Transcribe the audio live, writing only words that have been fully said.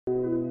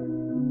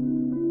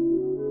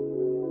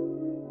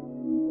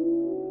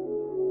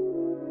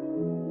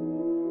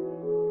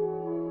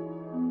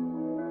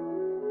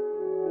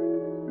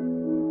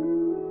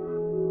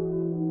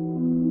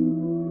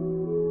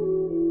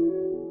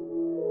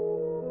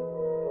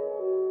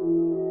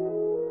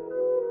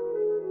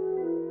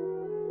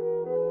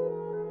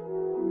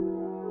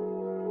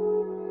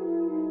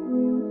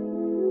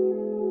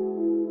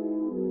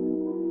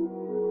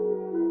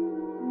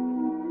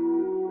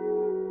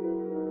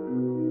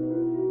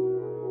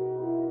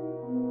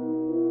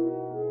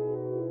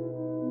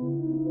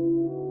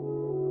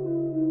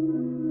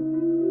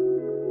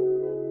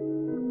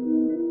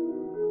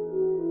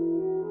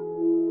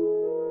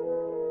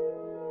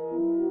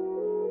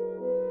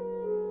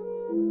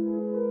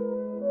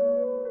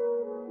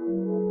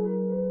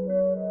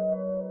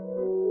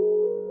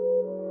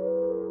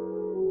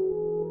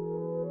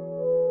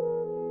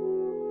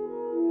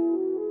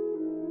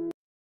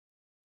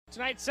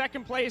right,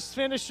 second place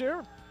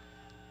finisher.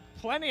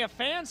 Plenty of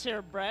fans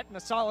here, Brett, and a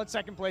solid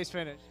second place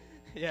finish.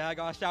 Yeah, I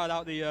got to shout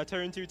out the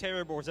Turn 2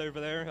 Terribles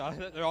over there.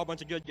 They're all a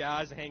bunch of good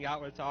guys to hang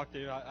out with, talk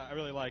to. I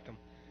really like them.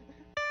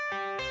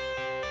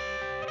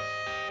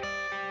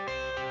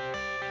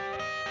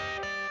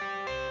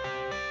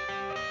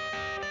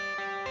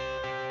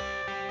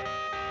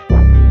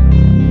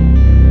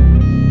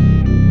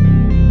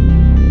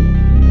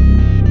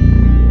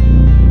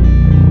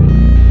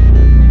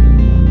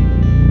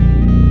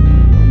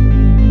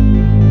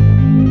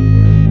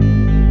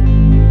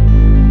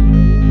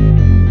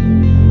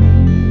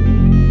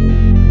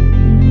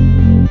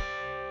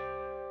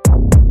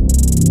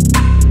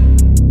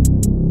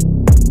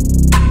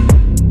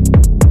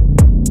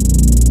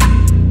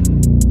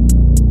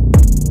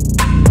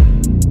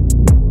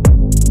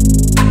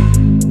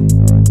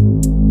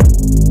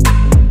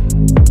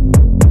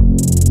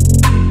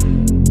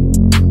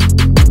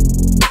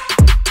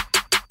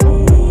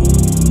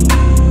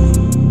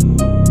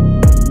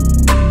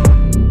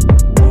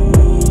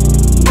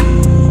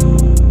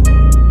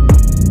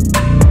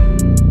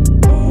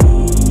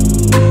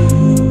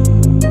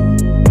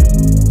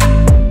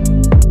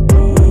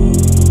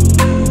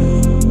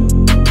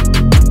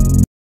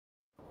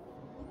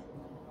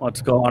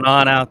 What's going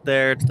on out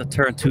there? It's the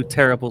Turn 2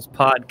 Terribles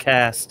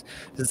podcast.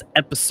 This is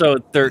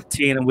episode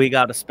 13, and we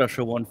got a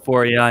special one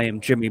for you. I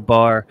am Jimmy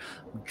Barr,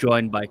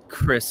 joined by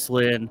Chris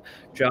Lynn,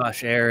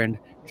 Josh Aaron,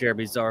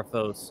 Jeremy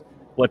Zarfos.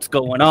 What's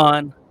going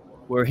on?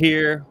 We're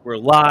here. We're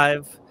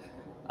live.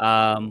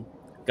 Got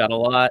a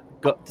lot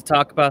to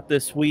talk about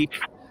this week.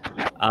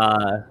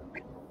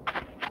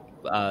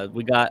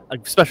 We got a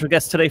special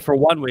guest today for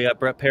one. We got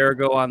Brett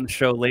Perigo on the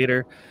show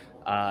later.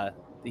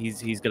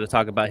 He's going to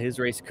talk about his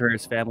racing career,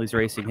 his family's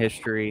racing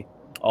history,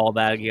 all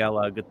that. You got a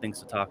lot of good things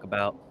to talk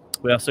about.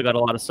 We also got a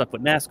lot of stuff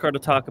with NASCAR to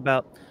talk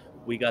about.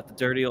 We got the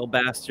Dirty Old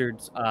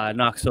Bastards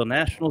Knoxville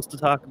Nationals to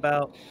talk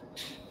about.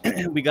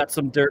 We got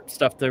some dirt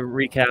stuff to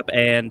recap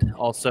and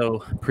also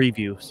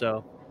preview.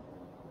 So,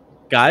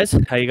 guys,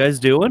 how you guys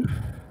doing?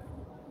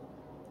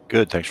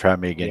 Good. Thanks for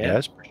having me again,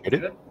 guys. Appreciate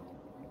it.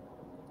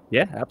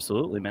 Yeah,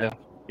 absolutely, man. Yeah.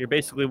 You're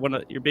basically one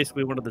of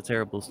the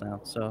Terribles now.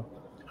 So.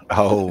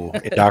 Oh,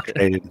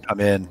 indoctrinated. I'm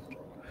in.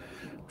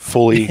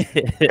 Fully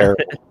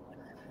terrible.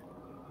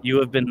 You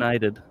have been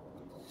knighted.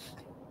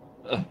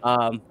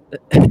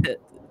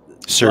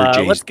 Sir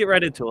Jay-Z. Let's get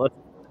right into it.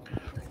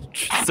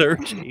 Sir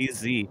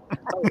Jay-Z.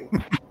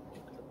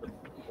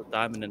 The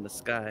diamond in the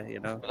sky,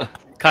 you know?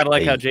 Kind of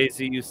like how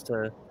Jay-Z used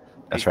to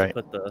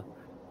put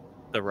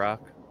the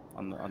rock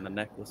on the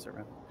necklace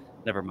around.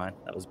 Never mind.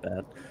 That was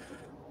bad.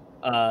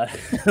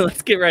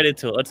 Let's get right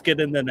into it. Let's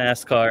get into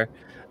NASCAR.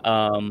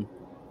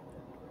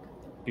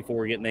 Before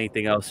we're getting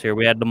anything else here,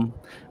 we had them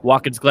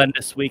Watkins Glen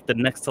this week, the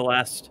next to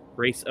last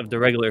race of the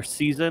regular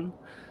season,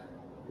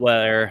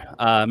 where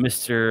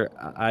Mr.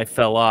 I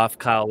fell off,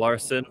 Kyle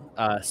Larson,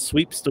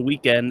 sweeps the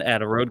weekend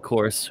at a road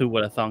course. Who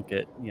would have thunk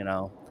it? You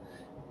know,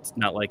 it's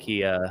not like he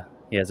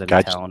has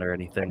any talent or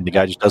anything. The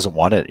guy just doesn't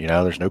want it. You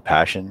know, there's no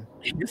passion.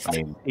 He just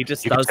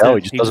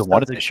doesn't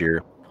want it this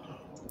year.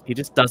 He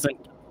just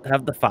doesn't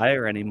have the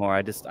fire anymore.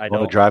 I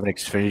don't drive an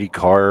Xfinity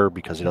car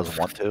because he doesn't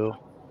want to.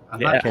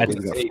 I can't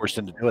believe we got forced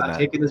into doing that.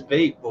 Taking this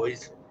bait,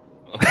 boys.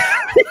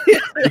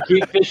 You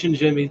keep fishing,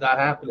 Jimmy. Not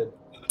happening.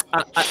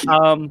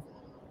 Well,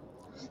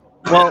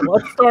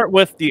 let's start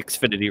with the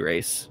Xfinity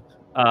race,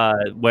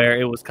 where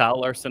it was Kyle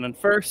Larson in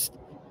first,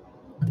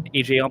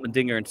 AJ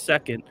Allmendinger in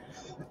second.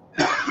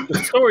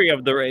 The story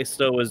of the race,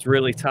 though, was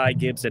really Ty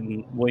Gibbs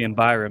and William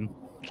Byron.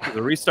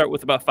 The restart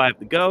with about 5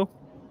 to go,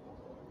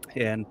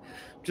 and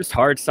just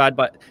hard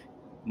side-by-side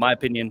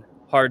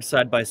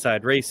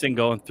racing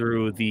going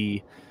through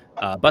the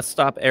bus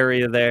stop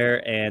area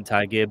there, and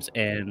Ty Gibbs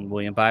and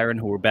William Byron,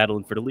 who were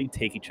battling for the lead,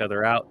 take each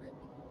other out.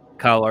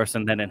 Kyle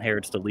Larson then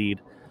inherits the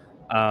lead.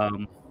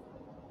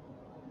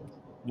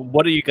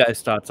 What are you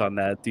guys' thoughts on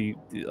that? Do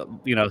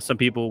you know, some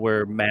people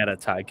were mad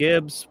at Ty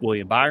Gibbs.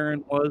 William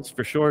Byron was,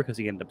 for sure, because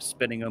he ended up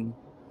spinning him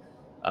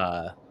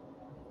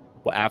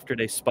after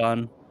they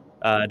spun.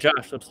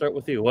 Josh, let's start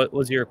with you. What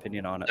was your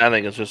opinion on it? I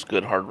think it's just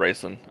good hard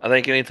racing. I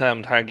think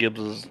anytime Ty Gibbs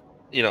is,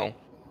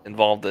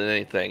 involved in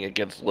anything, it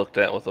gets looked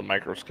at with a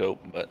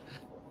microscope. But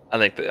I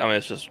think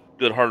it's just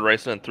good hard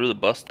racing through the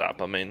bus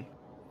stop. I mean,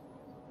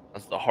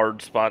 that's the hard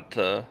spot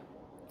to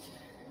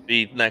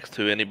be next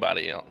to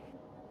anybody else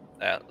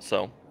at.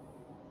 So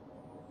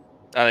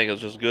I think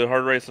it's just good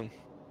hard racing.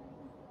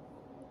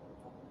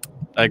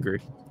 I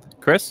agree.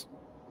 Chris?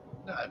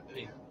 I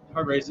mean,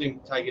 hard racing.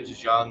 Ty Gibbs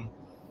is young,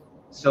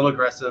 still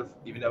aggressive,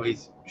 even though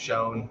he's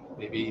shown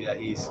maybe that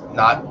he's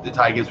not the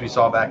Ty Gibbs we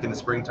saw back in the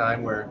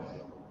springtime where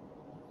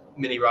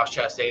mini Ross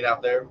Chastain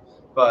out there.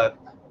 But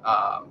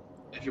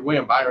if you're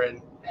William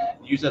Byron,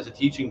 use it as a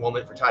teaching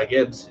moment for Ty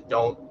Gibbs.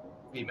 Don't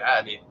be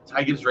mad. I mean,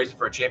 Ty Gibbs is racing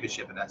for a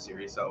championship in that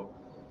series, so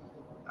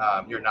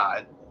you're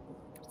not.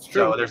 It's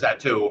true. So there's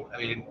that too. I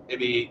mean,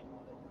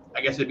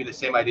 I guess it'd be the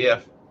same idea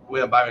if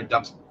William Byron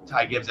dumps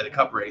Ty Gibbs at a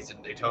cup race in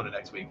Daytona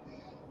next week.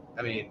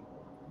 I mean,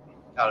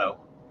 I don't know.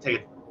 Take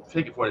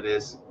it for what it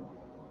is.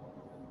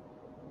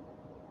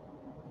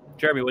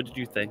 Jeremy, what did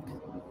you think?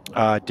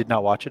 Did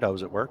not watch it. I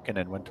was at work and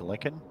then went to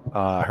Lincoln.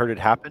 I heard it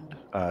happened.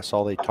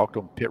 Saw they talked to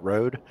him pit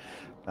road.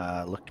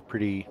 Looked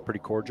pretty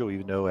cordial,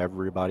 even though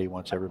everybody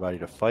wants everybody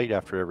to fight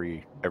after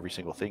every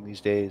single thing these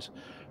days.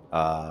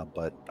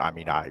 But I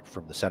mean,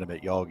 from the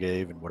sentiment y'all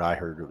gave and what I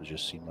heard, it was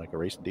just seemed like a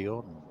racing deal,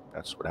 and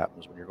that's what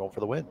happens when you're going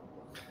for the win.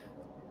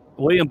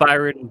 William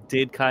Byron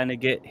did kind of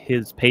get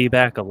his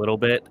payback a little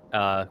bit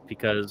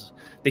because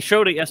they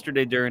showed it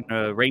yesterday during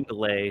a rain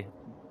delay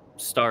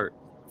start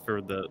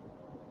for the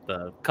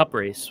Cup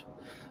race.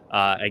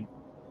 I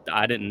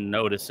didn't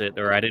notice it,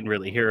 or I didn't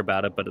really hear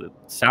about it, but it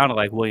sounded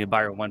like William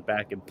Byron went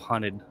back and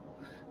punted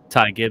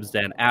Ty Gibbs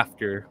then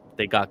after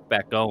they got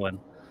back going.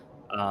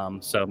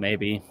 So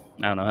maybe,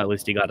 I don't know, at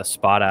least he got a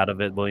spot out of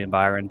it, William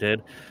Byron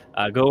did.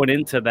 Going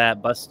into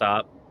that bus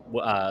stop,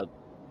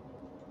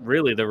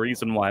 really the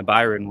reason why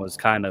Byron was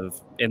kind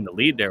of in the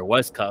lead there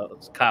was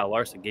Kyle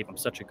Larson gave him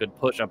such a good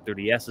push up through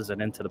the S's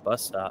and into the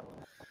bus stop.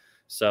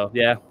 So,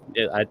 yeah,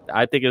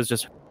 I think it was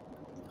just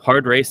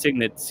hard racing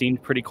that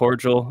seemed pretty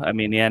cordial. I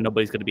mean, yeah,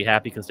 nobody's going to be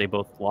happy because they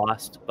both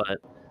lost, but,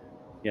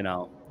 you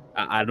know,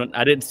 I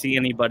didn't see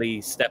anybody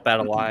step out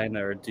of line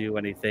or do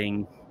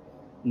anything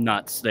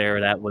nuts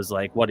there that was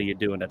like, what are you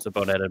doing? That's a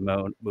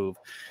boneheaded move.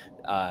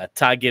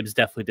 Ty Gibbs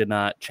definitely did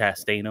not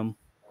chastain him,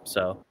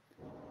 so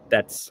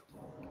that's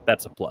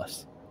a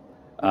plus.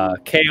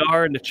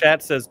 KR in the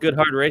chat says, good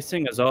hard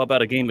racing is all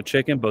about a game of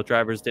chicken. Both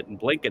drivers didn't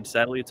blink, and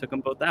sadly it took them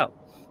both out.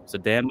 So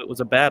damn, it was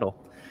a battle.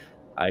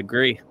 I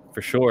agree,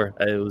 for sure.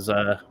 It was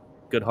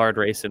good hard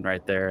racing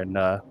right there.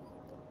 And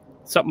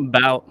something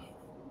about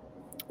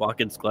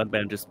Watkins Glen,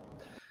 man, just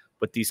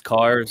with these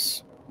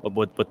cars,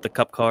 with the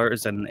Cup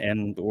cars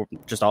and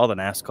just all the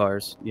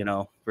NASCARs, you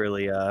know,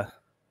 really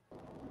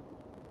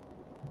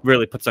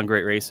puts on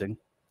great racing.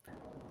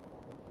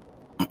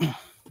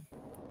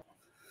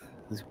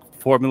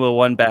 Formula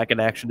One back in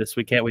action this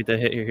week. Can't wait to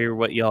hear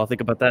what y'all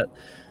think about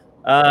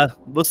that.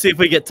 We'll see if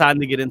we get time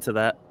to get into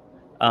that.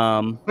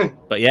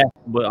 But yeah,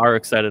 we are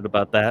excited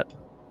about that.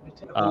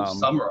 Take a whole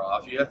summer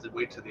off. You have to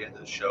wait till the end of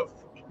the show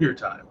for your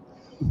time.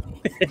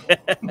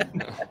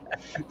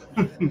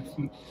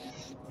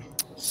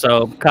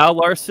 So Kyle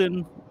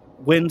Larson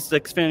wins the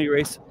Xfinity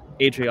race.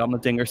 AJ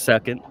Allmendinger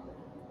second.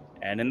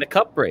 And in the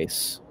Cup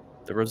race,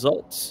 the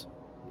results.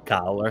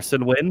 Kyle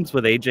Larson wins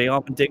with AJ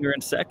Allmendinger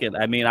in second.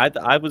 I mean,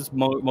 I was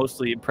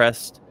mostly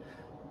impressed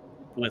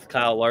with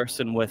Kyle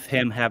Larson, with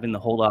him having to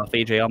hold off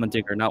AJ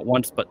Allmendinger not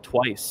once but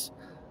twice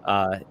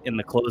in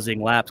the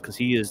closing laps, because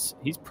he's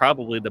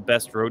probably the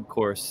best road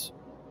course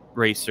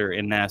racer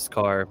in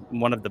NASCAR,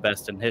 one of the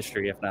best in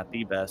history, if not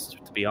the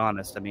best, to be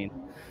honest. I mean,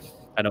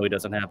 I know he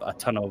doesn't have a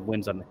ton of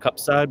wins on the Cup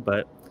side,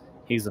 but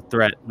he's a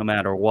threat no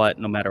matter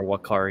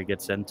what car he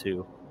gets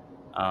into.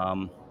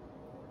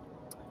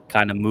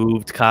 Kind of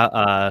moved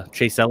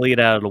Chase Elliott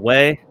out of the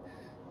way.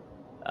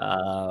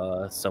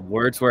 Some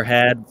words were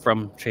had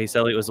from Chase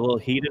Elliott. Was a little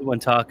heated when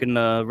talking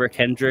to Rick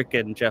Hendrick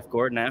and Jeff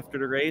Gordon after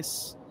the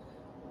race.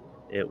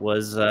 It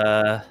was.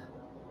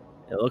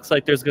 It looks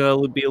like there's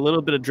going to be a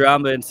little bit of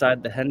drama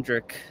inside the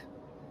Hendrick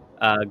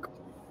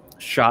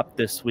shop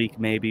this week,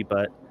 maybe,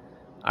 but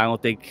I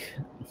don't think,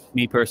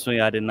 me personally,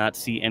 I did not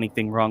see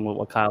anything wrong with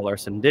what Kyle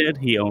Larson did.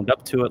 He owned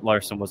up to it.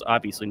 Larson was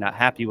obviously not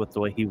happy with the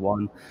way he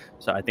won,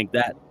 so I think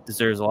that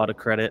deserves a lot of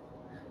credit.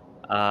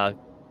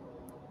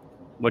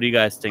 What do you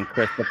guys think,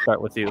 Chris? Let's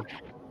start with you.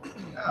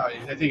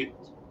 I think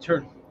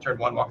turn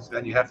one, Watkins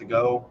Glen, you have to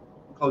go.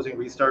 Closing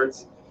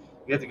restarts,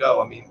 you have to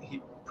go. I mean,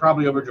 he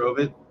probably overdrove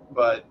it,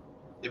 but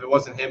if it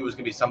wasn't him, it was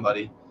going to be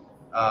somebody.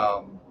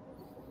 Kind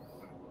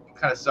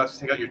of sucks to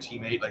take out your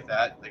teammate like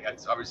that. Like,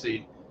 it's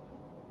obviously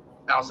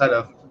outside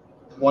of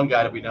one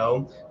guy that we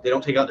know, they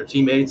don't take out their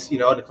teammates, you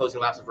know, in the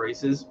closing laps of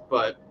races.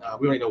 But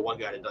we only know one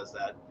guy that does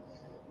that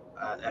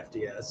at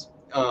FDS.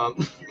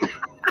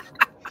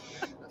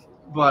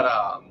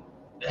 But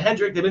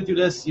Hendrick, they've been through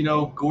this. You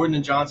know, Gordon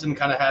and Johnson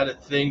kind of had a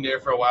thing there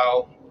for a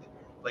while,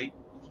 late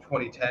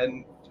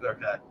 2010,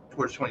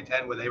 towards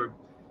 2010, where they were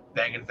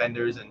banging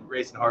fenders and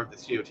racing hard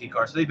with the COT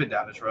car. So they've been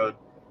down this road.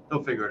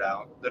 They'll figure it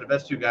out. They're the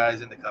best two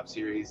guys in the Cup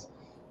Series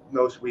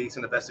most weeks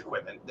and the best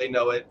equipment. They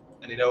know it,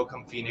 and they know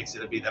come Phoenix,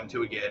 it'll be them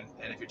two again.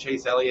 And if you're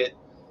Chase Elliott,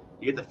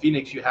 you get the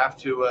Phoenix, you have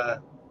to, if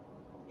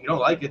you don't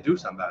like it, do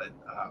something about it.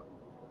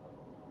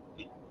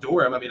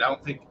 Durham, I mean, I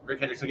don't think Rick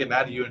Hendrick's going to get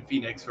mad at you in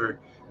Phoenix for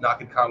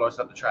knocking Kyle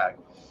Larson up the track,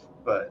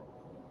 but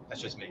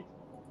that's just me.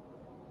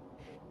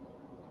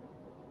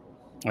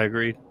 I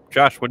agree.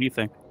 Josh, what do you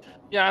think?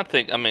 Yeah,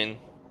 I mean,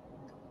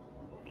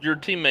 your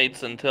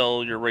teammates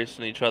until you're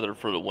racing each other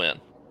for the win,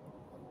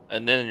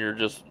 and then you're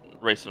just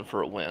racing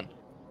for a win.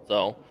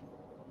 So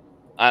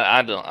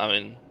I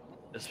mean,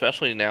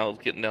 especially now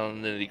it's getting down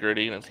to the nitty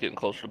gritty and it's getting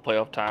closer to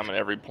playoff time and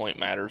every point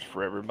matters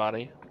for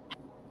everybody.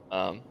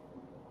 I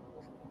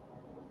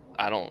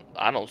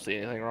don't see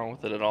anything wrong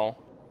with it at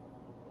all.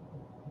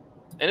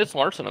 And it's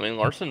Larson. I mean,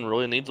 Larson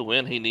really needs a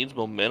win. He needs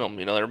momentum.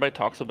 You know, everybody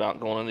talks about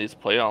going into these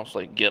playoffs,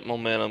 like get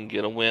momentum,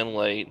 get a win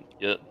late,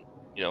 get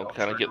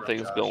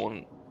things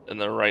going in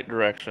the right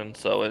direction.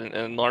 So,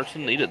 and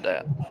Larson needed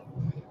that.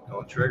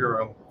 Don't trigger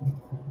him.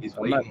 He's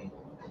I'm not- waiting.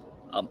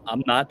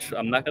 I'm not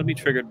going to be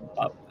triggered.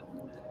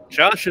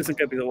 Josh isn't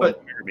going to be the one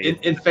But to trigger me.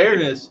 in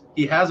fairness,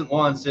 he hasn't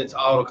won since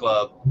Auto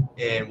Club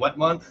in what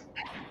month?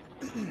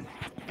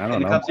 I don't in the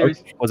know. Cup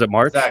Series? Was it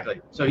March?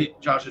 Exactly. So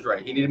Josh is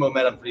right. He needed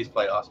momentum for these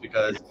playoffs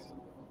because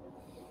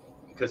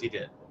he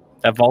did.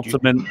 That vaults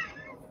him in.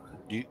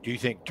 Do you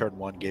think turn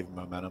one gave him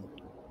momentum?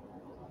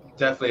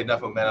 Definitely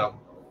enough momentum.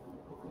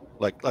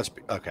 Like, let's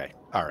be okay.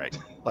 All right,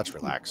 let's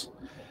relax.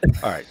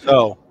 All right,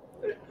 so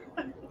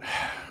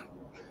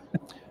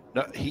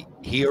no, he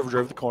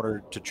overdrove the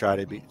corner to try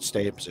to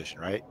stay in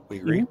position. Right, we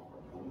agree.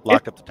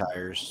 Locked up the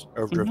tires,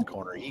 overdrove the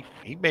corner.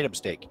 He made a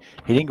mistake.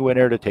 He didn't go in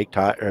there to take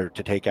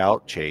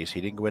out Chase. He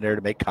didn't go in there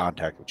to make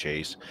contact with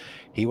Chase.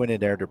 He went in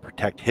there to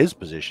protect his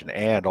position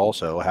and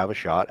also have a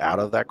shot out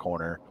of that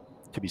corner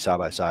to be side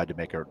by side to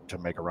make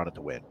a run at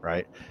the win.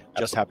 Right,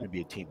 just happened to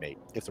be a teammate.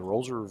 If the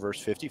roles are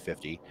reversed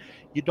 50-50,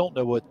 you don't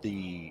know what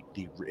the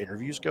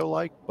interviews go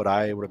like, but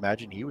I would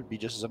imagine he would be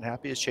just as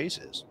unhappy as Chase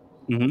is.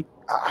 Mhm.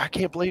 I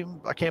can't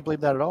blame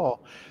that at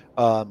all.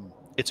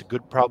 It's a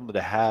good problem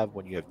to have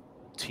when you have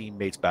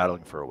teammates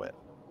battling for a win.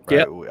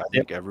 Right? Yep. I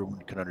think everyone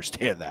can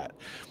understand that.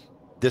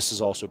 This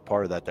is also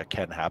part of that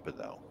can happen,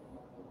 though.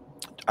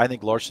 I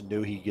think Larson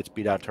knew he gets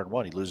beat out turn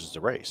one, he loses the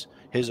race.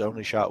 His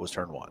only shot was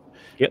turn one.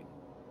 Yep.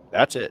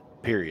 That's it,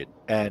 period.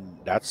 And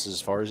that's as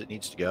far as it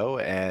needs to go.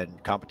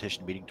 And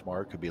competition meeting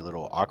tomorrow could be a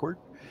little awkward,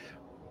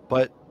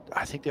 but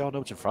I think they all know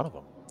what's in front of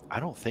them. I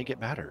don't think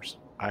it matters.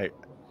 I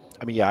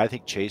mean, yeah, I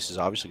think Chase is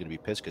obviously going to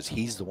be pissed because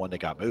he's the one that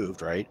got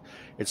moved, right?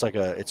 It's like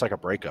a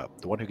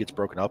breakup. The one who gets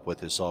broken up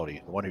with is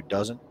salty. The one who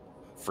doesn't,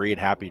 free and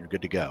happy and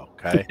good to go.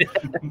 Okay,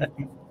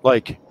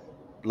 like,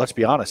 let's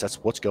be honest, that's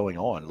what's going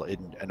on.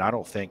 And I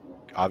don't think,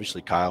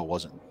 obviously, Kyle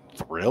wasn't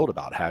thrilled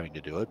about having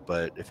to do it,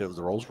 but if the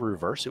roles were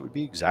reversed, it would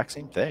be the exact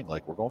same thing.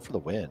 Like, we're going for the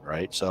win,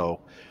 right?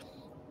 So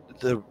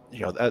the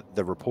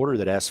reporter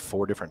that asked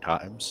 4 different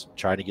times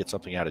trying to get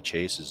something out of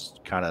Chase is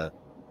kind of.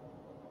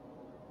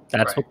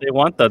 That's what they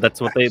want, though.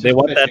 That's what they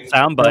want, that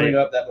soundbite.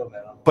 Up that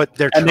momentum. But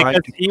they're And trying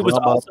because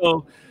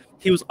to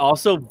he was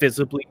also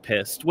visibly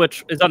pissed,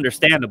 which is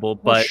understandable.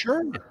 But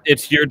sure,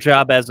 it's your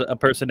job as a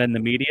person in the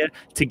media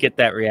to get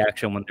that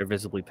reaction when they're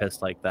visibly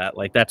pissed like that.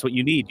 Like, that's what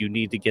you need. You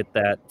need to get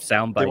that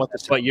soundbite.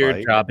 That's what your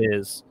job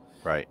is.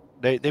 Right.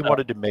 They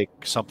wanted to make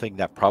something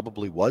that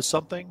probably was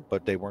something,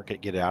 but they weren't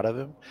going to get it out of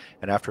him.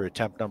 And after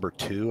attempt number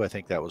 2, I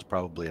think that was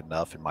probably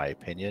enough, in my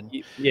opinion.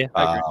 Yeah.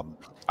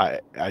 I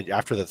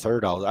after the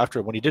third,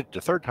 when he did it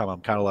the third time,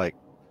 I'm kind of like,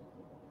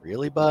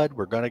 really, bud?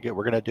 We're gonna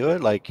do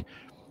it. Like,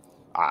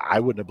 I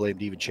wouldn't have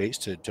blamed even Chase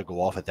to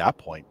go off at that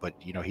point, but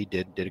he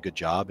did a good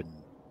job.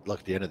 And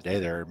look, at the end of the day,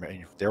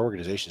 their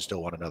organization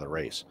still won another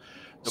race.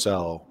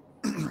 So,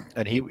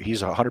 and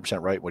he's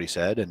 100% right what he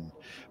said. And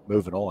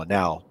moving on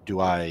now, do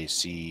I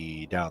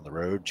see down the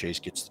road Chase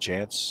gets the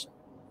chance?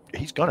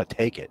 He's gonna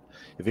take it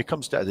if it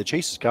comes down. The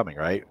chase is coming,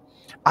 right?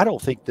 I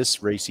don't think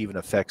this race even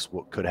affects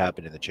what could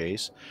happen in the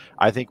chase.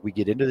 I think we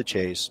get into the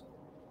chase,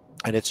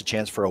 and it's a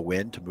chance for a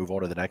win to move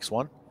on to the next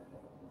one.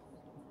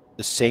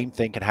 The same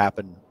thing can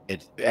happen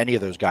if any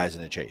of those guys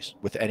in the chase,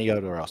 with any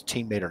other else,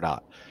 teammate or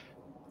not.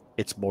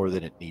 It's more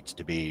than it needs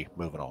to be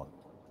moving on.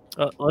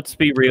 Let's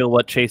be real.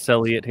 What Chase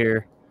Elliott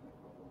here,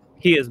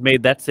 he has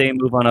made that same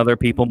move on other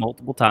people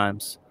multiple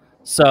times.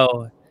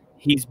 So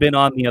he's been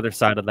on the other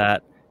side of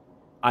that.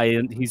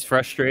 He's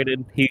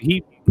frustrated.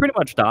 He pretty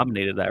much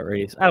dominated that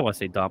race. I don't want to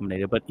say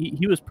dominated, but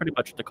he was pretty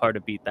much the car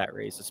to beat that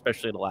race,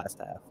 especially the last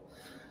half.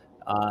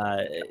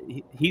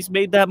 He's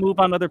made that move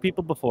on other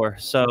people before.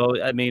 So,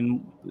 I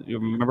mean, you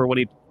remember when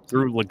he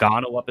threw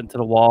Logano up into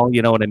the wall?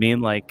 You know what I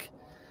mean? Like,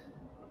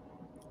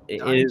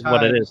 it is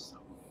what it is.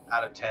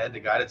 Out of 10, the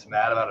guy that's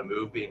mad about a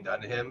move being done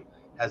to him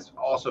has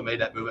also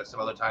made that move at some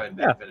other time and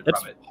Yeah, benefited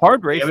that's from it.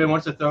 hard racing. Everyone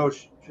wants to throw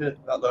shit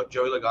about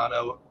Joey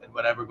Logano and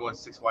whatever, going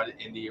 6 wide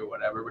at Indy or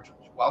whatever, which,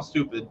 while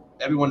stupid,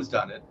 everyone's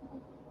done it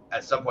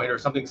at some point or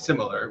something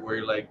similar where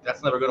you're like,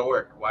 that's never going to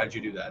work. Why did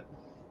you do that?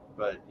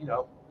 But, I don't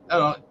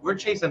know. Where'd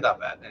Chase end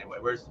up at anyway?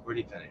 Where'd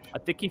he finish? I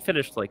think he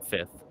finished like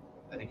 5th.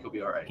 I think he'll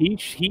be all right. He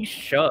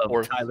shoved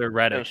Fourth. Tyler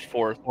Reddick. Finished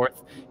fourth.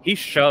 He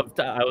shoved.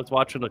 I was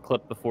watching a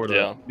clip before we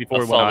I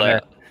went saw on there.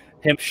 that.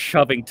 Him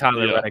shoving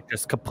Tyler Yeah. Reddick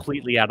just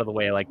completely out of the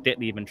way. Like,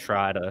 didn't even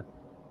try to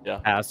Yeah.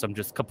 pass him.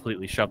 Just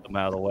completely shoved him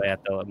out of the way at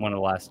one of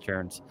the last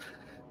turns.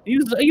 He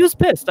was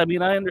pissed. I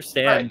mean, I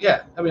understand. Right,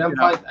 yeah. I mean, I'm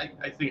fine.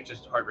 I think it's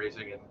just hard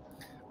racing, and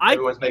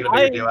everyone's making a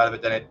bigger deal out of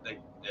it than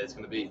it's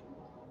going to be.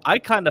 I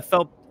kind of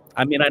felt.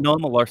 I mean, I know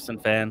I'm a Larson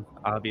fan,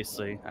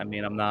 obviously. I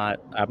mean, I'm not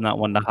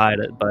one to hide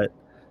it, but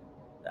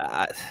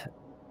I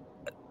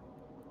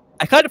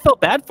kind of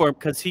felt bad for him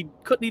because he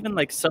couldn't even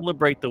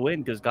celebrate the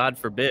win because God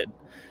forbid,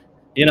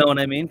 you know what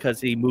I mean? Because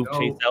he moved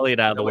Chase Elliott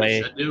out of the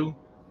way. Should do?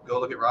 Go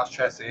look at Ross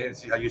Chastain and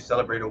see how you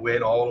celebrate a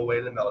win all the way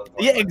to the melon.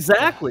 Yeah,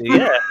 exactly.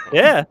 Yeah,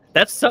 yeah.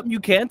 That's something you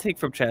can take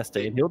from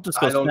Chastain. He'll just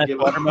go smash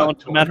watermelon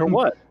no matter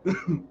what.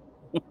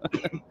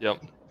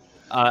 Yep.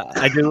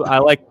 I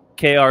like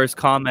KR's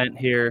comment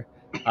here.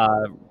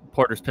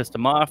 Porter's pissed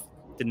him off.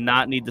 Did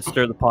not need to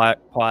stir the pot.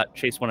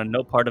 Chase wanted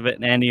no part of it,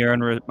 and he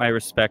earned my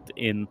respect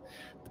in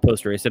the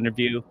post-race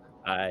interview.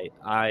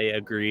 I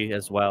agree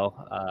as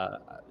well.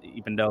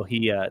 Even though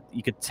he,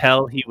 you could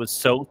tell he was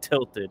so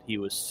tilted, he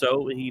was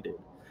so heated.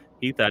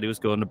 He thought he was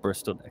going to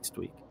Bristol next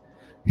week.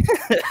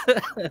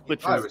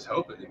 Which I was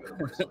hoping to go to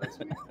Bristol next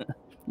week.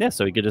 Yeah,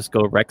 so he could just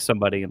go wreck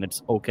somebody and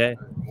it's okay.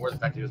 Or the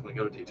fact he was going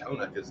to go to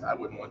Daytona, because I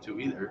wouldn't want to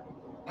either.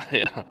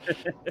 Yeah.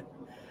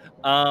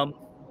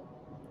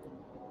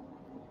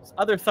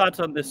 Other thoughts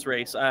on this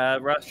race?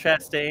 Ross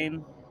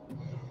Chastain.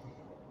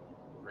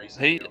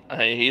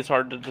 He's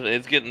hard to.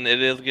 It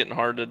is getting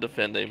hard to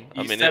defend him.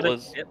 I mean, it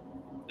was.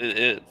 It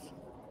is.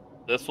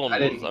 This one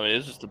was. I mean,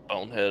 it's just a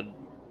bonehead.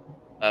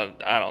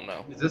 I don't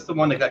know. Is this the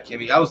one that got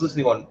Kimmy? I was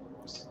listening on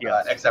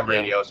XM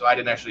radio, so I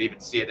didn't actually even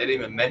see it. They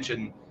didn't even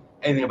mention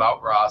anything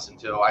about Ross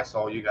until I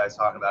saw you guys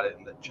talking about it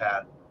in the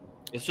chat.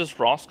 It's just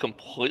Ross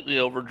completely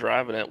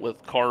overdriving it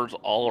with cars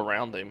all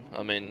around him.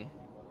 I mean,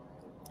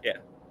 yeah.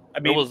 I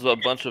mean, there was a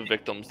bunch of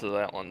victims to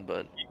that one,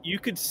 but you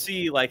could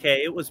see, like,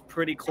 hey, it was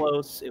pretty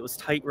close. It was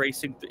tight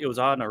racing. It was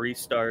on a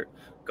restart,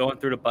 going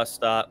through the bus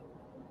stop.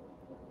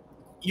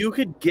 You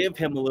could give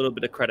him a little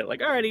bit of credit.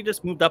 Like, all right, he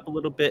just moved up a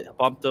little bit,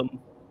 bumped him,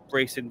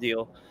 racing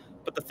deal.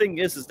 But the thing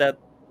is that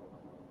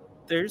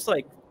there's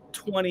like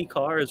 20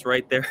 cars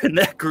right there in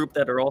that group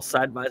that are all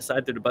side by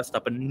side through the bus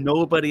stop, and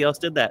nobody else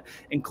did that,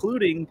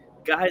 including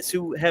guys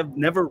who have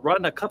never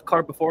run a cup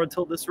car before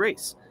until this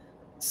race.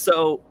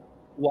 So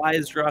why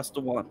is Ross the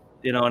one?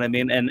 You know what I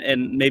mean?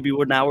 And maybe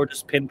we're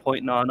just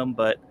pinpointing on him,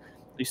 but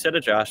you said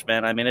it, Josh,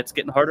 man. I mean, it's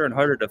getting harder and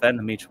harder to defend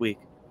him each week.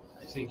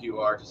 I think you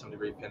are to some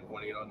degree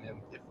pinpointing on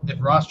him.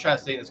 If Ross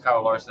Chastain is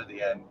Kyle Larson at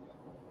the end,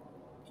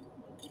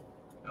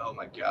 oh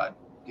my God.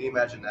 Can you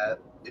imagine that?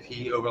 If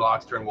he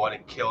overlocks turn one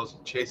and kills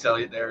Chase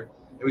Elliott there,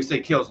 and we say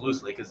kills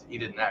loosely because he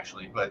didn't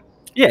actually, but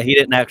yeah, he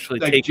didn't actually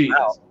take him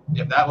out.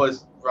 If that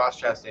was Ross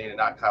Chastain and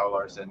not Kyle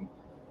Larson,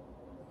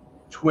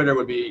 Twitter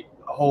would be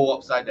a whole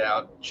upside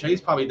down.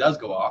 Chase probably does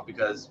go off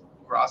because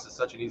Ross is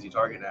such an easy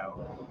target now.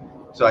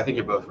 So I think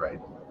you're both right.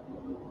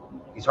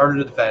 He's harder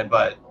to defend,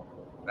 but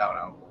I don't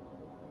know.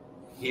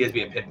 He is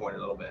being pinpointed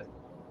a little bit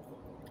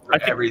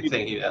for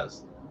everything he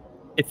does.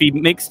 If he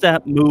makes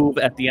that move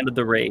at the end of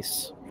the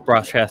race,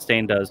 Ross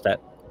Chastain does, that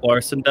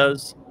Larson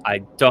does, I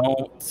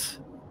don't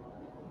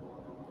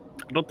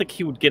think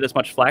he would get as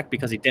much flack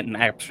because he didn't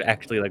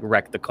actually like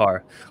wreck the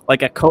car.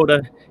 Like at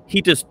Coda,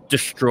 he just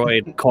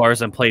destroyed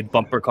cars and played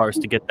bumper cars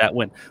to get that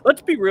win.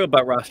 Let's be real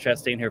about Ross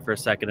Chastain here for a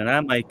second, and I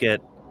might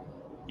get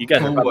you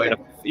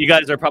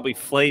guys are probably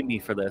flame me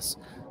for this.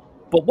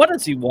 But what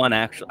has he won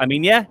actually? I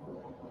mean, yeah,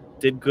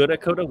 did good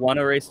at Coda, won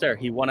a race there.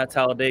 He won at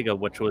Talladega,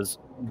 which was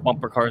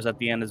bumper cars at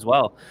the end as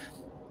well.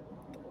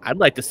 I'd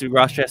like to see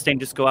Ross Chastain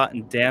just go out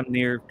and damn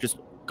near just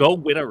go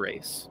win a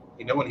race.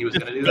 You know when he was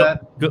going to do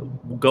that?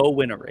 Go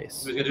win a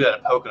race. He was going to do that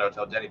at Pocono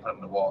until Denny put him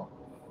in the wall.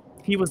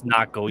 He was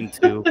not going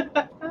to.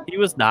 He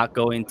was not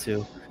going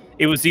to.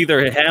 It was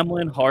either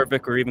Hamlin,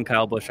 Harvick, or even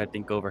Kyle Busch, I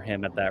think, over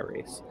him at that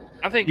race.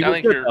 I think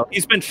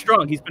he's been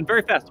strong. He's been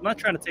very fast. I'm not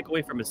trying to take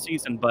away from his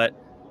season, but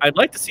I'd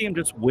like to see him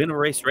just win a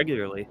race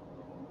regularly.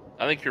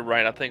 I think you're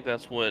right. I think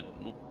that's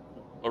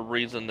a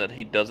reason that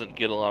he doesn't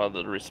get a lot of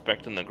the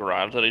respect in the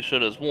garage that he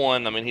should. Is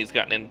one, I mean, he's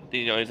gotten in,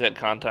 he's had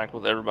contact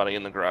with everybody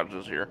in the garage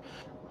this year.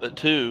 But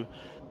two,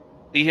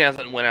 he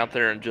hasn't went out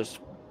there and just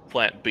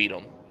flat beat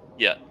them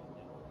yet.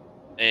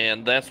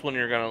 And that's when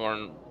you're going to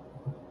learn,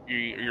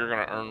 you're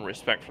going to earn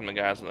respect from the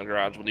guys in the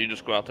garage when you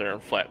just go out there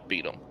and flat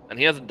beat them. And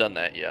he hasn't done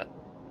that yet.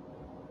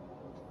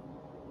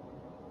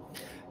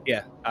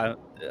 Yeah,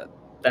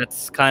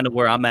 that's kind of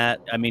where I'm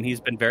at. I mean,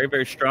 he's been very,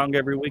 very strong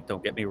every week.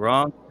 Don't get me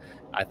wrong.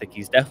 I think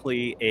he's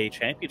definitely a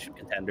championship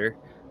contender.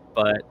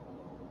 But,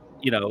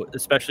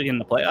 especially in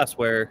the playoffs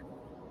where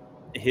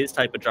his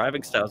type of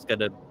driving style is going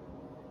to,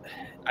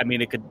 I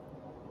mean, it could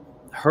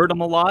hurt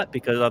him a lot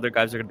because other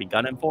guys are going to be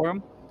gunning for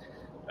him.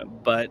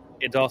 But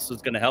it also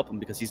is going to help him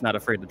because he's not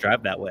afraid to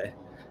drive that way.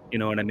 You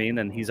know what I mean?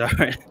 And he's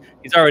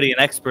already an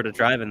expert at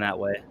driving that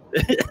way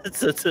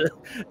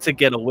to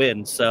get a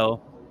win.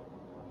 So,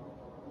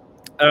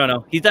 I don't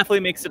know. He definitely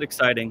makes it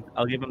exciting.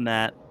 I'll give him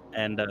that.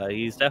 And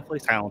he's definitely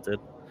talented.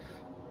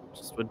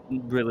 Just would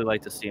really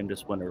like to see him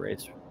just win a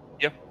race.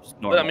 Yeah.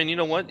 But, I mean, you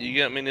know what?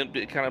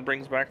 It kind of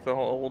brings back the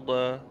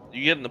whole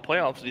you get in the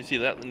playoffs and you see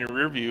that in your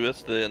rear view.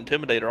 It's the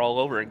Intimidator all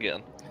over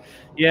again.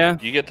 Yeah.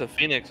 You get to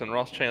Phoenix and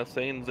Ross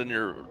Chastain's in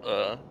your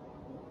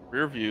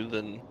rear view,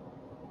 then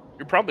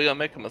you're probably going to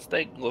make a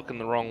mistake looking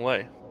the wrong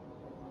way.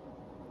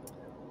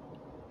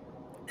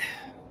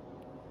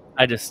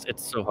 It's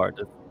so hard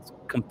to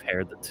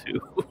compare the two.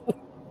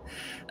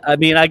 I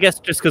mean, I guess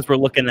just because we're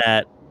looking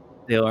at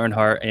Dale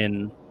Earnhardt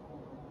in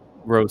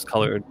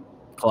rose-colored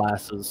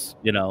glasses,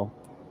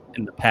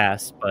 in the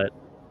past, but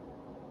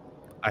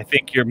I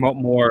think you're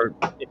more.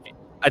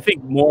 I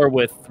think more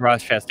with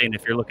Ross Chastain,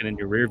 if you're looking in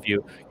your rear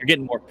view, you're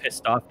getting more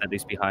pissed off that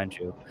he's behind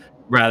you,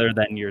 rather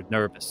than you're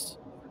nervous.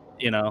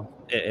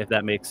 If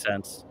that makes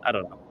sense. I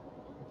don't know.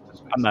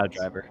 I'm not a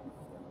driver.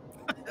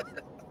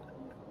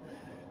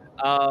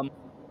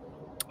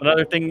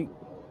 Another thing,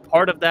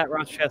 part of that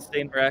Ross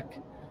Chastain wreck,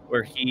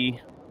 where he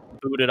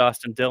booted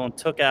Austin Dillon,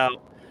 took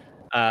out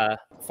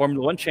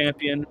Formula One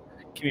champion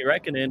Kimi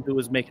Räikkönen, who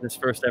was making his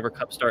first ever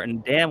Cup start,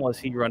 and damn was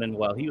he running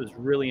well. He was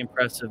really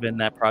impressive in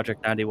that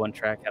Project 91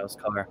 Trackhouse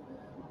car.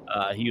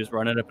 He was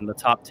running up in the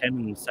top 10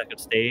 in the second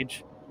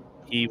stage.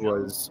 He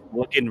was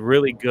looking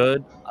really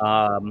good.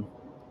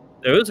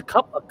 There was a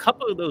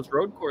couple of those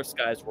road course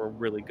guys were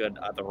really good.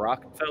 The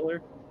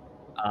Rockefeller.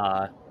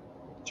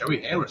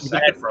 Joey Hand was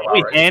second for a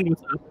while, right? Joey Hand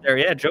was up there.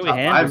 Yeah, Joey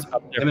Hand was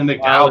up there. Him and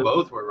McDowell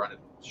both were running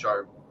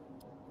sharp.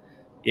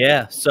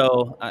 Yeah,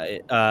 so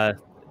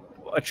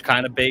which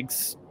kind of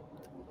begs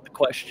the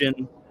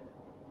question,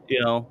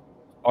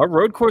 are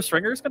road course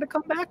ringers going to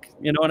come back?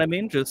 You know what I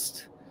mean?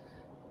 Just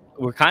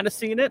we're kind of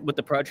seeing it with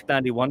the Project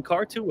 91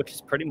 car too, which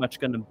is pretty much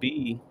going to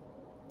be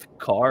the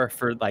car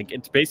for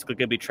it's basically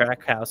going to be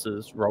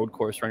Trackhouse's road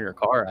course ringer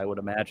car, I would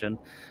imagine.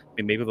 I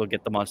mean, maybe they'll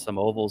get them on some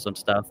ovals and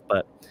stuff,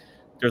 but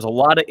there's a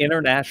lot of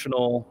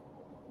international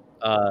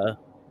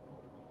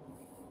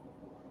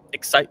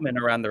excitement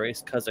around the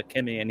race because of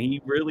Kimi, and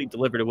he really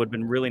delivered. It would have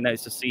been really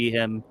nice to see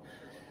him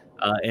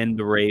in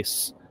the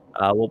race.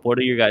 What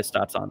are your guys'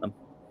 thoughts on them?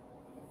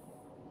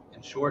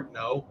 In short,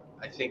 no.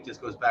 I think this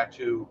goes back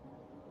to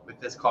with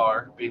this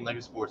car being like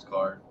a sports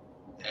car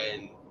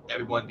and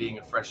everyone being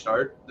a fresh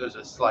start, there's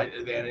a slight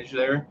advantage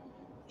there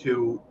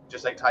to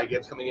just like Ty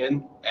Gibbs coming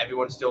in,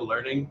 everyone's still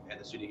learning, and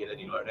the sooner you get in,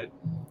 you learn it.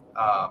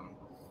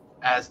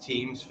 As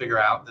teams figure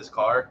out this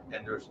car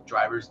and their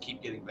drivers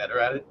keep getting better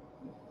at it,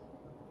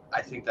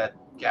 I think that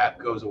gap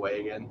goes away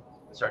again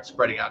and starts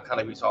spreading out, kind of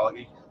like we saw,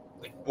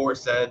 like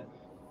Boris said,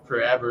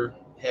 forever,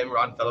 him,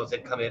 Ron Fellows,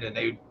 they'd come in and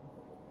they'd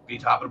be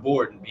top of the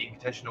board and be in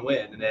contention to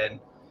win. And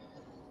then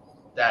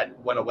that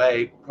went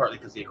away, partly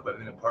because of the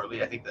equipment and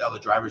partly I think the other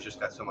drivers just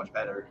got so much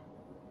better.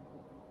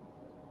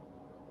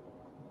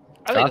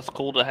 I think it's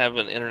cool to have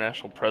an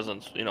international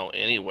presence,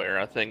 anywhere.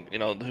 I think,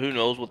 who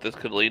knows what this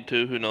could lead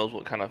to? Who knows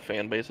what kind of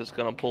fan base it's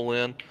going to pull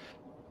in?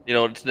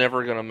 It's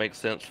never going to make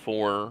sense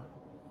for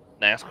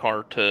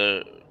NASCAR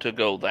to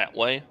go that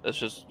way. That's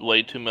just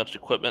way too much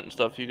equipment and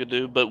stuff you could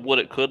do. But what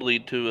it could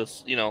lead to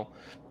is,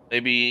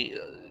 maybe,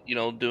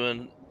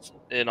 doing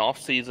an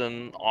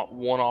off-season,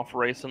 one-off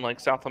race in like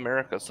South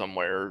America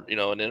somewhere,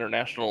 an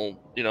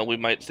international, we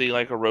might see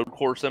like a road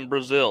course in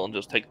Brazil and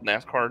just take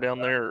NASCAR down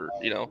there,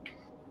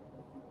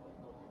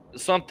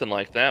 something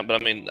like that.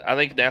 But I mean, I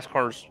think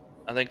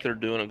they're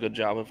doing a good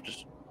job of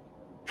just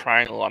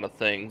trying a lot of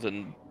things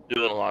and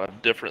doing a lot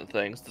of different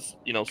things to,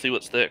 see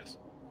what sticks.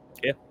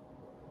 Yeah.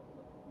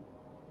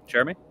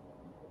 Jeremy?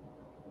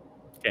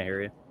 Can't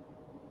hear you.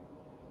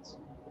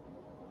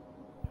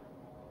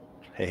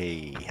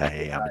 Hey,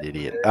 I'm an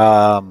idiot.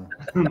 I'm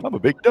a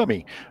big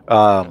dummy.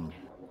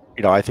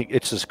 I think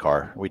it's this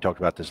car. We talked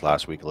about this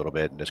last week a little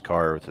bit. And this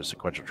car with the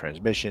sequential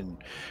transmission,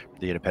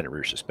 the independent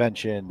rear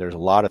suspension, there's a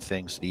lot of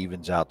things that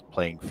evens out the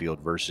playing field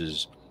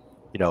versus,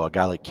 a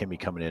guy like Kimi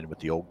coming in with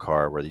the old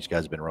car where these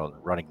guys have been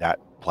running that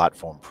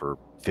platform for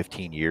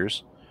 15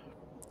 years.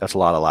 That's a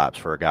lot of laps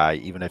for a guy,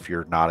 even if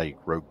you're not a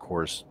road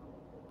course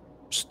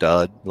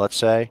stud, let's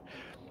say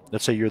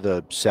you're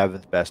the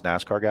 7th best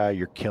NASCAR guy,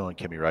 you're killing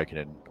Kimi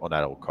Räikkönen on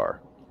that old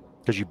car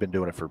because you've been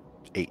doing it for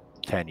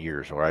 8-10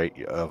 years,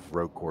 right, of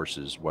road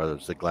courses, whether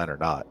it's the Glen or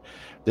not.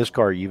 This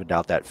car evened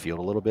out that field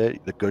a little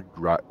bit. The good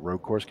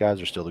road course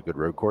guys are still the good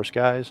road course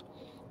guys,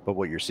 but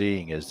what you're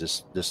seeing is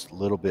this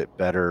little bit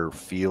better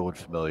field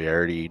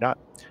familiarity.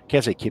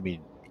 Can't say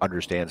Kimi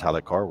understands how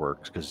the car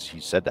works because he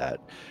said that,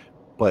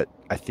 but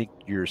I think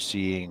you're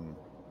seeing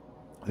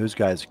those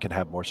guys can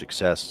have more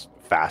success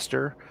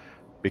faster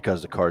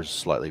because the car is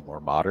slightly more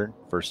modern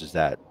versus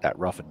that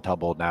rough and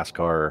tumble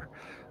NASCAR,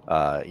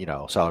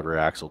 solid rear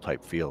axle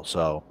type feel.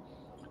 So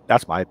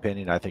that's my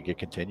opinion. I think it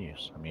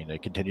continues. I mean,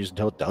 it continues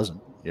until it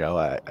doesn't.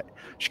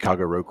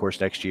 Chicago road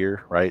course next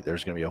year, right?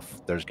 There's going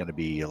to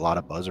be a lot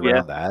of buzz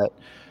around that.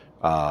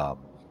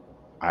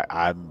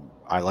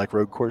 I like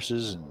road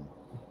courses, and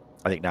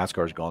I think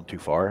NASCAR's gone too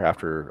far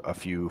after a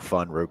few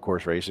fun road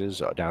course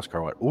races.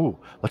 NASCAR went, ooh,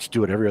 let's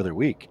do it every other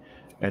week.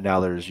 And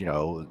now there's,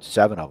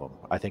 7 of them.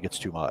 I think it's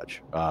too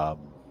much. I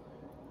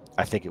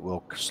think it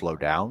will slow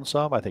down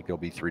some. I think it'll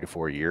be 3 to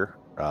 4 a year.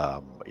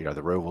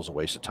 The Roval's a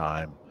waste of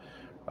time.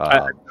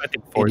 I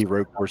think any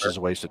road course is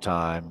a waste of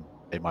time,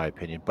 in my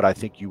opinion. But I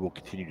think you will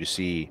continue to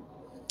see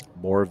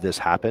more of this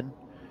happen.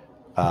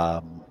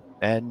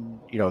 And,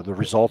 the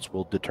results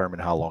will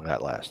determine how long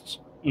that lasts.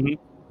 Mm-hmm.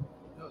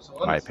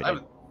 My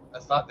opinion.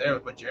 That's not there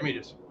with what Jeremy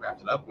just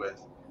wrapped it up with.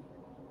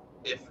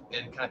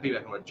 And kind of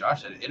piggybacking on what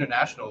Josh said,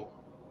 international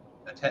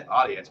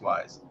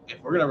audience-wise,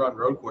 if we're going to run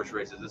road course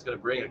races, it's going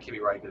to bring a Kimi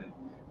Räikkönen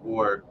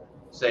or,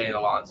 say, an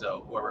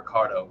Alonso or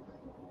Ricardo.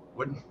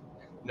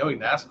 Knowing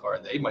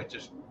NASCAR, they might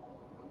just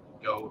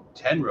go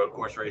 10 road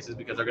course races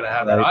because they're going to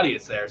have that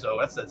audience there. So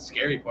that's the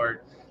scary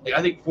part.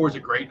 I think 4 is a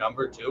great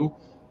number too,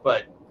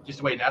 but just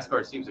the way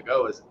NASCAR seems to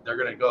go is they're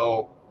going to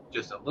go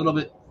just a little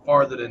bit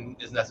farther than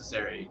is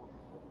necessary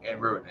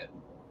and ruin it.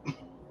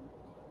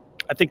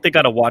 I think they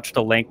got to watch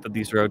the length of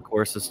these road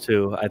courses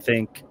too. I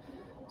think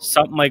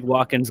something like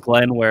Watkins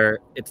Glen, where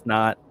it's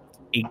not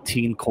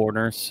 18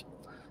 corners,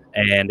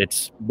 and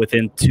it's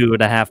within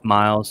 2.5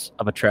 miles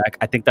of a track.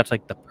 I think that's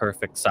like the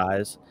perfect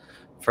size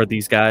for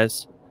these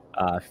guys,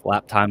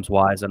 lap times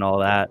wise and all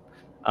that.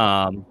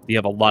 You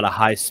have a lot of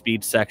high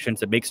speed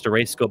sections. It makes the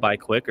race go by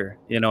quicker.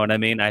 You know what I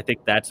mean? I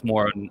think that's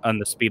more on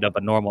the speed of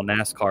a normal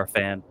NASCAR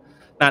fan.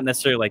 Not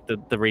necessarily like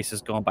the race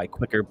is going by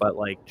quicker, but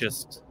like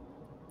just,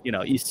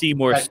 you see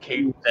more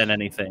speed than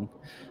anything.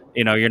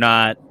 You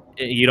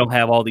don't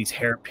have all these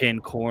hairpin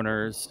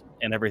corners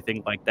and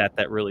everything like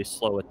that really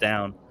slow it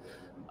down.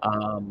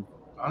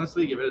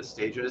 Honestly, get rid of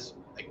stages,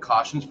 like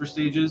cautions for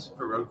stages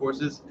for road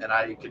courses, and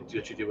I could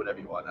let you do whatever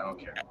you want. I don't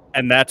care.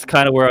 And that's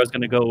kind of where I was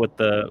going to go with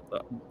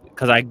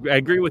because I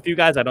agree with you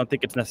guys. I don't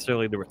think it's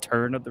necessarily the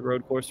return of the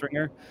road course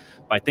ringer,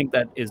 but I think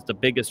that is the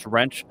biggest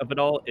wrench of it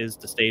all is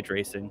the stage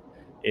racing.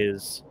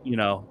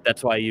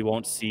 That's why you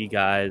won't see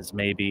guys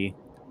maybe.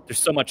 There's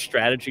so much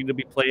strategy to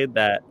be played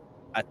that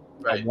a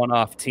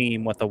one-off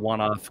team with a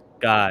one-off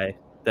guy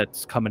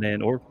that's coming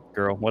in, or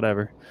girl,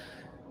 whatever,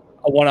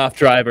 a one-off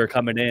driver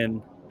coming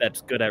in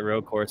that's good at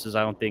road courses.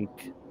 I don't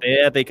think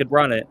they could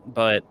run it,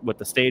 but with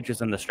the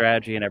stages and the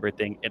strategy and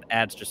everything, it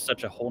adds just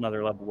such a whole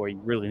nother level where you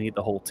really need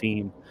the whole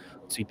team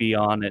to be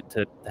on it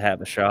to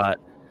have a shot.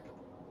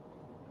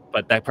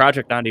 But that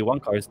Project 91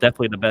 car is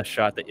definitely the best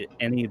shot that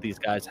any of these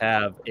guys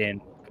have in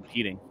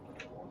competing.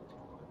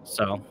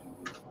 So,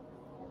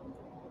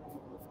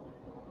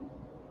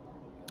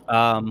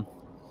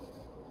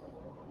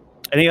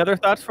 any other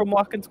thoughts from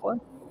Watkins Glen?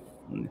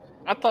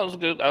 I thought it was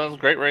good. It was a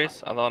great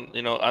race. I thought,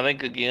 I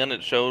think again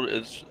it showed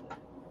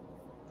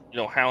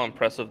how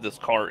impressive this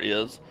car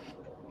is.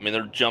 I mean,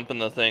 they're jumping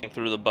the thing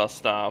through the bus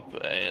stop,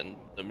 and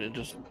I mean,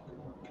 just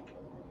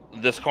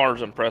this car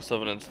is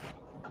impressive, and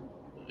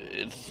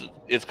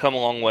it's come a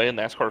long way. And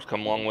NASCAR's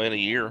come a long way in a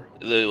year.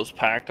 It was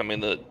packed. I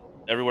mean,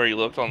 everywhere you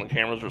looked on the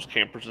cameras, there's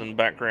campers in the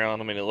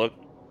background. I mean, it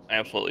looked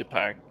absolutely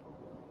packed.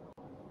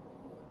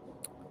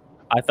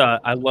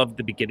 I loved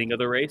the beginning of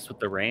the race with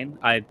the rain.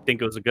 I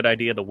think it was a good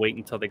idea to wait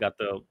until they got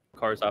the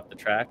cars off the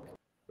track,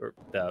 or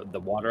the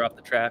water off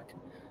the track.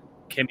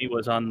 Kimmy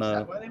was on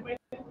the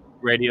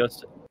radio.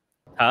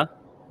 Huh?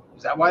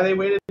 Is that why they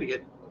waited to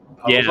get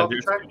off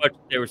the track?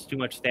 There was too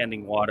much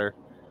standing water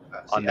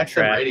on the the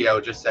track.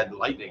 Radio just said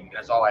lightning.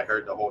 That's all I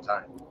heard the whole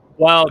time.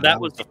 Well, that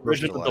was the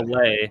original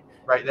delay.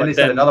 Right. Then they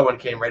said another one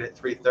came right at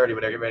 3:30,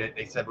 but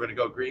they said we're gonna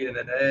go green, and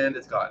then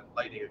it's gone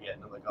lightning again.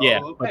 I'm like, okay.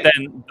 But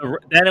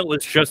then it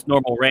was just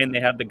normal rain. They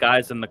had the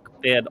guys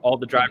they had all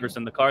the drivers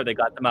in the car. They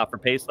got them out for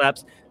pace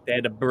laps. They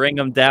had to bring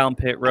them down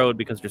pit road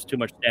because there's too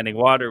much standing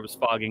water. It was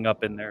fogging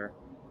up in their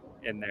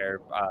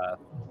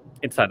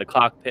inside the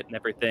cockpit and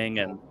everything,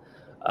 and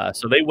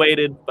so they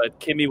waited. But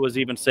Kimmy was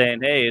even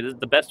saying, "Hey, this is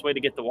the best way to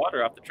get the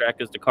water off the track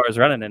is the cars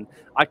running." And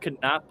I could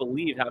not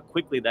believe how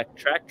quickly that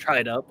track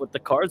dried up with the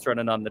cars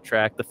running on the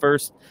track. The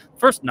first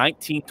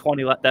 19,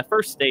 20 that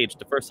first stage,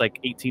 the first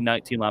 18,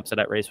 19 laps of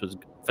that race was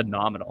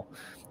phenomenal.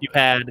 You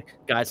had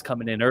guys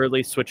coming in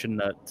early, switching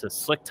to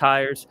slick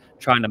tires,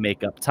 trying to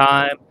make up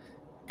time.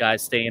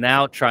 Guys staying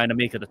out, trying to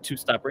make it a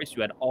two-stop race.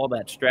 You had all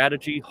that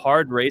strategy,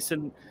 hard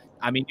racing.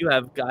 I mean, you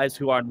have guys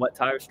who are on wet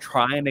tires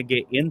trying to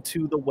get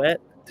into the wet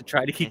to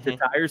try to keep the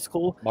tires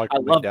cool. I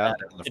love that.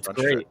 It's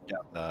great.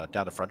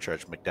 Down the front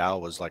stretch,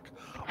 McDowell was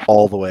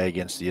all the way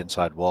against the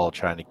inside wall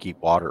trying to keep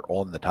water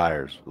on the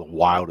tires. The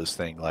wildest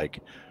thing.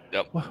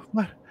 Yep.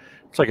 What?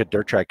 It's like a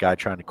dirt track guy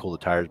trying to cool the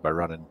tires by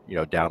running,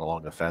 down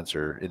along the fence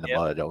or in the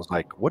mud. I was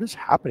like, what is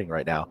happening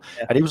right now?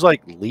 Yeah. And he was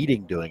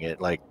leading doing it.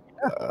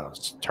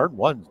 Turn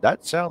one,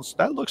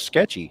 that looks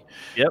sketchy.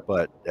 Yep.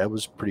 But that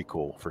was pretty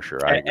cool for sure.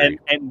 I agree.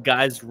 And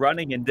guys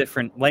running in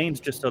different lanes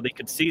just so they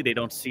could see. They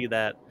don't see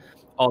that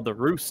all the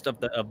roost of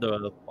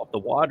the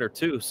water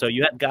too. So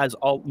you had guys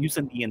all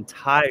using the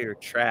entire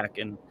track,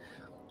 and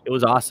it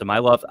was awesome. I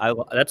love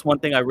that's one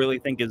thing I really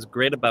think is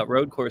great about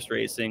road course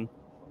racing.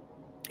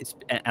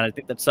 And I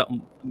think that's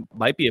something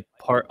might be a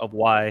part of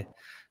why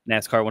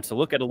NASCAR wants to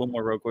look at a little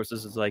more road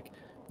courses. Is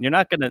you're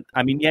not gonna.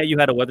 I mean, yeah, you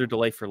had a weather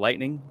delay for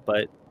lightning,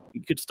 but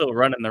you could still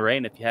run in the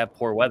rain if you have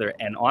poor weather.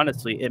 And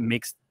honestly, it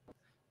makes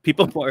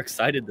people more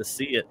excited to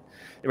see it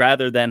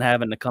rather than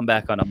having to come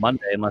back on a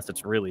Monday unless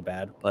it's really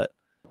bad. But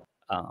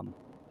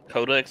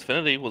Coda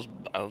Xfinity was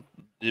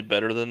did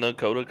better than the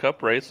Coda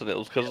Cup race, and it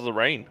was because of the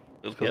rain.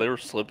 It was because they were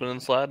slipping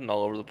and sliding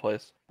all over the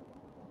place.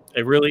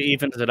 It really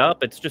evens it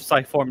up. It's just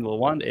like Formula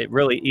One. It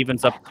really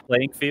evens up the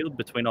playing field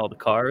between all the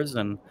cars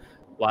and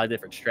a lot of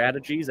different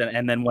strategies.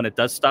 And then when it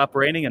does stop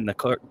raining and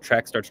the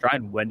track starts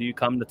drying, when do you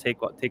come to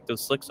take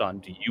those slicks on?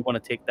 Do you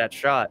want to take that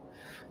shot?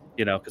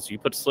 Because you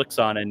put slicks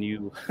on and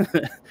you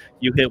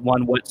you hit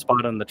one wet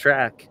spot on the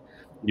track,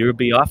 you'll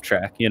be off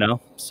track.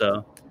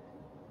 So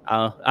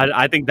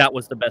I think that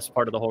was the best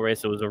part of the whole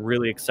race. It was a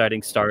really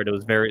exciting start. It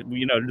was very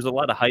there's a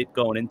lot of hype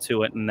going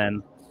into it, and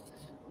then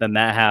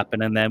that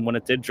happened, and then when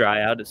it did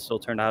dry out, it still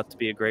turned out to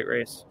be a great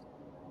race.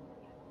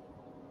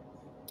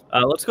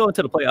 Let's go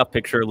into the playoff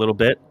picture a little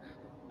bit.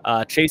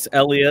 Chase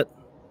Elliott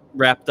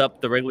wrapped up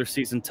the regular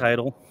season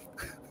title.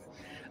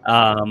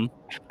 That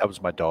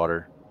was my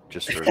daughter,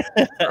 just for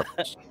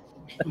reference.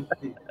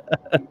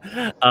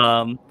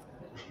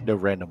 No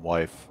random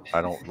wife.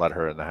 I don't let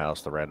her in the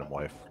house, the random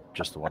wife.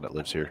 Just the one that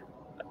lives here.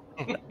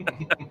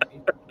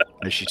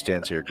 As she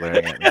stands here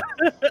glaring at me.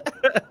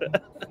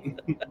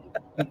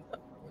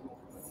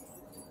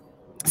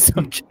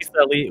 So Chase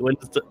Elliott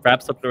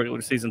wraps up the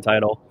regular season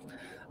title.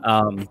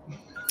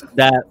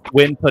 That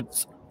win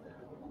puts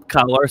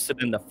Kyle Larson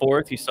in the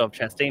fourth. You still have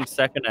Chastain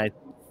second. I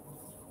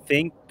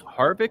think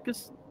Harvick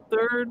is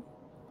third.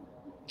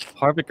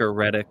 Harvick or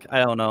Reddick, I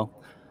don't know.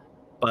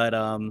 But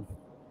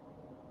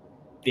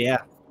yeah,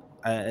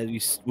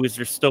 was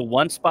there still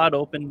one spot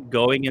open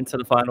going into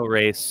the final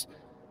race?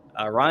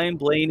 Ryan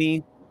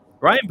Blaney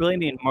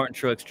and Martin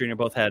Truex Jr.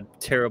 both had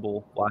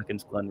terrible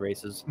Watkins Glen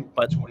races,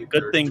 but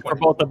good thing for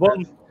both of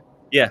them.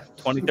 Yeah,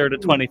 23rd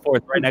and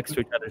 24th, right next to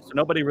each other. So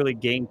nobody really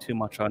gained too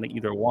much on it,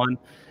 either one.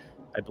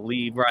 I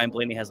believe Ryan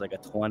Blaney has like a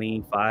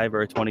 25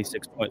 or a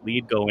 26-point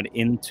lead going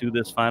into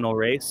this final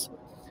race.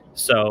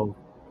 So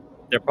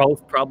they're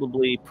both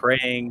probably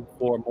praying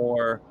for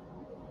more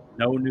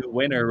no new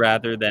winner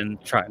rather than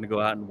trying to go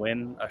out and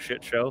win a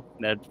shit show.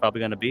 That's probably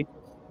going to be.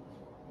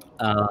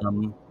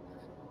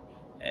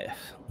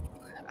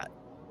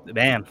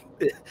 Man,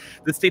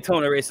 this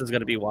Daytona race is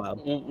going to be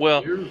wild.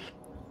 Well,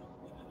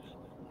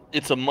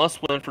 it's a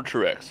must-win for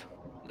Truex.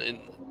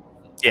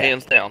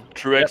 Hands down.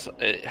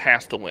 Truex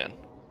has to win.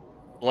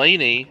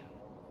 Blaney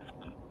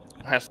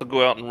has to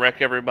go out and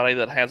wreck everybody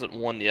that hasn't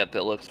won yet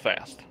that looks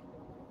fast.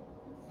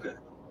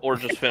 Or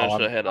just finish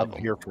ahead of them.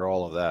 I'm here for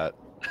all of that.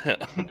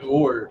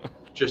 Or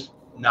just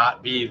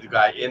not be the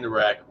guy in the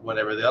wreck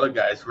whenever the other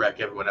guys wreck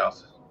everyone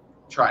else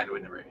trying to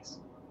win the race.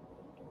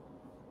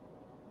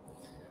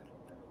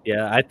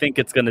 Yeah, I think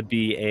it's going to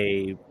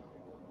be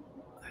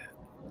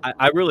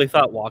I really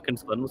thought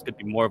Watkins Glen was going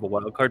to be more of a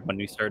wild card when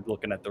we started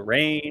looking at the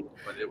rain.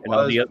 But it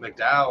was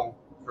McDowell.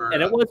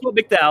 And it was with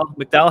McDowell.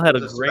 McDowell had a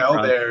great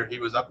run there. He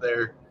was up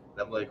there. And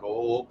I'm like,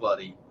 oh,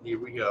 buddy, here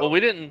we go. Well, we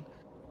didn't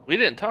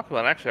talk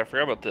about, actually, I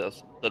forgot about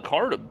this. The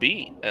car to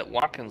beat at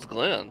Watkins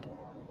Glen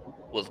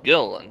was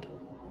Gilliland.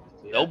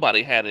 Yeah.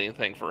 Nobody had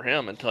anything for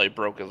him until he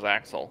broke his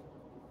axle.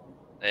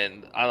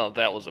 And I thought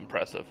that was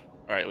impressive.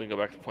 All right, we can go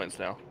back to points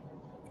now.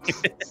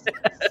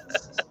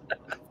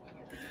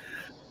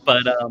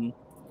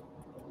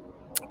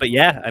 But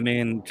yeah, I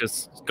mean,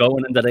 just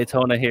going into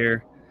Daytona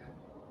here.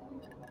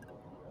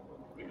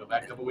 We go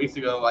back a couple weeks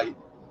ago.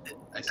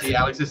 I see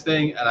Alex's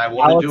thing, and I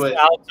want to do it.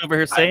 Alex over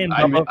here saying,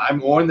 I'm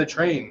on the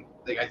train.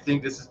 Like, I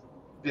think this has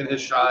been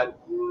his shot.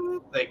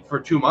 Like, for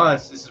 2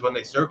 months, this is when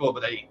they circle,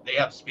 but they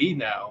have speed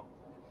now.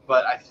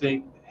 But I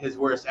think his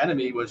worst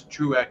enemy was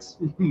Truex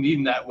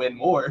needing that win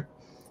more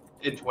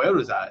in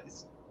Toyota's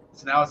eyes.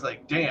 So now it's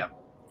like, damn,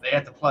 they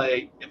have to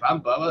play. If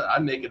I'm Bubba,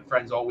 I'm making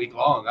friends all week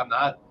long. I'm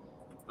not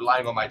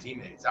relying on my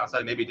teammates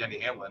outside maybe Denny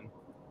Hamlin.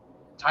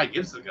 Ty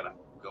Gibbs is gonna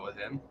go with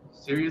him.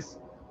 Serious?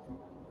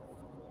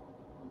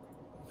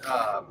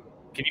 Can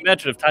you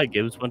imagine if Ty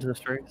Gibbs went to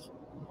this race?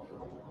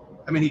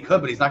 I mean, he could,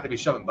 but he's not gonna be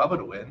shoving Bubba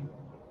to win.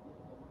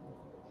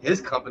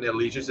 His company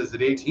allegiance is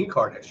the 18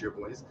 car next year,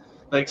 boys.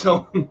 Like,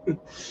 so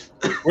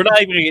we're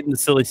not even getting the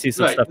silly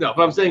season right, stuff. No,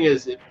 what I'm saying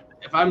is,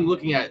 if I'm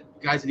looking at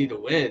guys that need to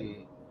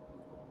win,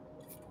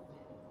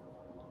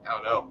 I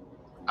don't know.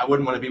 I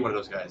wouldn't want to be one of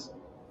those guys.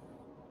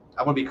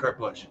 I want to be Kurt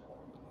Busch.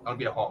 I want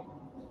to be at home.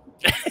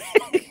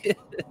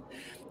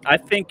 I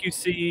think you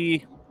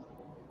see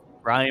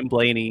Ryan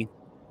Blaney,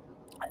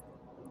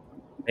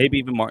 maybe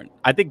even Martin.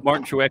 I think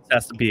Martin Truex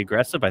has to be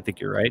aggressive. I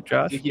think you're right,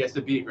 Josh. I think he has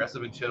to be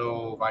aggressive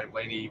until Ryan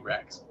Blaney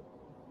wrecks.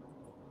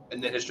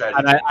 And then his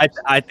strategy. And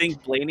I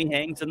think Blaney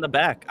hangs in the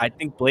back. I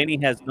think Blaney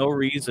has no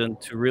reason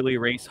to really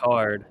race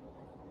hard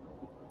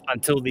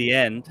until the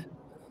end.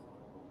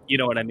 You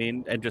know what I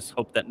mean? And just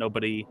hope that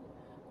nobody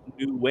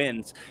new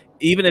wins.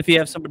 Even if you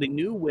have somebody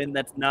new win,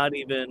 that's not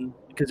even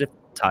 – because if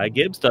Ty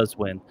Gibbs does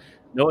win,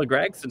 Noah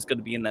Gragson's going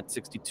to be in that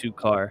 62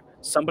 car.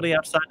 Somebody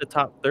outside the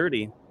top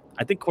 30.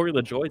 I think Corey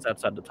LaJoie's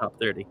outside the top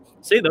 30.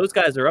 Say those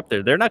guys are up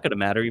there. They're not going to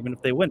matter even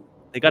if they win.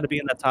 They got to be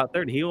in that top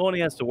 30. He only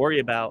has to worry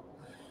about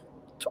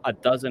a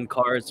dozen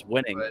cars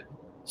winning. Right.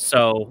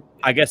 So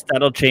I guess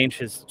that'll change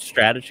his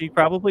strategy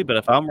probably. But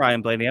if I'm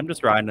Ryan Blaney, I'm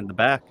just riding in the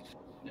back.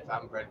 If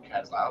I'm Brent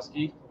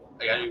Keselowski,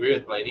 I got to agree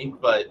with Blaney.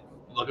 But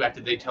look back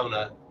to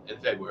Daytona in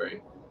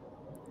February.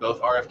 Both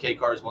RFK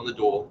cars won the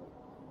duel.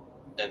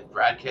 And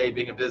Brad K,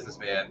 being a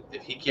businessman,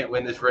 if he can't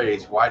win this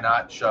race, why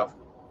not shove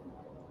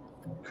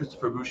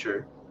Christopher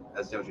Buescher,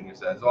 as Dale Jr.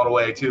 says, all the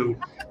way to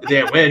the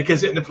damn win?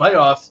 Because in the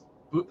playoffs,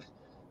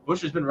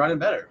 Buescher's been running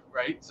better,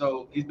 right?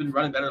 So he's been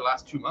running better the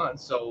last 2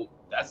 months. So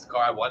that's the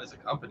car I want as a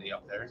company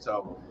up there.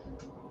 So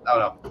I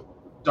don't know.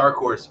 Dark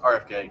horse,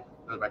 RFK.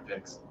 Those are my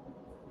picks.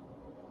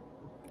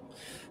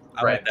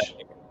 Like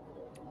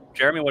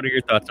Jeremy, what are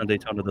your thoughts on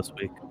Daytona this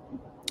week?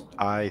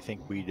 I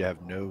think we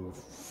have no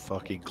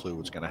fucking clue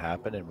what's going to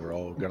happen, and we're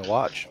all going to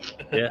watch.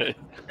 Yeah.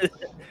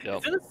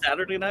 Yep. Is it a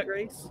Saturday night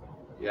race?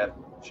 Yeah,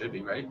 should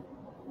be, right?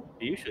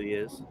 It usually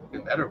is.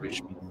 It better be.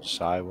 Which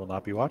means I will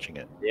not be watching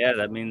it. Yeah,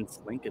 that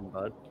means Lincoln,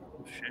 bud.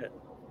 Oh, shit.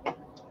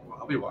 Well,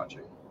 I'll be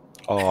watching.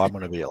 Oh, I'm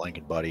going to be at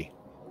Lincoln, buddy.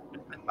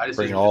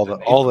 bringing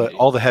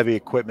all the heavy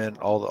equipment,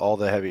 all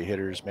the heavy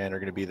hitters, man, are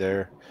going to be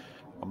there.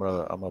 I'm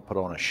gonna put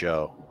on a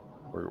show.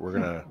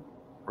 We're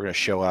gonna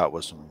show out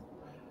with some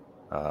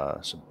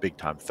big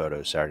time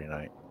photos Saturday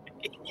night.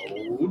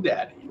 Oh,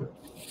 daddy.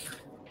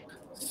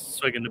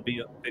 Swigging to be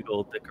a big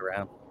old dick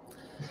around.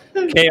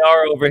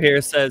 KR over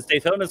here says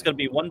Daytona is going to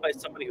be won by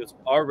somebody who's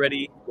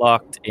already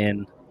locked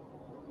in.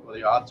 Well,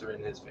 the odds are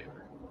in his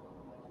favor.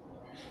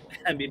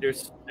 I mean,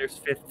 there's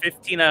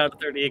 15 out of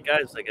 38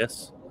 guys, I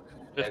guess.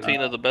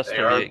 15 of the best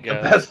 38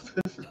 guys. Best.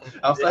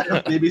 Outside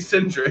of maybe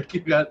Cindric,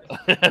 you got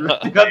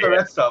the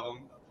rest of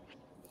them.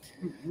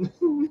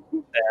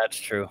 That's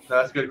true.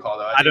 That's a good call,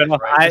 though. I don't know.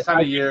 Right. This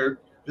time of year,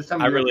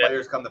 really,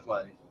 players come to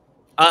play.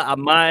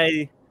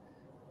 My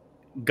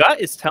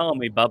gut is telling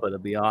me Bubba, to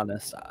be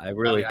honest. I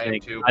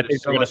think too, they're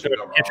going to throw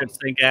the kitchen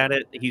sink at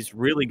it. He's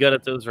really good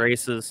at those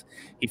races.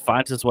 He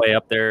finds his way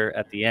up there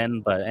at the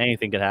end, but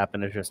anything could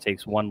happen. It just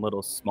takes one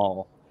little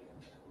small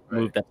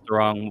move that's the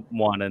wrong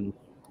one, and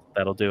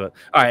that'll do it.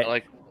 All right. I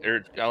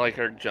like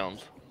Eric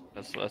Jones.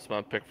 That's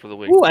my pick for the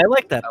week. Ooh, I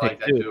like that pick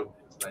too.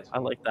 Nice. I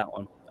like that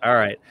one. All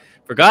right.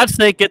 For God's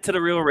sake, get to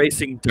the real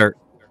racing dirt.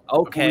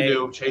 Okay. We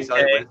do. Chase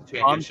Elliott wins the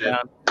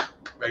championship.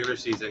 Regular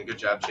season. Good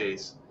job,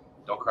 Chase.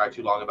 Don't cry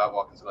too long about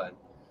Watkins Glen.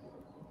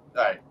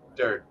 All right.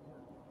 Dirt,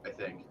 I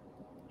think.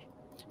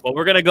 Well,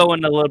 we're going to go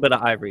into a little bit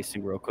of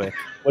iRacing real quick,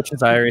 which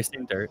is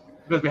iRacing dirt.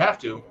 Because we have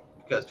to,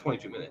 because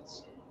 22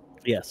 minutes.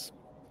 Yes.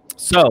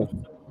 So,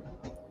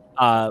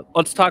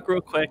 let's talk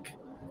real quick.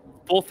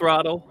 Full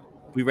throttle.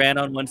 We ran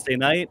on Wednesday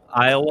night,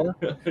 Iowa.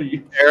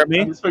 Jeremy.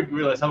 I just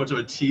realized how much of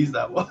a tease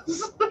that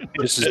was.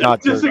 This is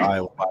not dirt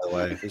Iowa, by the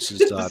way. This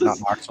is not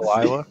Knoxville,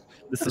 Iowa.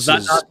 This is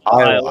not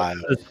Iowa.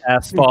 This is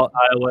asphalt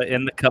Iowa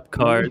in the cup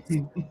cards.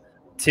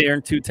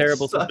 Turn 2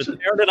 Terribles have been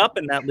tearing it up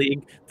in that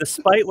league,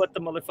 despite what the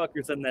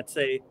motherfuckers in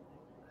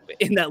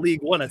that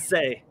league want to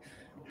say.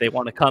 They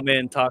want to come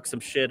in, talk some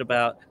shit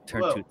about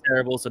Turn 2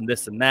 Terribles and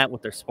this and that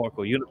with their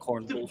Sparkle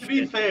Unicorn bullshit. To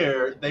be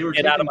fair, they were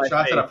taking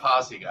shots at a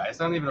posse, guy. It's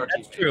not even our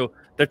team. That's true.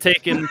 They're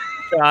taking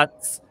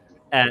shots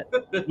at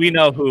we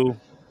know who,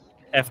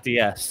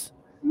 FDS.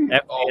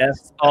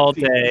 FDS all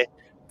day.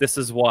 This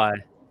is why.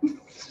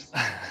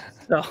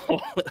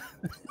 So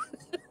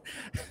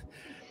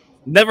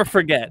never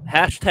forget.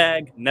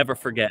 Hashtag never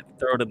forget.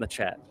 Throw it in the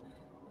chat.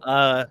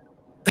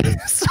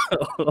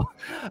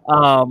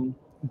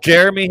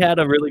 Jeremy had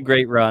a really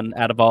great run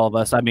out of all of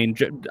us. I mean,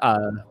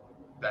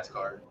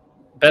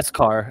 best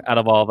car out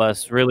of all of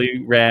us.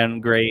 Really ran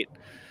great.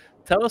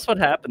 Tell us what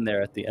happened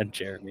there at the end,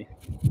 Jeremy.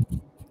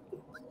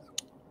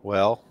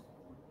 Well,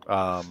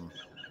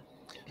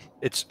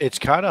 it's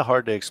kind of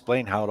hard to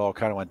explain how it all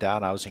kind of went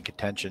down. I was in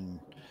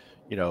contention.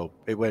 You know,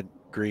 it went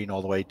green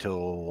all the way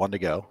till 1 to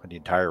go in the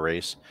entire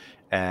race,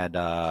 and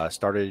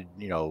started,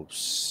 you know,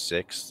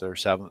 6th or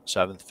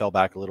 7th, fell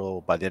back a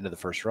little by the end of the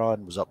first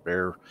run, was up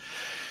there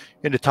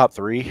in the top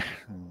 3,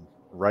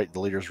 right, the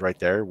leader's right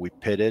there. We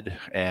pitted,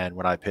 and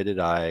when I pitted,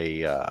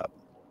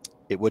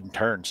 it wouldn't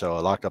turn, so I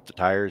locked up the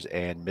tires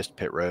and missed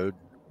pit road,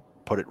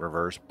 put it in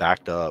reverse,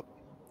 backed up,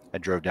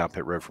 and drove down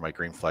pit road for my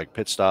green flag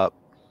pit stop.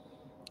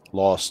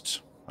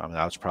 Lost, I mean,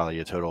 that was probably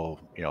a total,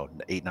 you know,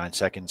 8-9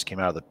 seconds. Came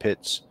out of the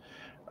pits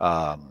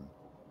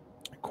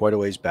quite a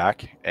ways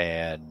back,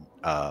 and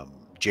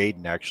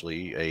Jaden,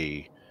 actually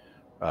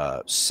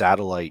a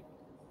satellite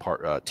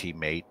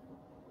teammate,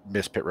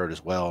 missed pit road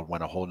as well and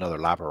went a whole nother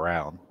lap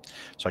around.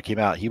 So I came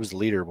out. He was the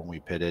leader when we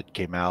pitted.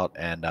 Came out,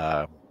 and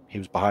he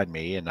was behind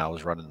me, and I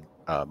was running.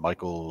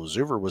 Michael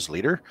Zuver was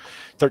leader,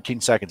 13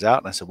 seconds out,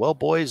 and I said, "Well,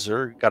 boys,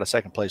 they're got a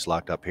second place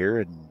locked up here,"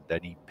 and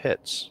then he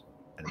pits,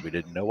 and we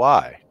didn't know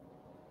why.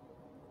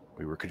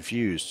 We were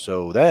confused.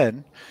 So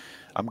then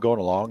I'm going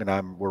along,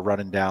 and we're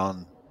running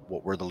down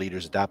what were the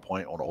leaders at that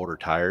point on older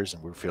tires,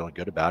 and we're feeling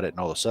good about it. And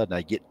all of a sudden,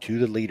 I get to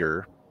the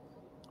leader.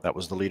 That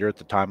was the leader at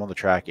the time on the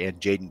track, and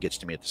Jaden gets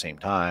to me at the same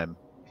time,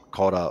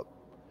 caught up,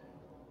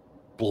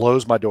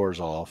 blows my doors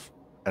off,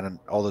 and then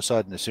all of a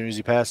sudden, as soon as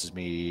he passes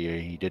me,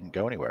 he didn't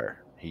go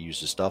anywhere. He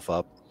used his stuff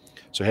up.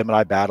 So him and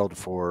I battled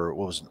for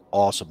what was an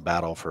awesome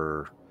battle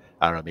for,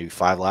 I don't know, maybe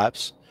 5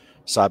 laps,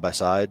 side by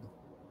side.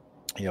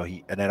 You know,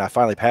 and then I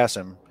finally passed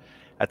him.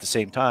 At the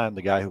same time,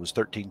 the guy who was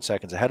 13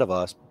 seconds ahead of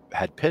us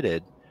had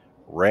pitted,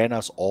 ran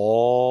us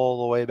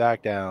all the way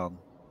back down.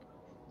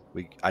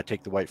 I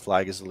take the white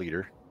flag as the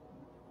leader.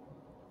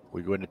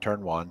 We go into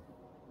turn 1,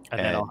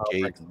 and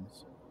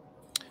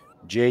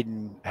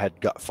Jaden had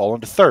fallen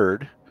to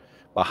 3rd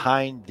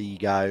behind the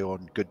guy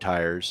on good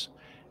tires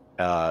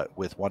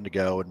with 1 to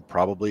go, and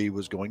probably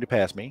was going to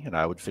pass me, and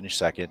I would finish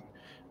 2nd.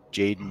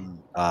 Jaden,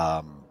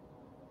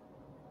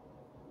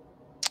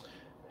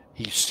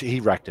 he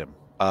wrecked him.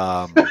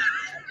 I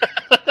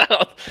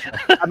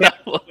mean,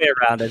 way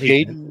around it.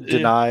 Jaden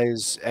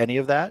denies any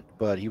of that,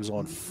 but he was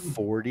on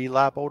 40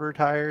 lap older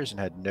tires and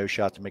had no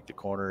shot to make the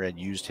corner, and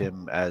used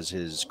him as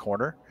his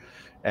corner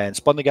and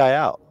spun the guy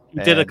out. He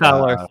did a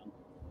collar.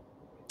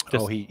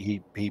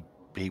 He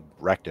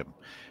wrecked him,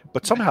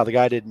 but somehow the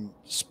guy didn't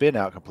spin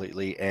out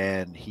completely,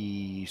 and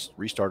he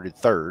restarted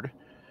 3rd.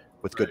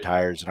 with good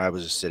tires, and I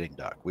was a sitting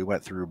duck. We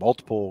went through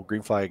multiple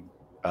green flag,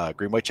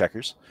 green white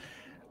checkers.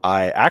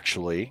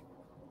 The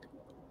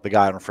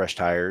guy on fresh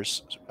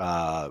tires,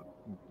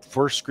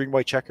 first green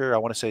white checker, I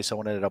want to say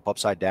someone ended up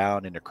upside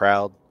down in the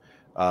crowd.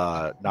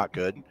 Not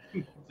good.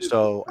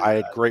 So I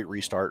had great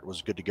restart,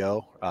 was good to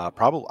go.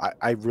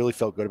 I really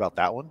felt good about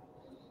that one.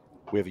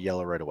 We have a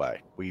yellow right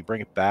away. We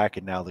bring it back,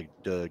 and now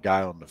the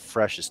guy on the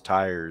freshest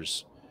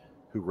tires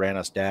who ran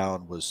us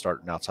down was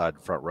starting outside the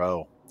front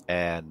row,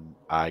 and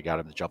I got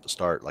him to jump the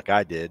start like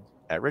I did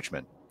at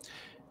Richmond.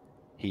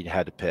 He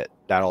had to pit.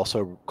 That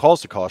also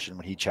caused a caution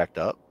when he checked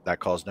up. That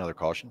caused another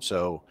caution.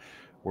 So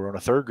we're on a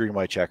third green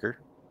white checker,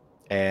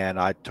 and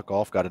I took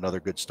off, got another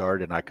good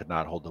start, and I could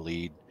not hold the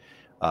lead.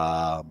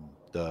 I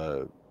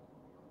ended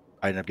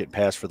up getting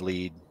passed for the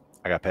lead.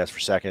 I got passed for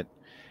second.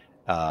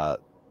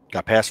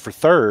 Got passed for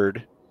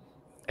third,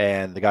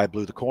 and the guy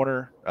blew the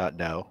corner.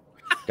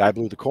 Guy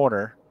blew the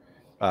corner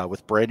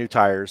with brand new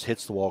tires,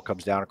 hits the wall,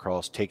 comes down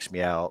across, takes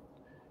me out.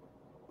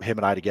 Him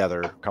and I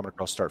together, coming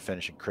across start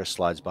finish, and Chris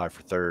slides by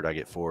for third. I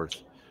get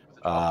fourth.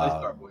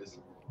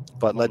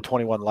 But led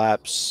 21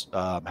 laps,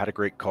 had a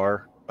great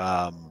car,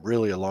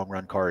 really a long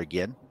run car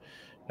again.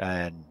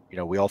 And,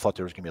 we all thought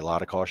there was going to be a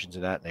lot of cautions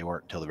in that, and they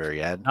weren't until the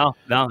very end. No,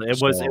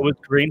 it was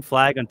green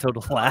flag until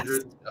the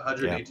last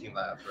 118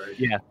 laps, right?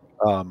 Yeah.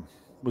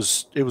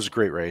 It was a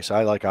great race.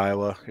 I like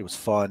Iowa. It was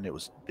fun. It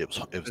was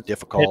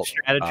difficult.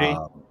 Pit strategy.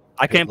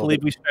 I can't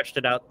believe we stretched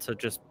it out to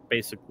just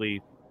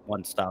basically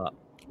one stop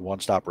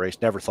race.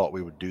 Never thought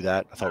we would do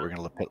that. I thought we were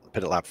going to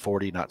pit at lap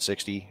 40, not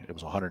 60. It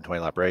was a 120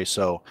 lap race.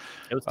 So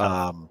it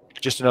was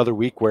just another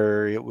week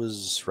where it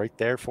was right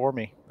there for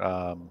me.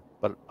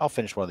 But I'll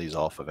finish one of these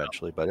off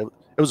eventually. But it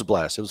was a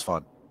blast. It was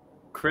fun.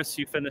 Chris,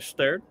 you finished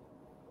third.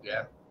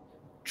 Yeah.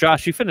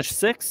 Josh, you finished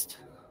sixth.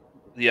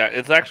 Yeah,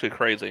 it's actually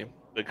crazy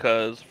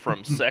because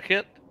from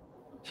second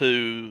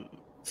to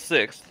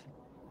sixth,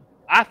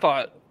 I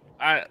thought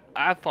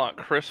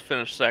Chris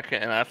finished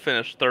second and I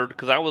finished third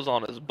because I was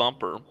on his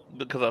bumper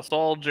because I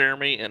saw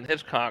Jeremy and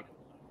Hitchcock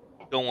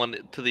going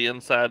to the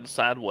inside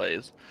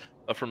sideways.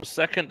 But from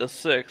second to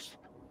sixth,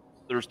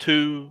 there's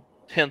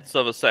 0.2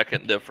 of a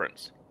second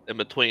difference in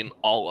between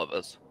all of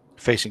us.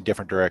 Facing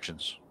different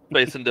directions.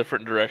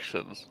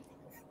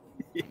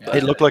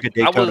 It looked like a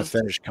Daytona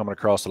finish coming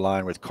across the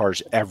line with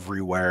cars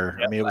everywhere.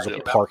 I mean, it was a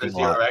parking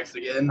lot,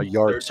 a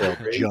yard sale,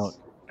 junk.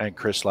 And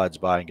Chris slides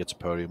by and gets a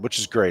podium, which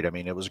is great. I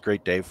mean, it was a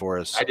great day for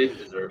us. I didn't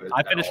deserve it.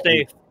 I finished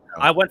eighth.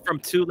 I went from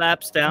 2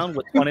 laps down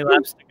with 20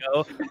 laps to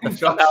go.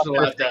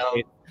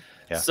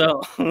 Yeah.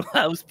 So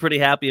I was pretty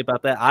happy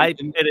about that. I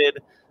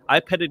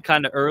pitted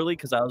kind of early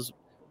because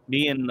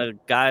me and the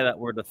guy that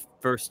were the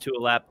first 2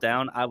 lap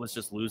down. I was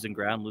just losing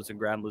ground.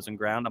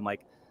 I'm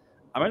like,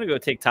 I'm going to go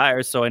take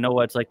tires so I know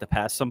what it's like to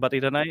pass somebody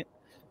tonight.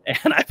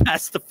 And I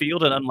passed the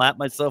field and unlapped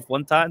myself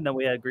one time. Then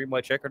we had a green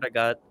white checker and I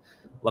got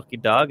lucky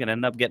dog and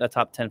ended up getting a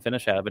top 10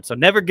 finish out of it. So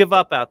never give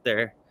up out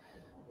there.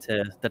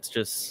 That's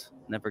just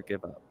never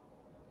give up.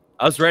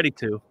 I was ready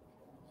to.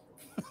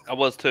 I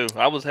was too.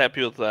 I was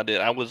happy with what I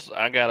did.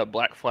 I got a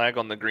black flag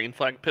on the green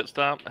flag pit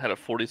stop. I had a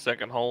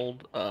 40-second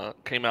hold.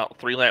 Came out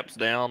 3 laps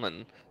down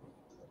and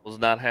was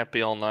not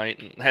happy all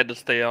night and had to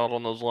stay out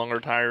on those longer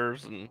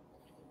tires and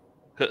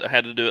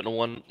had to do it in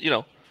one.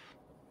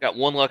 Got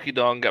one lucky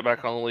dog and got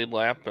back on the lead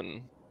lap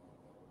and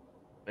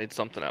made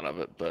something out of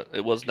it. But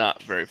it was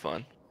not very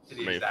fun.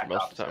 The exact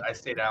opposite. I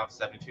stayed out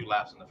 72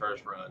 laps in the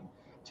first run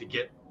to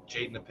get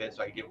Jaden to pit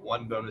so I could get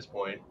 1 bonus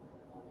point.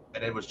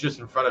 And it was just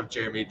in front of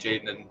Jeremy,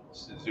 Jaden, and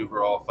Suzuki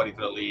were all fighting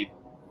for the lead,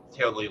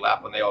 tailed the lead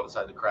lap when they all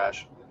decided to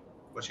crash,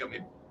 which got me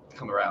to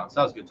come around. So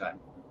that was a good time.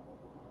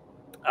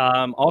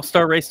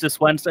 All-Star race this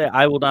Wednesday.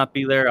 I will not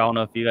be there. I don't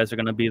know if you guys are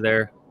going to be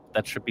there.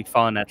 That should be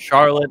fun at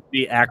Charlotte,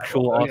 the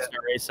actual All-Star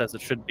race as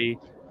it should be.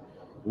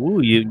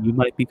 Ooh, you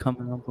might be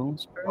coming on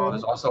Bloomsbury. Well,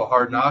 there's also a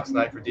Hard Knocks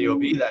night for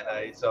DOB that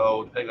night,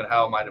 so depending on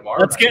how am I tomorrow.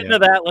 Let's get into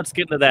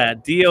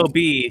that. DOB,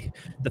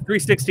 the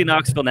 360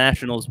 Knoxville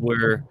Nationals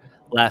were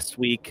last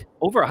week.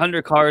 Over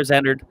 100 cars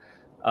entered.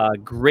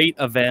 Great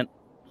event.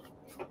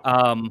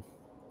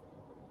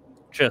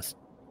 Just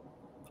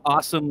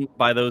awesome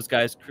by those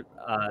guys.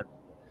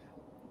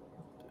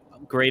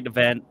 Great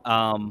event.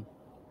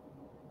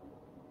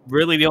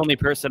 Really, the only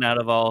person out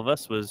of all of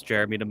us was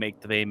Jeremy to make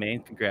the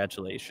main.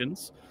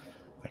 Congratulations.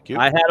 Thank you.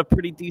 I had a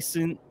pretty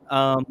decent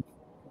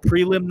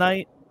prelim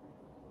night.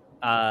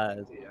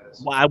 I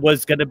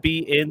was going to be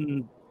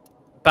in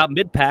about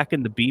mid-pack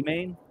in the B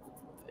main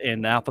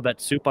in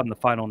Alphabet Soup on the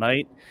final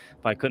night,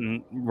 but I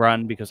couldn't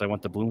run because I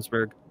went to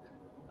Bloomsburg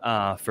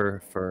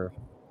for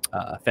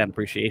fan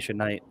appreciation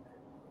night.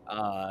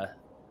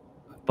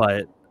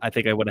 But I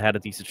think I would have had a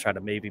decent shot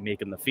at maybe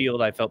making the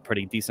field. I felt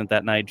pretty decent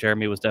that night.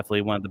 Jeremy was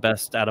definitely one of the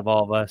best out of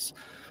all of us.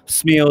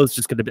 Smeal is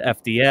just going to be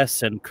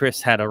FDS, and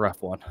Chris had a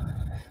rough one.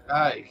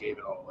 I gave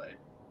it all away.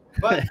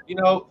 But,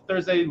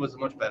 Thursday was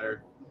much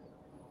better.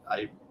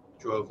 I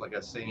drove like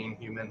a sane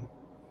human,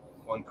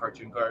 1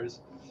 cartoon cars,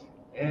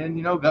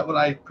 and, got what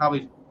I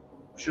probably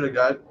should have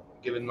got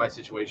given my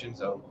situation.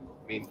 So,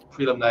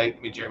 prelim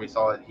night, Jeremy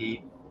saw it.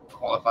 He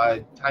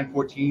qualified, time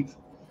 14th.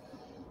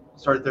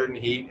 started third in the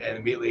heat and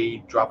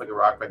immediately dropped like a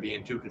rock by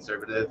being too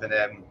conservative. And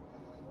then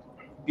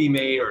B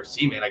main or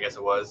C main, I guess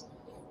it was,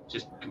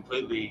 just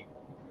completely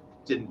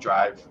didn't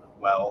drive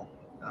well.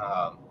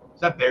 So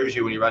that bears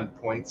you when you run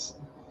points.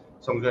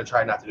 So I'm going to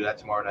try not to do that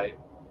tomorrow night.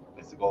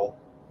 That's the goal.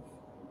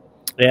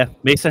 Yeah,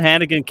 Mason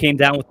Hannigan came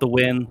down with the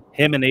win.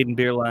 Him and Aiden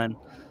Beerline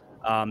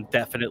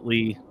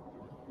definitely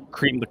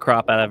creamed the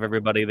crop out of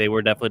everybody. They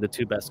were definitely the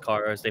two best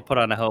cars. They put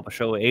on a hell of a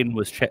show. Aiden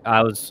was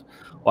I was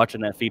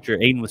watching that feature.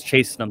 Aiden was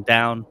chasing them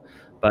down,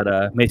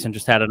 but Mason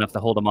just had enough to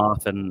hold him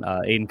off, and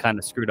Aiden kind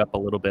of screwed up a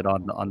little bit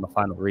on the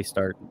final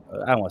restart.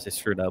 I don't want to say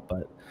screwed up,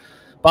 but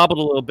bobbled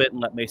a little bit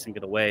and let Mason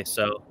get away.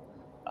 So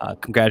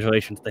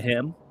congratulations to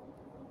him.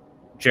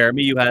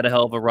 Jeremy, you had a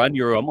hell of a run.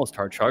 You were almost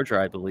hard charger,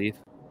 I believe.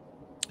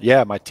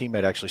 Yeah, my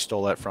teammate actually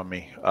stole that from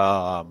me.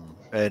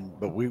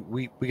 But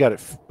we got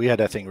it. We had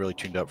that thing really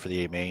tuned up for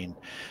the A main.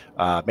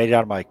 Made it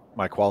out of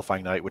my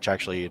qualifying night, which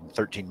actually in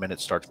 13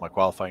 minutes starts my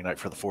qualifying night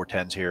for the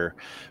 410s here.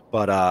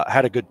 But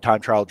had a good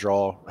time trial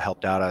draw.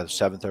 Helped out. I was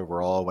 7th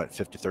overall. Went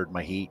 53rd in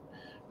my heat.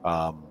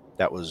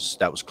 That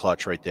was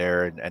clutch right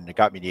there, and it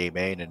got me the A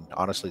main. And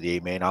honestly, the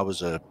A main, I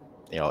was a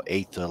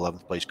 8th to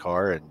 11th place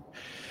car, and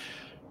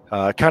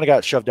kind of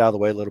got shoved out of the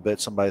way a little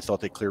bit. Somebody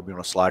thought they cleared me on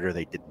a slider.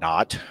 They did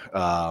not.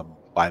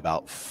 By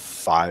about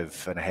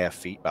 5.5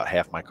 feet, about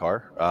half my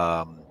car.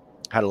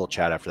 Had a little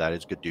chat after that.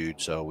 He's a good dude,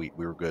 so we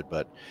were good.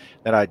 But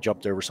then I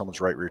jumped over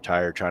someone's right rear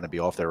tire, trying to be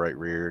off their right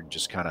rear, and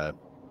just kind of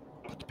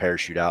put the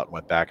parachute out and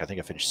went back. I think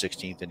I finished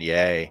 16th in the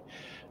A,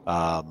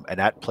 and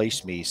that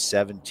placed me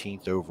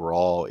 17th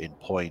overall in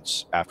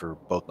points after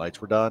both nights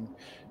were done,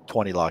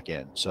 20 lock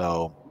in.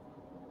 So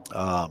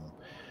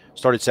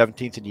started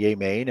 17th in the A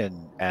main,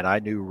 and I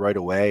knew right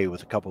away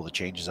with a couple of the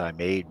changes I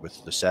made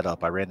with the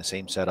setup. I ran the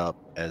same setup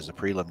as the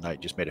prelim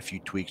night, just made a few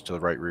tweaks to the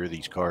right rear of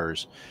these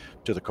cars,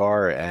 to the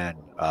car, and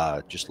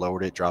just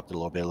lowered it, dropped it a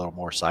little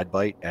more side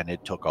bite, and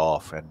it took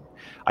off. And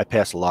I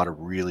passed a lot of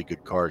really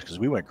good cars because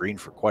we went green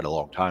for quite a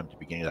long time at the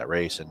beginning of that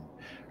race, and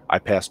I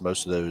passed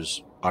most of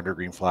those under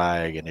green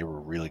flag, and they were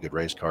really good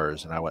race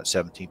cars. And I went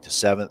 17th to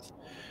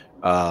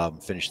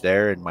 7th, finished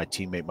there, and my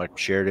teammate Michael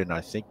Sheridan,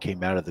 I think,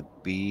 came out of the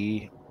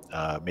B.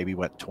 Maybe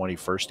went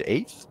 21st to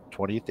 8th,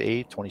 20th to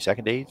 8th,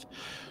 22nd to 8th.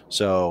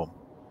 So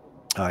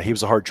he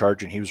was a hard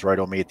charger, and he was right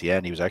on me at the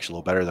end. He was actually a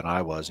little better than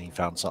I was, and he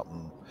found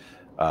something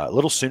a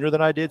little sooner than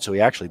I did. So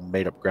he actually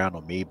made up ground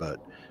on me, but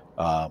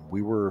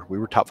we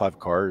were top 5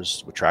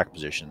 cars with track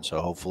position. So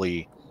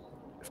hopefully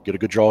get a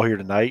good draw here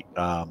tonight.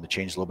 To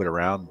change a little bit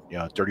around.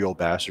 Dirty Old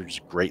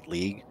Bastards, great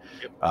league.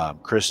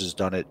 Yep. Chris has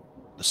done it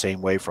the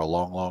same way for a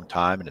long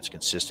time, and it's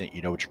consistent.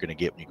 You know what you're going to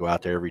get when you go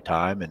out there every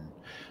time, and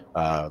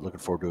looking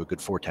forward to a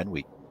good 410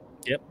 week.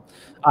 Yep.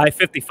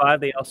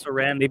 I-55, they also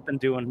ran. They've been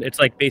doing, it's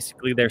like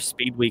basically their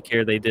speed week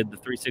here. They did the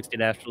 360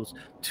 Nationals,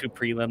 2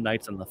 prelim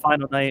nights and the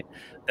final night.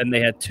 Then they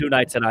had 2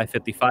 nights at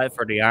I-55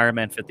 for the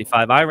Ironman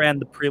 55. I ran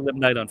the prelim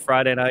night on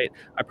Friday night.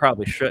 I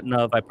probably shouldn't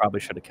have. I probably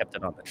should have kept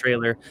it on the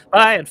trailer. But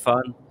I had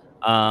fun.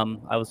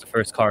 I was the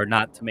first car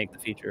not to make the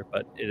feature,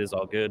 but it is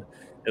all good.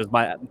 It was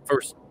my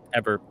first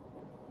ever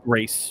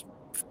race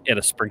in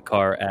a sprint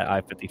car at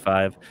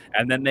I-55.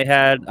 And then they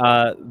had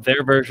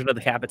their version of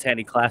the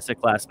Capitani Classic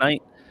last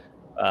night.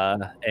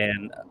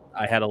 And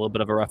I had a little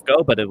bit of a rough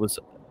go, but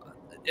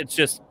it's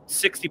just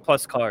 60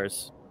 plus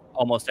cars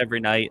almost every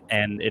night,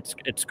 and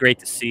it's great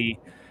to see.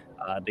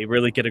 They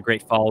really get a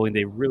great following.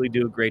 They really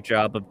do a great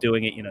job of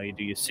doing it. You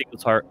do your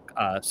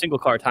single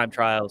car time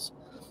trials,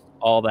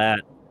 all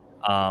that,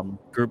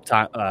 group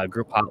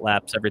hot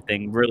laps,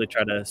 everything. Really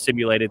try to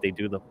simulate it. They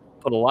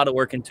put a lot of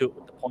work into it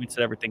with the points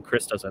and everything.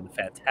 Chris does a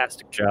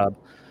fantastic job.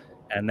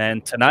 And then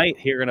tonight,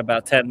 here in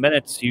about 10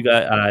 minutes, you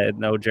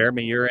got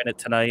Jeremy, you're in it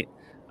tonight.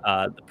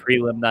 The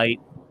prelim night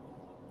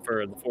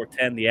for the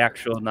 410, the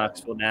actual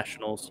Knoxville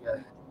Nationals.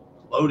 Yeah.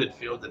 Loaded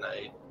field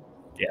tonight.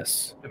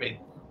 Yes. I mean,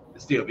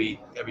 it's DOB.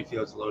 Every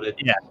field's loaded.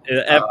 Yeah.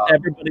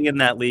 Everybody in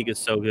that league is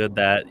so good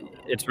that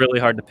it's really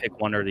hard to pick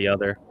one or the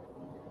other.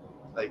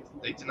 Like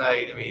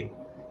tonight, I mean,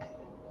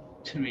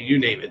 you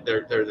name it,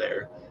 they're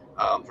there.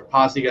 For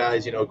posse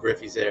guys,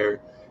 Griffey's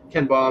there.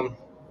 Ken Baum,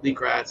 Lee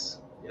Kratz,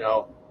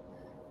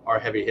 are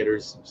heavy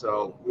hitters.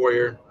 So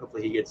Warrior,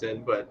 hopefully he gets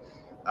in, but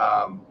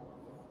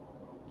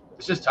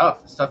it's just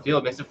tough. It's a tough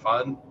field. It makes it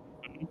fun.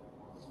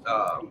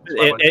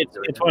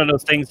 It's one of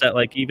those things that,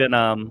 like, even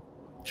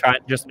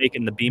just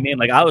making the B main.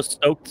 Like, I was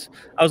stoked.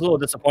 I was a little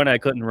disappointed I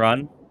couldn't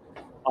run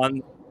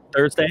on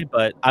Thursday,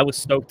 but I was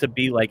stoked to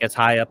be like as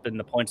high up in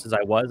the points as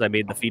I was. I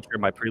made the feature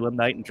in my prelim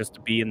night, and just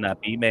to be in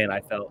that B main,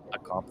 I felt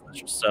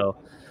accomplished. So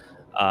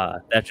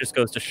that just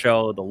goes to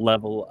show the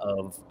level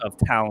of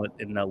talent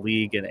in the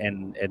league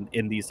and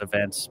in these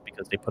events,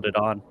 because they put it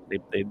on.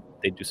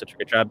 They do such a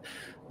good job.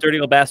 Dirty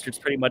Old Bastards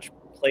pretty much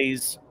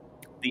plays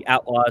the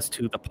Outlaws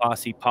to the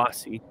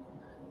posse.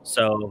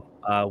 So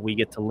we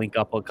get to link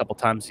up a couple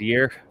times a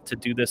year to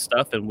do this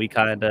stuff, and we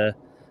kind of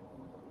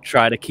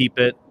try to keep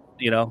it,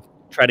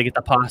 try to get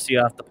the posse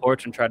off the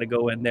porch and try to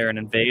go in there and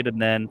invade.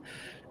 And then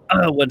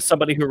when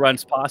somebody who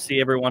runs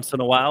posse every once in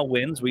a while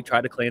wins, we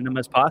try to claim them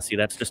as posse.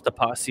 That's just the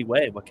posse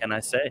way. What can I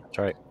say? That's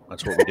right.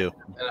 That's what we do.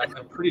 And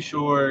I'm pretty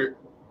sure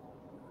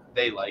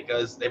they like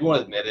us. They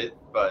won't admit it,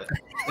 but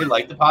they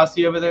like the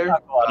posse over there.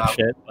 Talk a lot of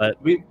shit,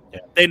 but We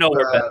they know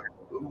we're better.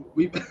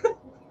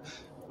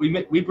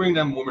 we bring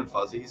them warm and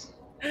fuzzies.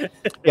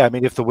 Yeah, I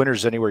mean, if the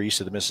winner's anywhere east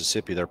of the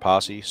Mississippi, they're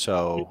posse,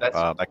 so That's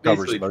that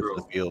covers basically most true.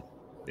 of the field.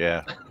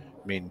 Yeah,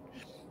 I mean,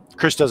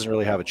 Chris doesn't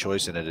really have a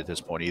choice in it at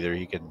this point either.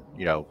 He can,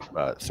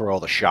 throw all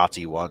the shots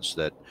he wants.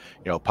 That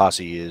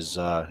posse is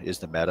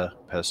the meta.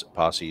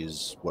 Posse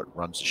is what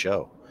runs the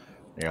show.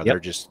 They're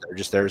just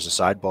there as a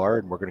sidebar,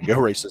 and we're going to go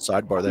race the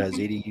sidebar that has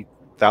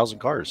 80,000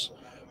 cars.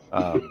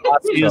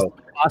 Posse is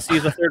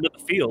a third of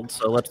the field,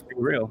 so let's be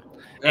real.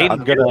 Yeah,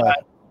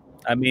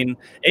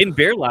 Aiden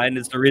Beerline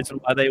is the reason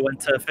why they went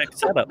to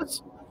fix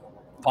setups.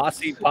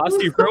 Posse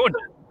ruined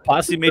it.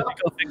 Posse made you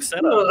go fix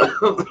setups.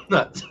 I'm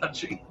not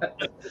touching that.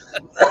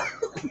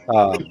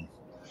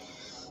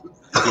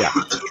 Yeah.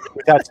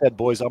 With that said,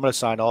 boys, I'm going to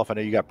sign off. I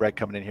know you got Brett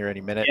coming in here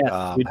any minute.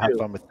 Yes, we have do.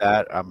 fun with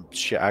that. I'm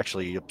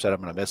actually upset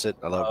I'm going to miss it.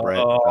 I love Brett.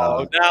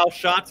 Oh, now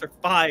shots are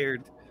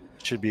fired.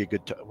 Should be a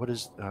good what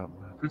is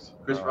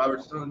Chris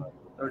Robertson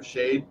or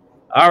Shade.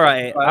 All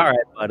right,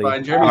 buddy.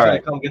 Fine, Jeremy's All gonna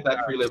right. come get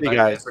that free live. See you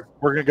guys.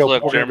 We're going to go.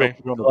 Look, We're Jeremy.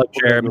 going to Look,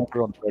 put Jeremy.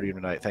 on the podium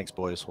tonight. Thanks,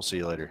 boys. We'll see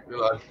you later.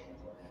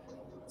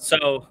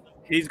 So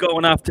he's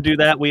going off to do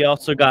that. We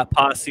also got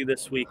Posse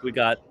this week. We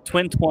got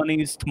Twin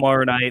 20s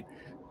tomorrow night.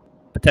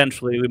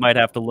 Potentially, we might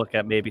have to look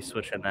at maybe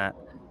switching that.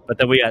 But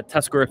then we got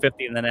Tuscarora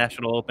 50 in the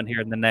National Open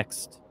here in the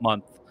next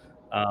month.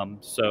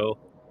 So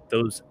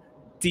those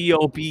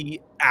DOB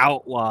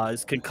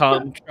outlaws can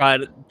come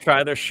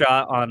try their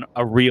shot on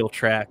a real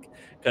track,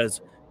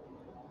 because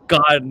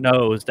God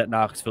knows that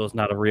Knoxville is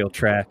not a real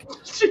track.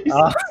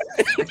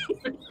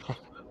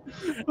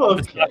 I'm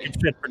just talking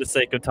shit for the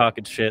sake of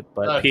talking shit,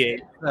 but PA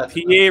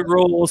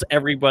rules,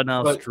 everyone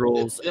else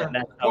rules. Yeah, and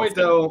that's the how point it's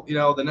gonna be.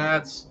 though, the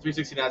Nats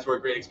 360 Nats were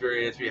a great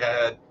experience. We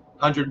had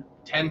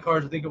 110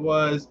 cars, I think it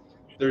was.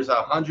 There's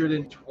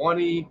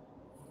 120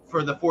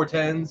 for the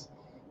 410s.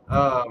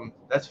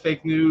 That's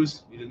fake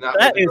news. You did not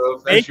That make the is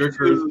growth. That's fake your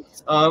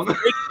truth. Fake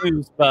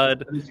news, bud.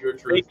 That is your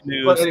truth. Fake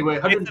news. But anyway,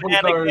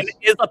 120 cars.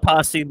 is a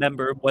posse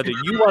member, whether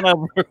you want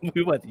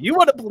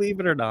to believe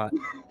it or not.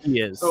 He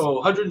is. So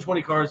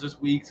 120 cars this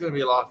week. It's gonna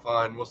be a lot of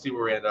fun. We'll see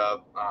where we end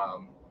up.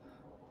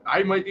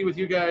 I might be with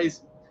you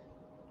guys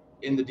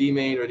in the D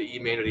main or the E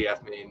main or the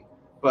F main.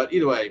 But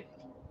either way,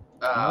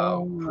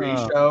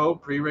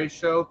 pre-race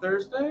show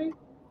Thursday.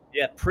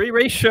 Yeah,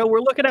 pre-race show.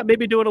 We're looking at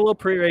maybe doing a little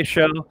pre-race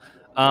show.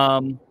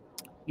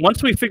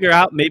 Once we figure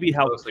out maybe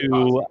how Mostly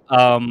to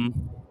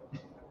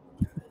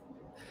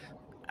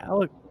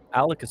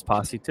Alec is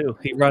posse too.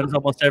 He runs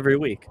almost every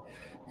week.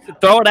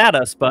 Throw it at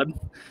us, bud.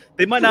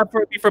 They might not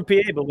be from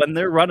PA, but when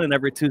they're running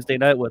every Tuesday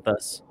night with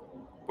us,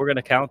 we're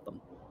gonna count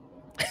them.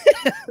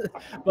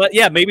 But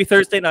yeah, maybe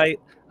Thursday night.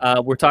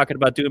 We're talking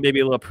about doing maybe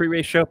a little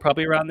pre-race show,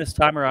 probably around this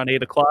time, around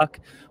 8:00.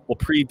 We'll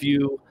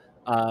preview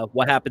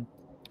what happened.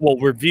 We'll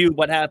review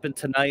what happened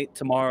tonight,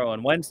 tomorrow,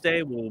 and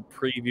Wednesday. We'll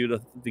preview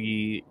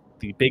the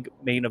big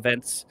main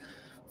events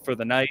for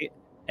the night,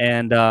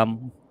 and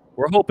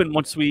we're hoping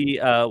once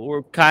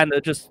we're kind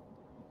of just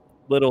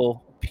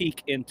little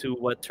peek into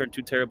what Turn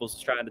 2 Terribles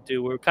is trying to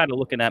do. We're kind of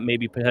looking at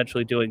maybe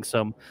potentially doing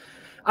some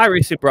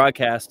iRacing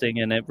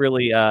broadcasting, and it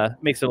really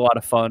makes it a lot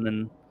of fun.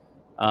 And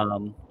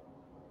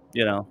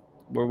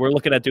we're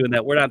looking at doing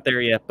that. We're not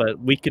there yet, but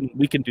we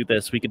can do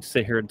this. We can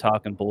sit here and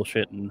talk and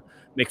bullshit and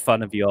make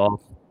fun of you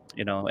all,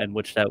 and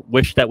wish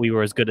that we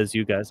were as good as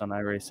you guys on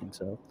iRacing.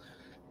 So,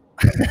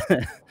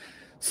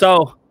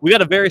 so we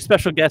got a very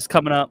special guest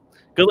coming up.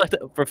 Good luck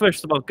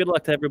first of all, good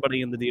luck to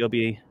everybody in the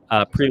DOB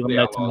prelim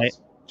night tonight.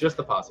 Just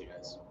the posse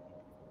guys.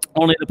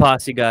 Only the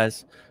posse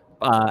guys.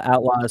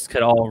 Outlaws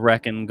could all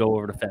wreck and go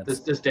over the fence.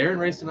 Does Darren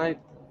race tonight?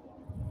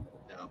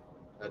 No,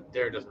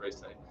 Darren doesn't race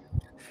tonight.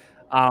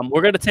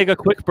 We're going to take a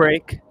quick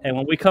break, and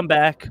when we come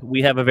back,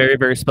 we have a very,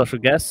 very special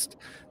guest.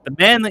 The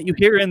man that you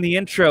hear in the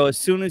intro as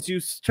soon as you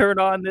turn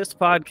on this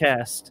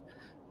podcast,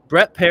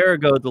 Brett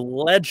Perigo, the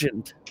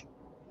legend.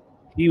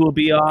 He will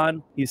be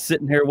on. He's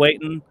sitting here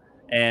waiting,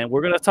 and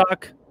we're going to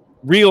talk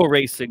real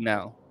racing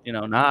now.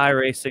 Not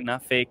iRacing,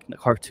 not fake, not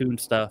cartoon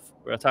stuff.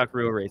 We're going to talk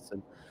real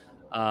racing.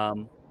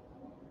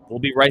 We'll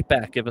be right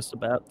back. Give us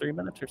about 3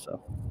 minutes or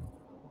so.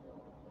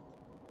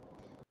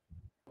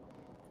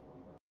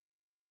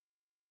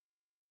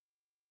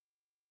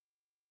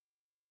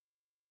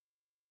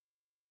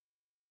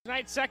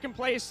 Tonight's second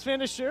place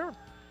finisher.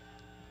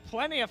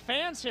 Plenty of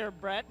fans here,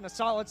 Brett, and a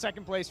solid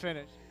second place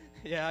finish.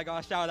 Yeah, I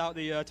got to shout out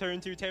the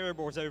Turn 2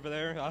 Terriers over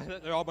there.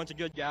 They're all a bunch of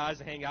good guys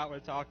to hang out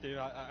with, talk to.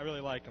 I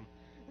really like them.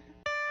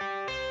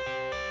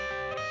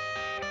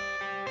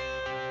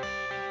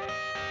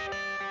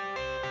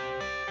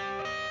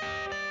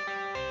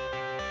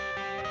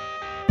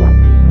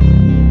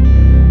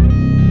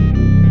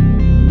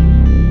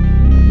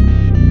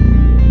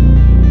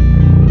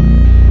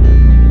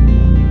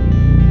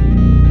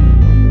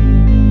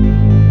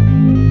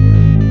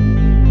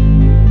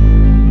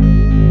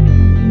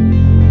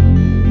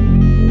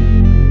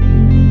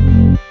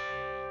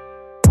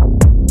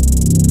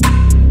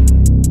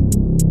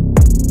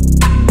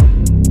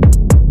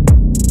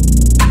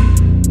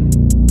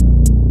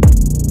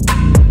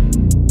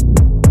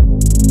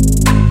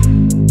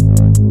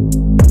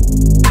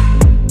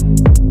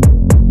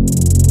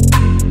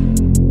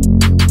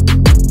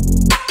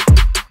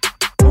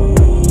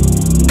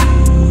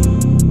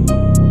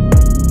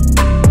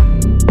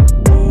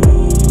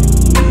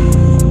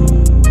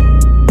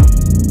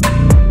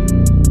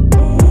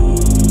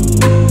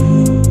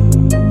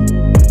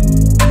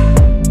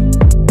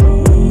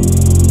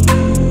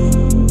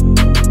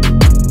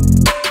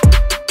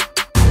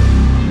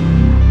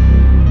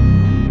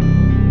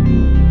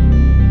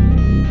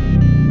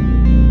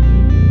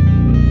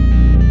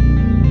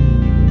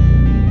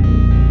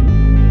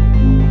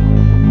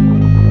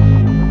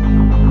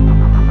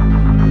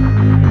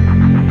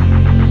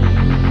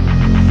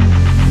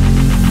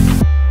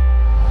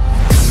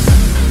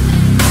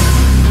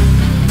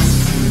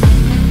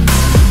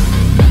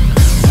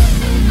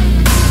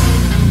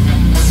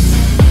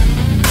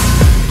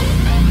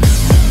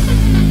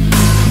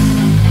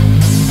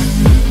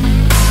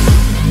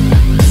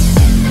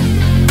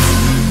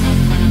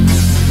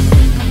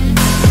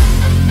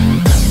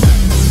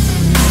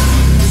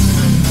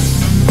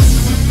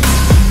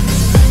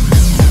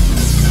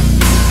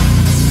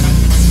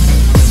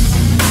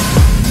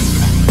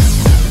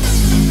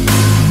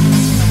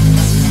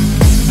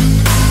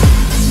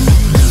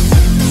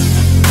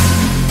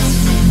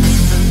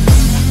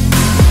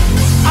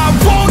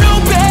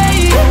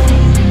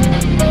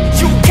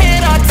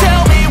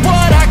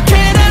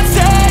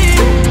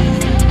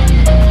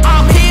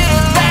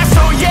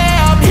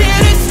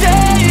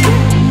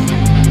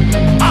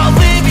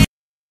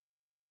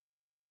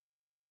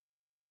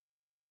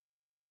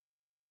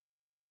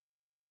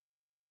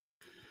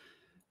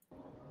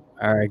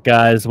 All right,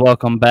 guys,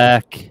 welcome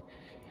back.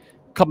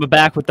 Coming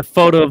back with the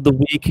photo of the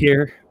week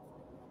here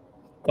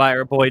by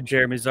our boy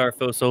Jeremy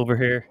Zarfos over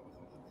here.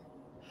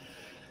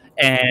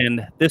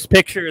 And this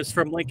picture is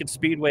from Lincoln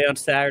Speedway on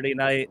Saturday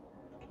night.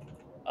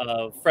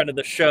 Friend of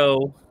the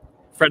show,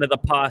 friend of the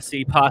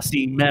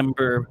posse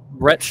member,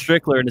 Brett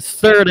Strickler, in his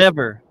third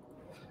ever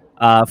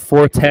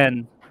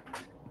 410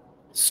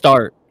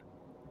 start,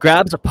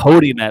 grabs a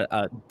podium at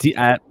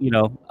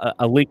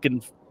a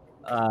Lincoln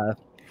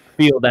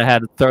field that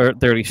had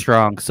 30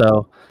 strong.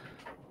 So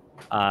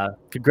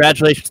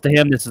congratulations to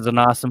him. This is an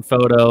awesome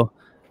photo.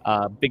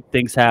 Big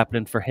things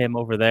happening for him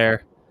over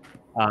there.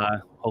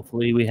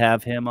 Hopefully we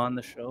have him on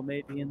the show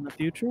maybe in the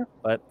future.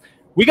 But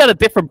we got a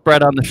different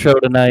Brett on the show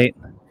tonight.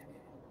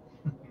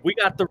 We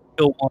got the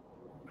real one.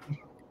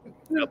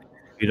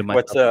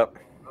 What's up?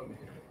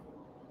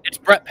 It's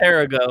Brett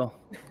Perigo.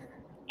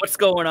 What's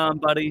going on,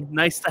 buddy?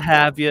 Nice to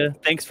have you.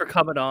 Thanks for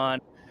coming on.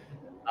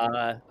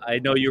 I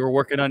know you were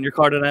working on your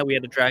car tonight. We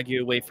had to drag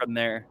you away from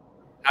there.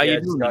 How you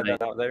doing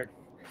tonight? Out there.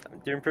 I'm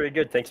doing pretty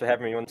good. Thanks for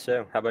having me on the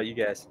show. How about you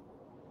guys?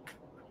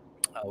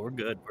 Oh, we're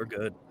good. We're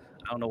good.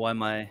 I don't know why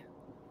my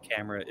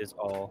camera is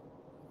all.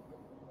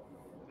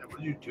 What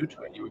did you do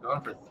to it? You were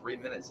gone for 3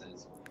 minutes. And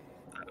it's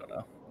I don't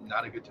know.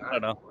 Not a good time. I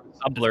don't know.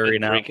 I'm blurry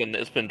now.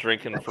 It's been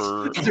drinking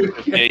for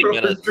 8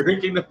 minutes.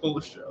 Drinking the whole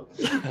show.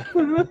 So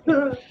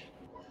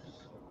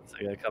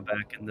I gotta come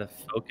back into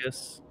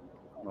focus.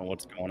 I don't know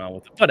what's going on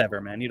with it. Whatever,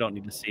 man. You don't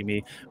need to see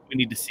me. We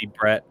need to see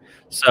Brett.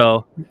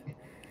 So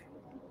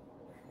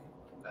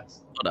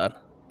hold on.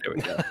 There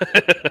we go.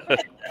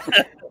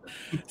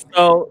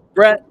 So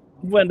Brett,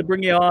 wanted to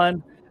bring you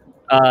on.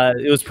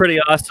 It was pretty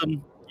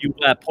awesome. You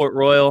at Port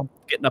Royal,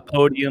 getting a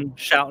podium,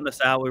 shouting us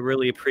out. We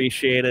really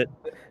appreciate it.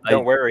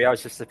 Don't worry, I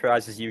was just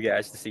surprised as you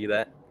guys to see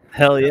that.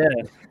 Hell yeah.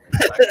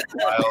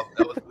 Wow,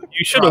 that was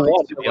You should have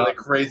won. one of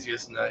the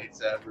craziest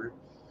nights ever.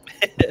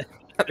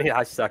 I mean,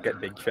 I suck at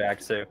big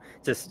tracks, so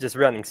just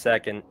running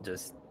second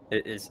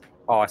it is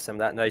awesome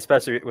that night,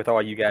 especially with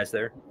all you guys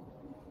there.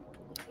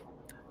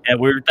 And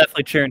we were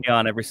definitely cheering you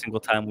on every single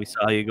time we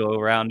saw you go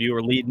around. You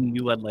were leading.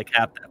 You led like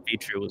half that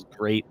feature. It was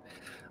great.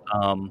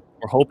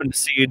 We're hoping to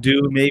see you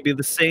do maybe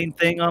the same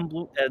thing at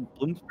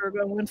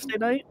Bloomsburg on Wednesday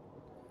night.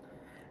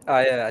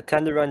 I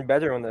tend to run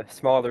better on the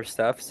smaller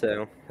stuff,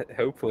 so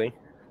hopefully.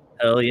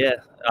 Hell yeah.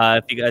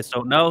 If you guys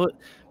don't know,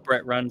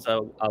 Brett runs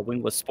a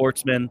Wingless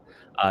Sportsman.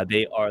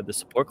 They are the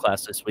support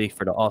class this week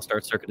for the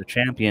All-Star Circuit of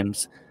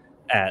Champions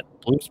at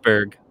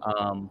Bloomsburg.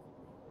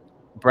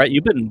 Brett,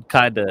 you've been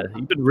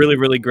really,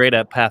 really great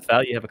at Path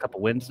Valley. You have a couple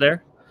wins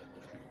there.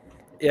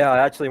 Yeah, I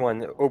actually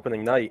won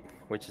opening night,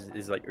 which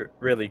is like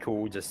really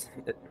cool. Just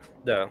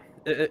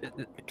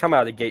come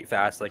out of the gate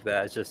fast like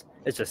that.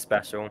 It's just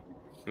special.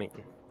 I mean,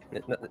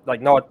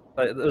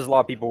 there's a lot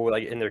of people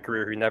like in their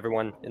career who never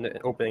won in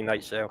the opening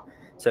night show.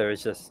 So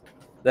it's just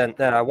then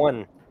I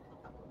won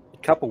a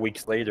couple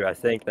weeks later, I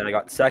think. Then I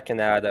got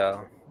second at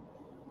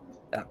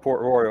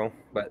Port Royal,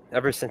 but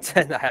ever since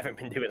then I haven't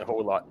been doing a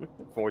whole lot,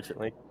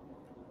 unfortunately.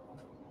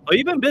 Well,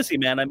 you've been busy,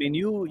 man. I mean,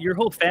 your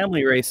whole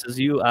family races.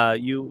 You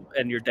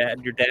and your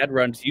dad. Your dad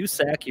runs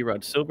USAC. He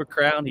runs Silver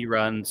Crown. He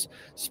runs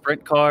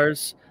sprint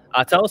cars.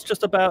 Tell us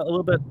just about a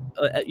little bit,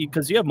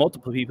 because you have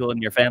multiple people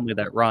in your family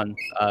that run.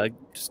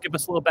 Just give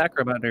us a little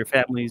background on your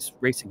family's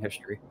racing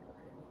history.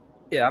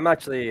 Yeah, I'm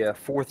actually a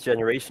fourth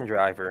generation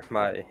driver.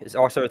 It's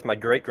also with my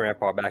great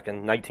grandpa back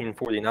in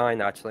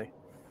 1949, actually.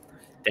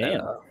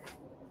 Damn.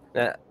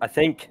 I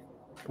think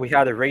we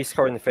had a race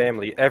car in the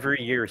family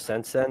every year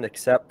since then,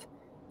 except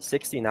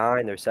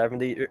 69 or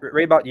 70.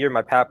 Right about the year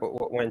my papa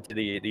went to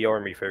the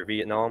army for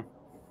Vietnam.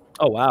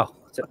 Oh wow.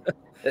 So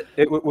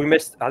we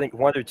missed, I think,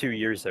 1 or 2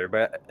 years there,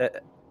 but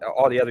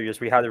all the other years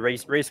we had a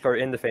race car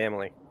in the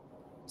family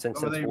since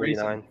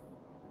 49.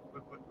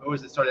 What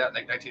was it started out in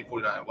like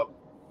 1949? What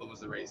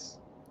was the race?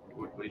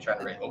 What are you trying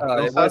to race?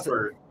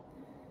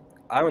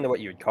 I don't know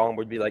what you would call them.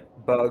 Would be like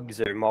bugs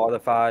or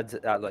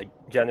modifieds at like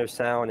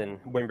Jennerstown and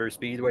Wimber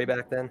Speedway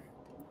back then.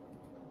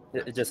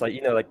 It's just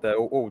like, like the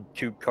old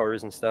tube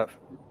cars and stuff.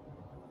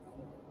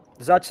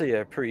 There's actually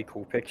a pretty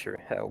cool picture.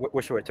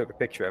 Wish I took a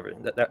picture of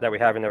it that we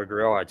have in our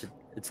garage.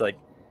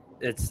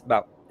 It's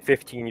about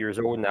 15 years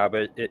old now,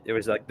 but it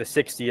was like the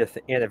 60th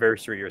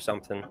anniversary or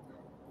something.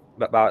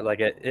 About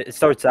like it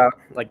starts out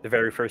like the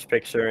very first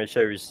picture, and it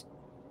shows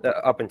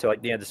up until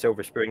like the end of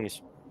Silver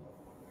Springs.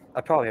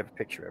 I probably have a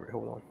picture of it.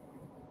 Hold on.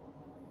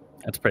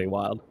 That's pretty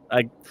wild.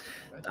 I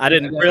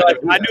didn't realize.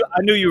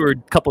 I knew you were a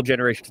couple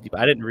generations deep.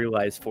 I didn't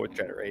realize fourth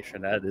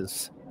generation.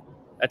 That's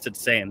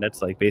insane.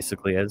 That's like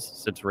basically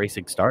since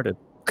racing started.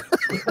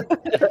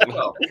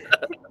 Well,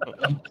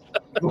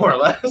 more or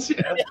less,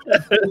 yeah.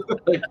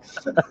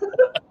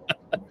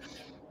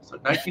 So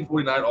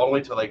 1949 all the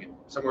way to like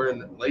somewhere in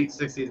the late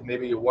 60s,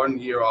 maybe 1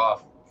 year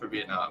off for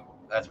Vietnam.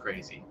 That's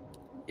crazy.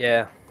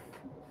 Yeah.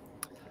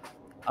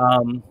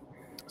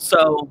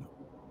 So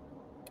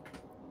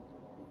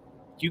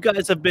you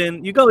guys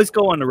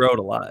go on the road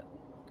a lot.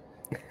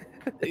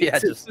 Yeah,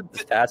 just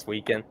this past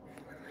weekend.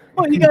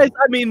 Well, you guys,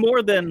 I mean,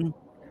 more than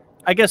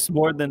I guess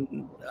more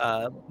than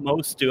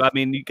most do. I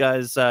mean, you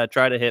guys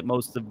try to hit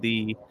most of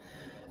the.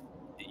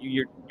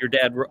 Your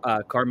dad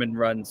Carmen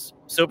runs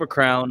Silver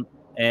Crown,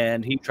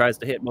 and he tries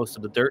to hit most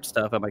of the dirt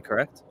stuff. Am I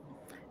correct?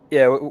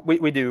 Yeah,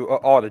 we do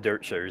all the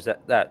dirt shows.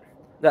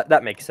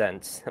 That makes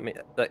sense. I mean,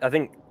 I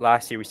think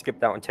last year we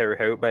skipped out on Terre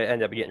Haute, but it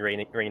ended up getting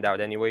rained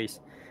out anyways.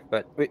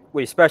 But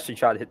we especially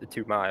try to hit the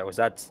 2 miles.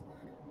 That's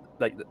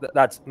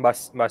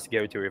must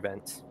go to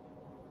events.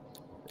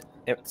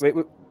 And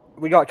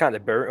we got kind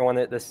of burnt on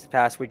it this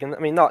past weekend. I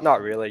mean,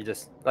 not really.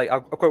 Just like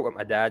I'll quote what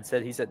my dad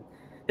said. He said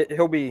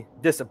he'll be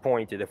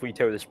disappointed if we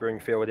tow to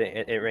Springfield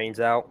and it rains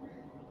out,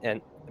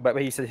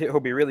 but he said he'll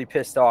be really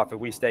pissed off if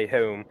we stay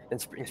home and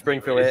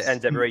Springfield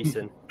ends up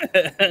racing.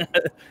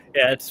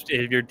 Yeah,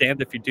 you're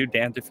damned if you do,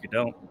 damned if you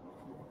don't.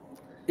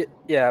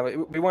 Yeah,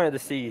 we wanted to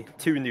see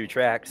 2 new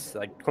tracks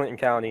like Clinton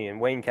County and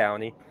Wayne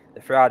County.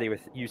 Friday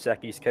with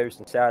USEC East Coast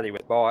and Saturday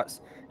with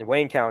Bots. And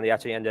Wayne County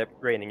actually ended up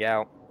raining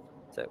out,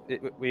 so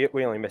we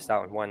only missed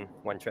out on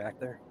one track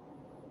there.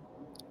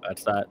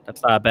 That's not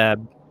a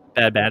bad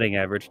batting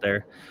average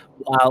there.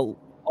 Wow,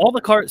 all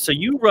the cars. So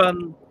you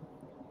run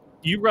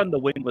the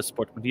wingless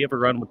Sportsman. Do you ever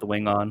run with the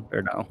wing on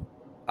or no?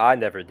 I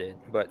never did,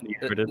 but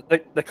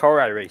the car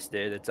I raced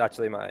did. It's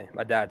actually my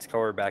dad's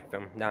car back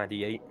from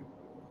 '98.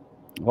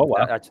 Oh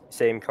wow! That's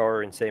same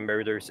car and same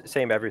motors,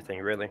 same everything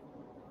really.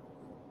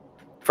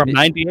 From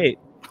 '98.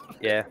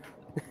 Yeah.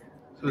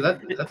 So is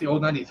that the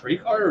old '93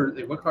 car, or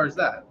what car is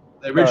that?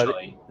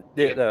 Originally.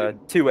 The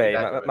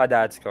 2A, my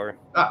dad's car.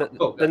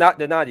 Cool. The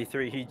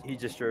 '93, he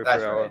just drove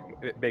for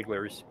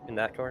Bigglers in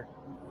that car.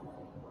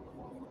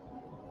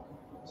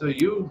 So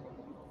do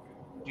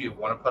you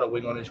want to put a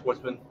wing on a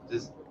Sportsman?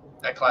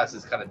 That class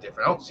is kind of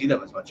different. I don't see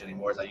them as much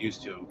anymore as I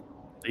used to.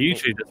 They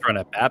usually just run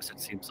at Babs, it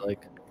seems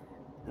like.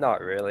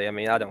 Not really. I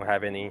mean, I don't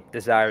have any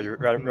desire to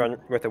run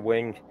with a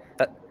wing.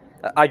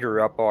 I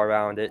grew up all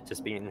around it,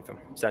 just being from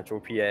Central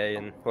PA,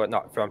 and well,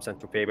 not from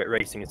Central PA, but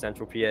racing in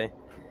Central PA,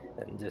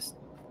 and just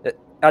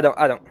I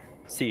don't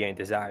see any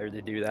desire to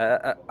do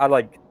that. I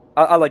like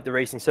the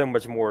racing so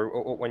much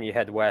more when you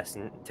head west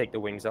and take the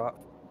wings off.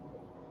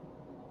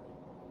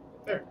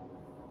 Fair.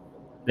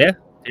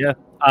 Yeah.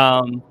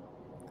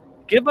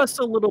 Give us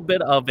a little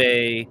bit of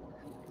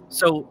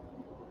so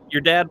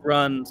your dad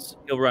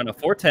he'll run a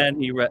 410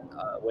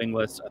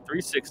 wingless, a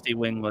 360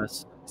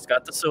 wingless. He's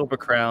got the Silver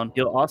Crown.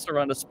 He'll also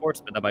run a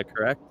Sportsman. Am I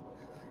correct?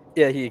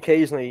 Yeah, he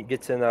occasionally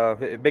gets in a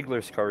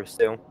Bigler's car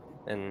still,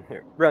 and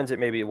runs it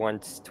maybe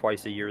once,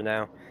 twice a year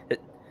now.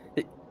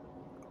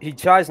 He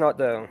tries not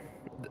to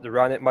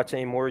run it much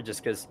anymore,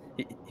 just because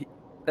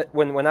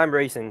when I'm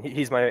racing,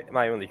 he's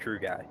my only crew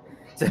guy.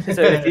 So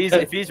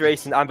if he's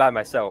racing, I'm by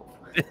myself.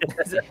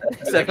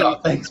 Oh,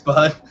 thanks,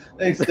 bud.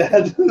 Thanks,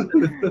 Dad.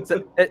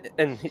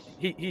 And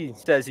he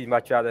says he'd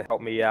much rather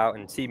help me out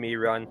and see me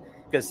run,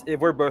 because if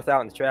we're both out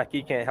on the track,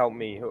 he can't help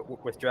me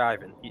with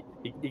driving.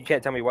 He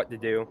can't tell me what to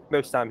do.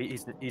 Most of the time,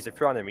 he's in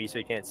front of me, so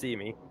he can't see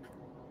me.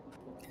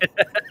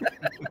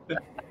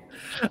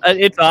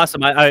 It's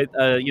awesome. I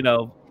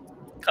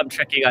come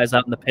check you guys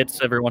out in the pits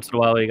every once in a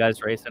while. You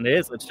guys race, and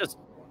it's just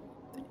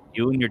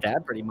you and your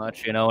dad, pretty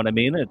much. You know what I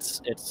mean?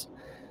 It's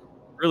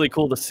really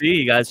cool to see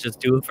you guys just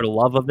do it for the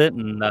love of it,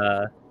 and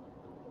I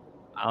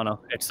don't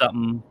know. It's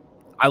something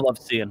I love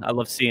seeing. I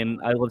love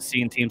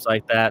seeing teams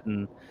like that,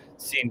 and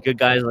seeing good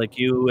guys like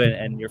you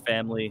and your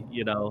family.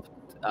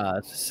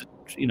 Just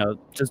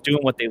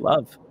doing what they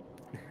love.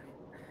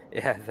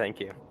 Yeah,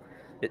 thank you.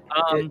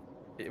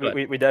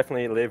 We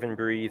definitely live and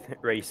breathe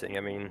racing.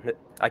 I mean,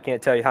 I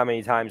can't tell you how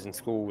many times in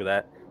school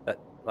that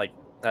like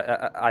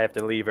I have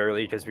to leave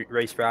early because we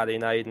race Friday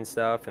night and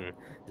stuff, and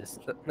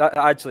just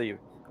I actually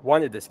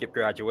wanted to skip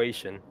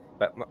graduation,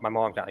 but my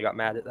mom kind of got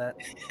mad at that.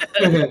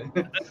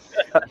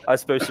 I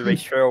was supposed to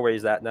race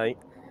Trailways that night,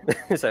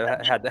 so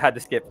I had to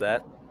skip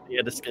that. You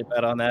had to skip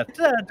out on that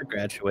to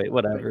graduate,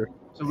 whatever.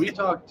 So we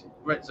talked,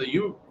 right? So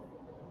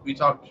we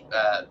talked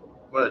at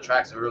one of the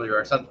tracks earlier,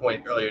 or some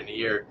point earlier in the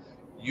year.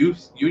 You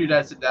and your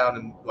dad sit down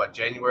in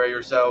January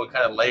or so and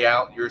kind of lay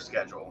out your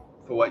schedule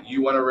for what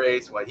you want to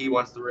race, what he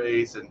wants to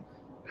race, and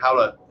how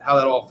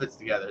that all fits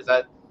together. Is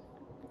that?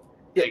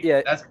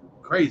 Yeah. That's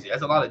crazy.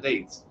 That's a lot of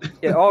dates.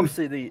 Yeah,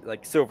 obviously the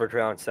Silver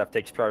Crown stuff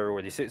takes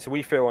priority, so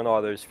we fill in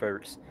all those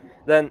first.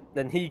 Then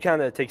he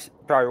kind of takes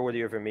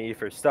priority over me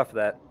for stuff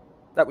that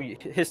we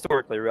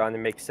historically run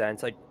and makes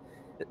sense, like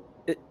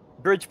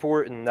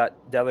Bridgeport and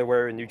that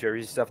Delaware and New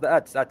Jersey stuff.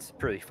 That's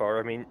pretty far.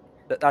 I mean,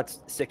 that's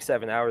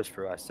 6-7 hours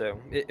for us. So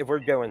if we're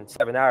going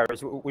 7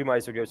 hours, we might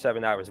as well go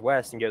 7 hours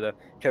west and go to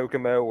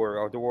Kokomo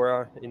or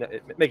Eldora.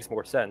 It makes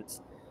more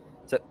sense.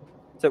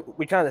 So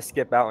we kind of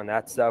skip out on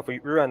that stuff. We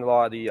run a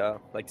lot of the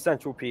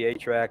Central PA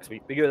tracks.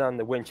 We go down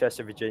to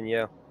Winchester,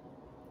 Virginia.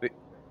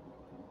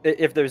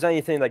 If there's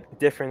anything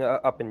different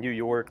up in New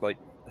York, I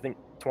think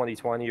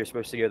 2020, you're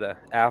supposed to go to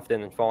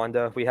Afton and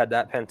Fonda. We had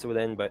that penciled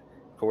in, but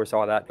of course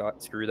all that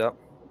got screwed up.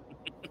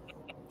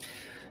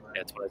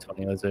 Yeah,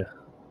 2020 was a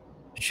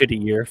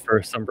shitty year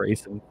for some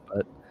racing,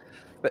 but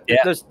But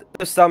Yeah. there's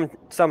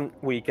some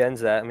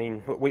weekends that, I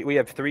mean, we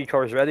have 3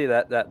 cars ready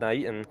that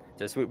night, and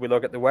just we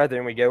look at the weather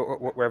and we go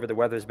wherever the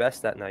weather's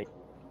best that night.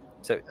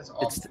 So That's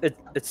awesome.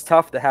 it's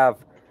tough to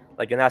have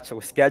like an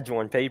actual schedule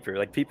on paper.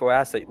 Like people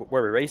ask like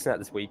where we're racing at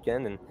this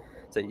weekend, and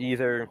say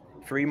either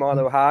Fremont,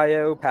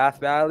 Ohio, Path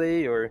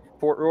Valley, or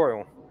Port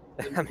Royal.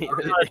 I mean, it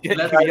could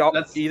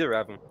be either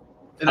of them.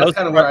 And that's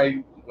kind of where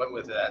I went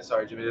with that.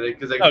 Sorry, Jimmy.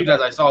 Because like a few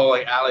times I saw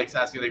like Alex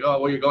asking like, "Oh,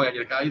 where you going?" And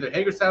you're like, either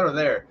Hagerstown or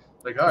there.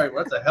 Like, all right,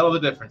 well, that's a hell of a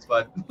difference,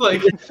 bud.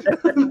 like,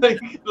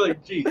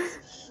 geez.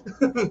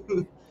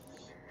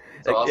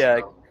 Awesome, yeah,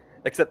 though.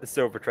 except the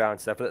Silver Crown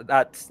stuff.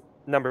 That's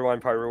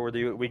 #1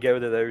 priority. We go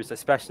to those,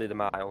 especially the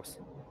miles.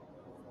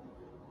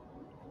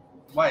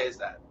 Why is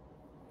that?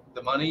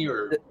 The money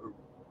or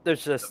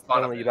there's just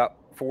only about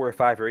 4 or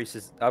 5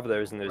 races of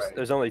those, and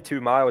there's only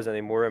 2 miles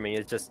anymore. I mean,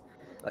 it's just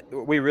like,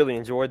 we really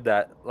enjoyed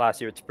that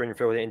last year at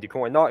Springfield and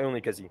Decoy, not only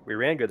because we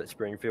ran good at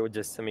Springfield,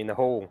 just I mean the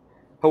whole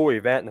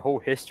event and the whole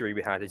history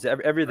behind it.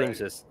 Everything's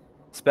just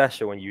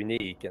special and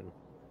unique, and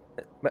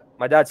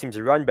my dad seems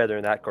to run better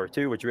in that car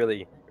too, which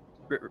really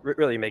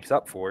makes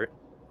up for it.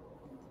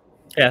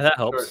 Yeah, that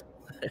helps.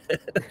 Sure.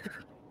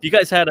 You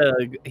guys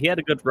he had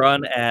a good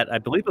run at, I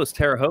believe it was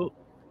Terre Haute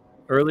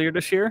earlier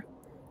this year.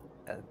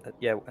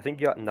 Yeah, I think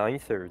you got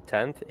 9th or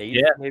 10th, 8th.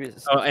 Yeah, maybe.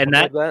 And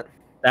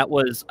that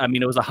was, I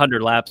mean, it was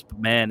 100 laps, but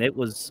man, it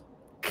was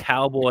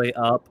cowboy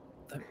up,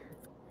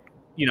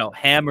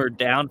 hammered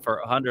down for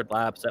 100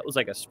 laps. That was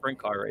like a sprint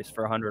car race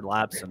for 100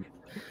 laps, and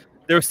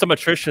there was some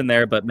attrition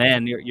there. But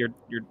man,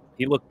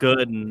 he looked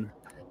good, and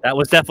that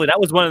was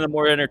one of the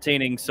more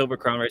entertaining Silver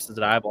Crown races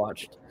that I've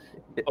watched.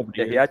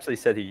 Yeah, he actually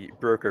said he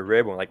broke a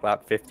rib on like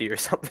lap 50 or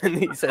something.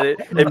 He said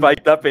it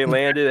biked up and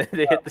landed and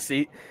they hit the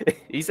seat.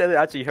 He said it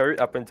actually hurt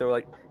up until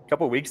like a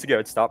couple of weeks ago.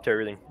 It stopped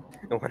hurting.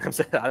 And when I'm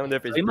saying, I don't know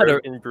if it's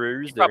broken,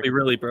 bruised. He probably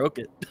really broke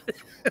it.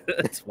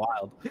 It's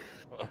wild.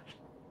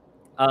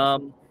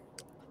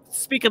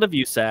 Speaking of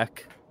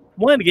USAC,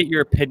 wanted to get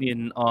your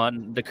opinion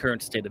on the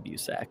current state of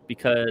USAC,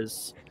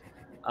 because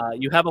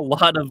you have a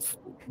lot of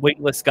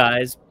wingless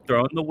guys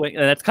throwing the wing,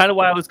 and that's kind of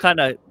why I was kind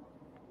of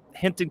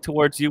hinting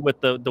towards you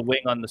with the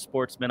wing on the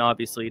Sportsman.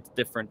 Obviously, it's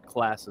different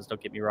classes,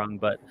 don't get me wrong,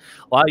 but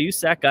a lot of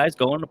USAC guys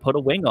going to put a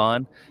wing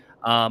on.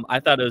 I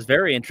thought it was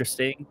very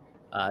interesting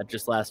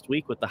just last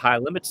week with the High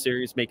Limit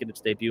Series making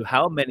its debut,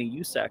 how many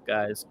USAC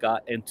guys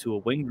got into a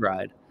wing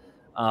ride.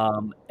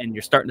 And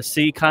you're starting to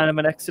see kind of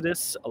an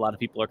exodus. A lot of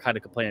people are kind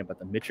of complaining about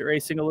the midget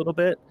racing a little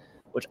bit,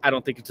 which I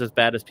don't think it's as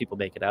bad as people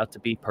make it out to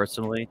be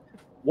personally.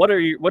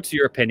 What's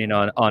your opinion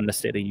on the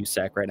state of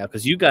USAC right now?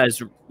 Because you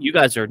guys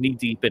are knee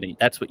deep in it.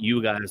 That's what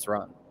you guys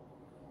run.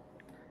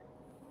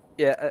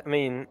 Yeah, I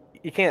mean,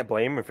 you can't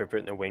blame them for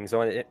putting the wings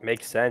on. It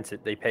makes sense.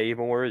 They pay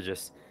more.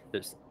 Just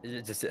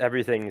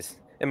everything's.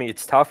 I mean,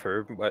 it's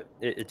tougher, but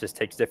it just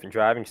takes different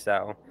driving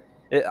style.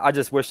 I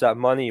just wish that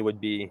money would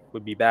be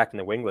back in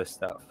the wingless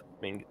stuff.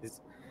 I mean,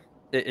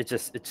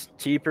 it's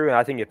cheaper, and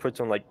I think it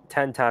puts on like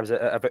 10 times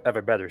of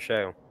a better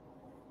show.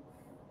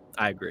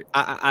 I agree.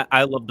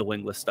 I love the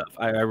wingless stuff.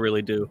 I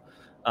really do.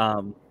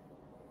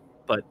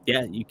 But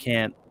yeah, you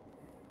can't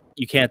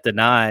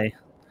deny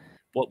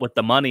what with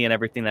the money and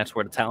everything. That's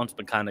where the talent's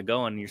been kind of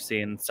going. You're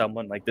seeing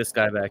someone like this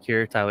guy back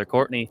here, Tyler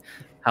Courtney,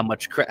 how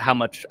much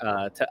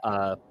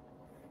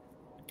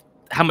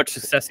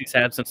success he's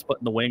had since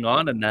putting the wing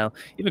on, and now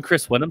even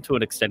Chris Wyndham to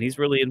an extent, he's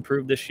really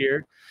improved this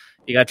year.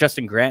 You got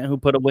Justin Grant who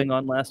put a wing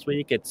on last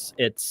week.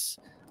 It's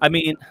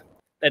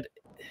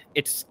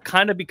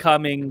kind of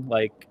becoming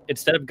like,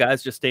 instead of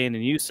guys just staying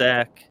in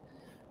USAC,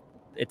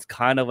 it's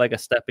kind of like a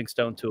stepping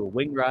stone to a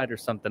wing ride or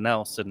something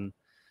else. And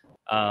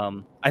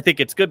I think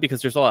it's good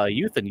because there's a lot of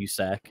youth in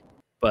USAC,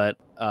 but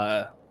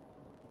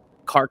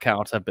car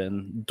counts have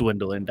been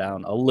dwindling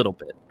down a little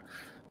bit.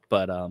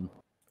 But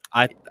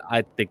I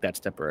think that's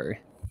temporary.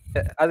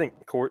 I think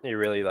Courtney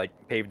really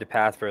paved the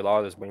path for a lot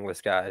of those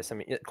wingless guys. I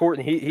mean,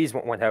 Courtney, he's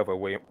one hell of a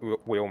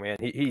wheel man.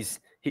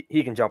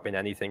 He can jump in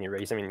anything in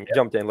race. I mean, he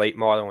jumped in late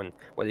model and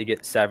what did he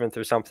get, 7th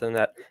or something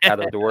at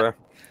Eldora?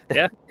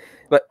 Yeah.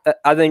 But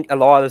I think a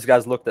lot of those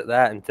guys looked at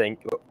that and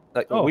think,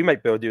 we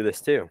might be able to do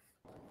this too.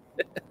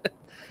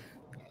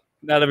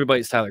 Not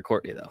everybody's Tyler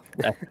Courtney though,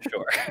 that's for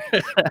sure.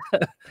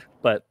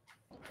 But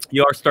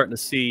you are starting to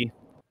see,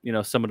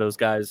 some of those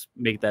guys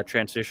make that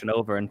transition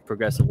over and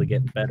progressively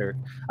get better.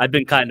 I've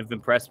been kind of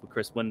impressed with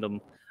Chris Wyndham.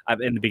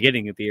 In the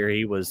beginning of the year,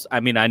 I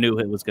knew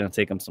it was going to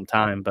take him some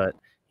time, but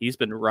he's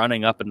been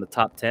running up in the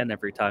top 10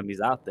 every time he's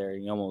out there.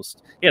 He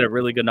had a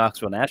really good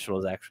Knoxville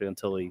Nationals actually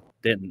until he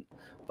didn't,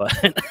 but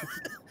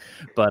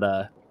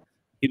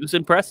he was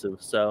impressive.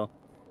 So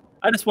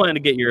I just wanted to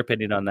get your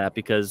opinion on that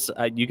because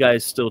you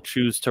guys still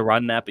choose to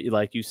run that. But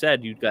like you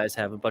said, you guys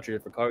have a bunch of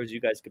different cars.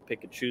 You guys can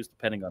pick and choose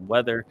depending on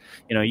weather.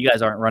 You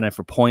guys aren't running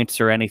for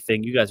points or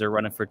anything. You guys are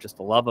running for just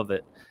the love of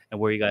it and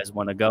where you guys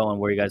want to go and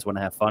where you guys want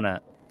to have fun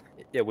at.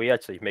 Yeah, we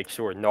actually make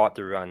sure not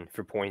to run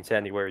for points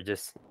anywhere,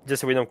 just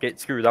so we don't get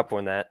screwed up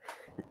on that.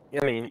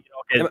 I mean,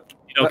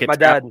 my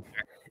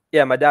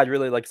dad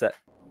really likes that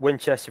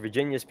Winchester,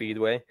 Virginia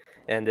Speedway.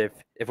 And if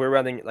we're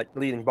running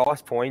leading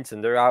boss points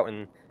and they're out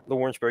in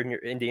Lawrenceburg,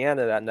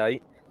 Indiana that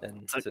night.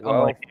 And I said, I'm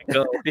well, like,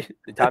 go.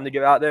 time to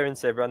go out there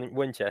instead of running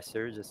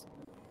Winchester.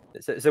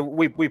 So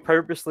we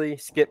purposely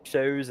skip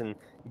shows and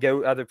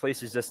go other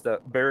places just to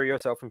bury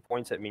ourselves in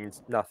points that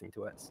means nothing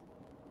to us.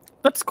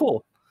 That's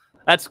cool.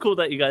 That's cool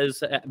that you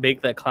guys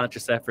make that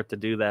conscious effort to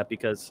do that,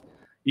 because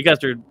you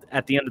guys are,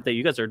 at the end of the day,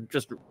 you guys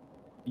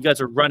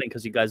are running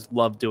because you guys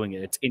love doing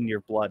it. It's in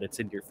your blood. It's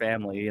in your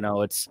family. You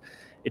know, it's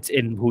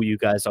in who you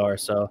guys are.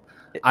 So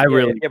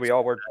we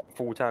all work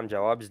full-time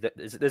jobs.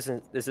 This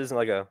isn't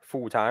like a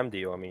full-time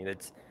deal. I mean,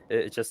 it's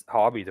just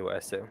hobby to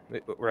us. So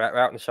we're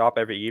out in the shop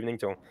every evening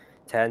till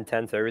 10,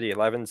 10:30,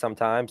 11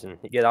 sometimes, and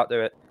you get out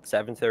there at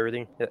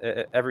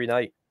 7:30 every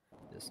night.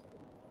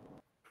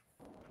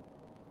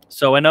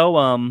 So I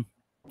know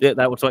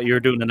that was what you were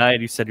doing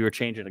tonight. You said you were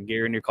changing a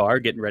gear in your car,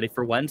 getting ready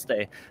for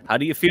Wednesday. How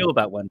do you feel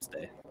about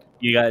Wednesday?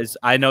 You guys,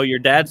 I know your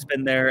dad's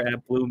been there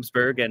at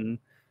Bloomsburg and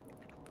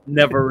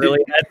never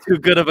really had too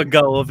good of a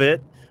go of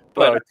it.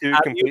 But well, two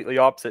completely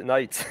opposite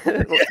nights.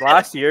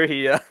 Last year,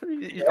 he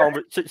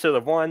should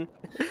have won.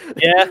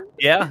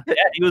 Yeah.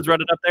 He was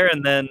running up there,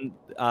 and then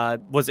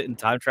was it in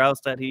time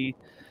trials that he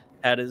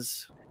had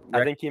his?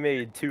 I think he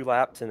made 2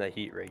 laps in a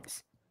heat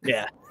race.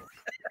 Yeah,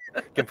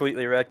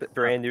 completely wrecked.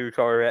 Brand new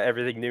car,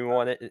 everything new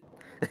on it.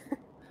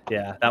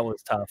 Yeah, that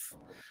was tough.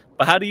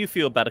 But how do you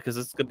feel about it? Because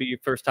it's going to be your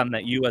first time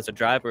that you, as a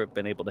driver, have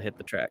been able to hit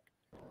the track.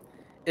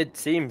 It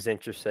seems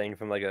interesting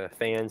from like a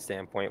fan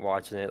standpoint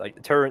watching it.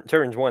 Like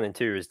turns 1 and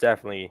 2 is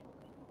definitely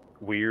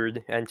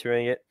weird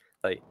entering it.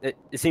 Like it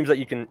seems like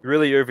you can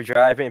really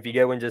overdrive it if you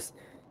go in just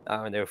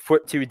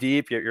foot too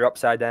deep, you're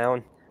upside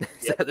down.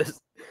 So there's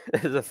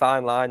a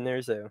fine line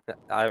there. So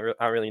I don't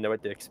really know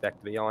what to expect,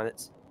 to be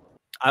honest.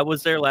 I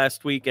was there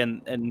last week,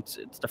 and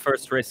it's the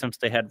first race since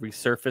they had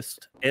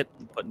resurfaced it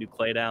and put new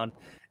clay down.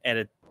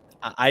 And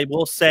I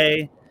will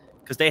say,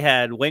 because they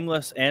had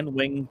wingless and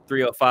wing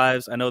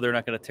 305s. I know they're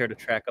not going to tear the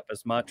track up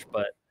as much,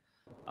 but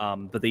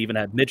they even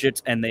had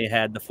midgets, and they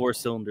had the 4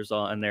 cylinders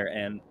on there.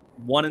 And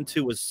 1 and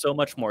 2 was so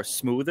much more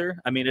smoother.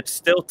 I mean, it's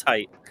still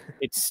tight.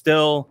 It's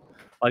still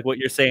like what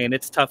you're saying.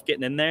 It's tough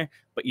getting in there,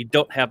 but you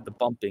don't have the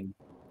bumping.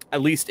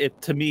 At least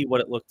to me,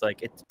 what it looked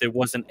like, there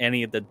wasn't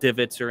any of the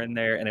divots are in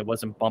there, and it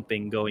wasn't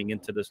bumping going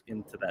into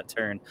that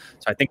turn.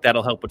 So I think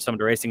that'll help with some of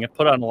the racing. It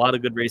put on a lot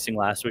of good racing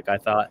last week, I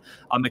thought.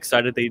 I'm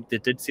excited.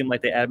 It did seem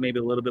like they added maybe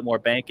a little bit more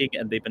banking,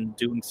 and they've been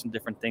doing some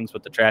different things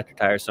with the tractor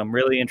tires. So I'm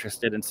really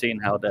interested in seeing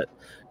how that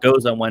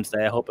goes on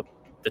Wednesday. I hope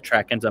the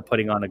track ends up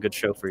putting on a good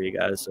show for you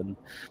guys, and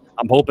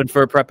I'm hoping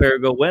for a Prep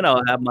Perigo win.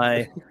 I'll have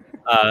my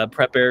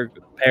Prep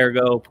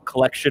Perigo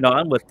collection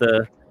on with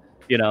the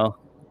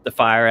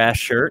fire ass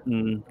shirt,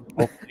 and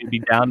hopefully be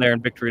down there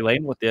in Victory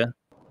Lane with you.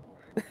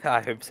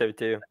 I hope so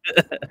too.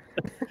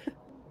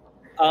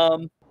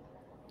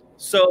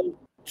 So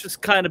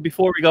just kind of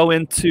before we go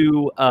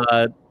into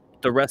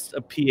the rest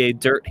of PA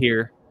Dirt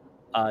here,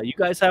 you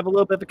guys have a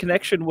little bit of a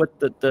connection with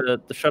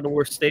the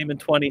Shuttleworth Stamen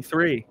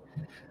 23.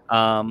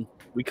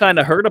 We kind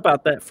of heard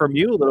about that from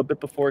you a little bit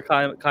before it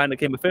kind of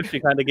came official.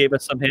 You kind of gave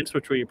us some hints,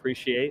 which we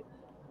appreciate.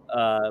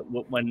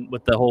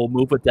 With the whole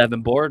move with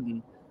Devin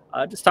Borden.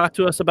 Just talk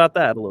to us about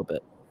that a little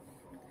bit.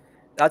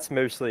 That's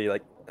mostly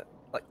like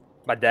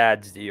my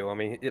dad's deal. I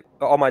mean,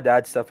 all my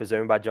dad's stuff is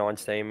owned by John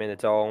Stamen.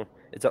 It's all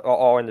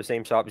in the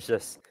same shop. It's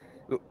just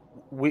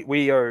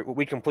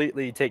we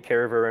completely take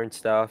care of our own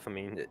stuff. I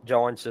mean,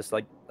 John's just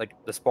like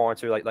the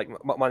sponsor, like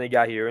money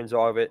guy here owns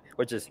all of it,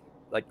 which is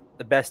like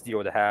the best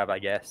deal to have, I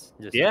guess.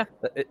 Just, yeah.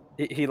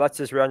 He lets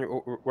us run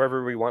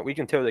wherever we want. We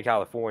can tow to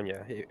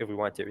California if we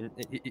want to. And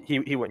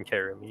he wouldn't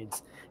care. I mean,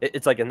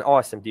 it's like an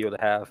awesome deal to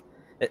have.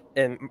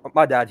 And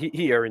my dad,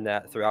 he earned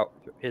that throughout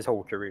his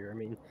whole career. I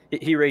mean,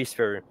 he raced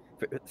for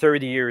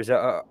 30 years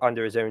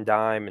under his own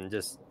dime, and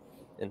just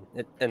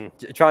and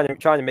trying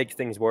to make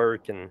things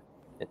work, and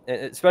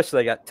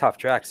especially like at tough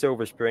tracks,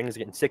 Silver Springs,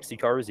 getting 60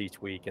 cars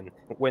each week and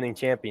winning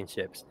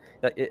championships.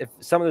 If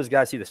some of those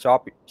guys see the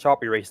shop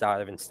we raced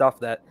out of and stuff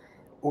that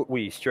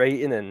we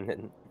straighten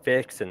and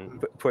fix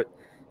and put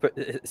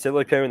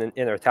silicone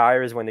in our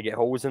tires when they get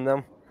holes in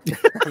them.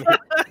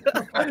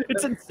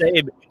 It's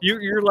insane.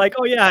 You're like,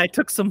 oh yeah, I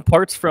took some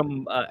parts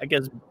from I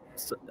guess.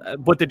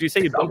 What did you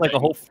say? You built like a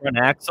whole front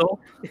axle?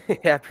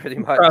 Yeah, pretty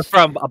much.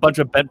 From a bunch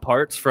of bent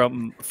parts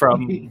from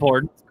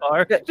Borden's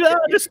car.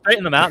 Just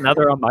straighten them out. Now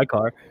they're on my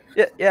car.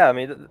 Yeah. I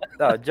mean,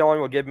 John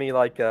will give me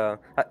like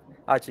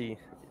actually.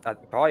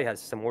 Probably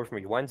has some more for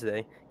me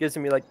Wednesday. Gives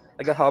me like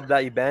a hub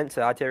that he bent,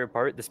 so I tear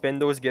apart. The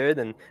spindle is good,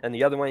 and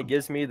the other one he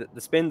gives me,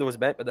 the spindle is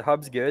bent, but the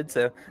hub's good.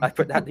 So I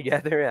put that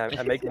together, and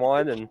I make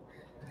one, and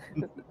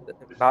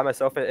buy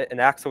myself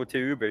an axle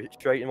tube or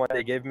straighten what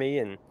they give me,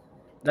 and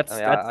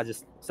I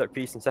just start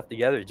piecing stuff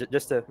together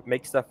just to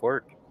make stuff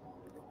work.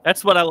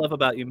 That's what I love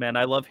about you, man.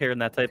 I love hearing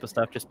that type of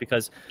stuff, just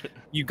because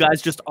you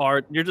guys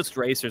you're just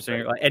racers,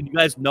 and you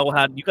guys know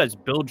you guys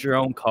build your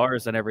own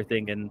cars and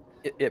everything, and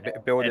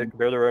build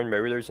our own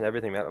motors and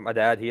everything. My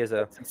dad, he has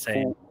a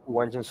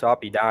full engine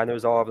shop. He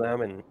dynos all of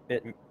them, and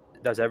it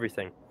does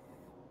everything.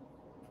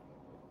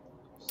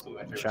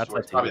 Shots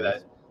probably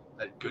that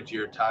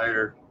Goodyear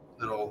tire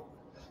little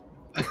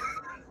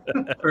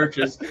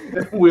purchase,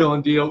 wheel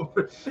and deal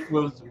with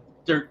some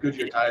dirt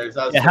Goodyear tires.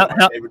 That was Yeah, some of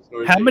my favorite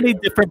stories. How that many you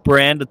ever- different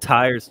brand of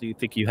tires do you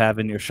think you have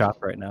in your shop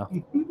right now?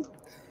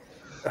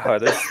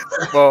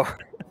 Well,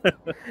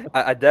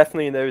 I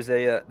definitely there's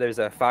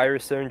a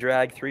Firestone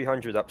Drag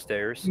 300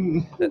 upstairs.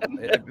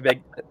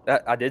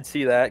 I did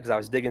see that because I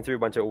was digging through a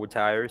bunch of old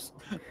tires.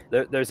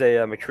 There's a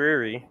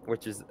McCreary,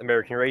 which is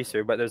American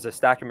Racer, but there's a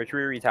stack of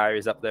McCreary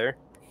tires up there.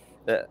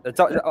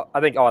 I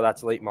think all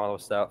that's late model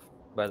stuff.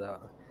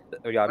 But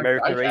we got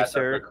American I had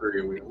some Racer.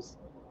 Mercury wheels.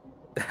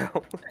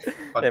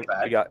 And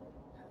we got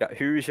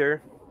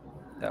Hoosier.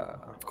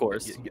 Of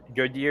course.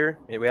 Goodyear.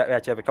 We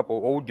actually have a couple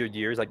old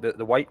Goodyears, like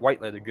the white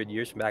leather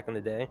Goodyears from back in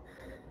the day.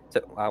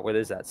 So what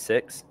is that?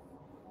 Six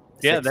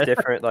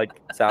different like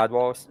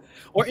sidewalls.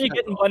 Or you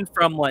getting one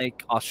from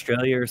like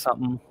Australia or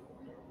something?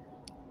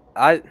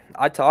 I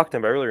talked to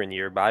them earlier in the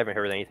year, but I haven't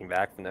heard anything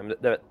back from them.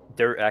 The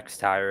Dirt X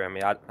tire. I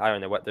mean, I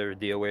don't know what their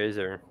deal is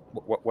or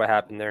what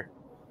happened there.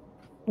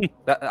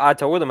 I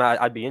told them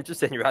I'd be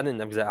interested in running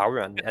them because I'll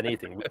run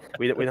anything.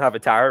 We don't have a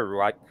tire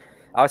rack.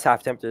 I was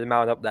half tempted to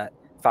mount up that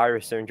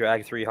Firestone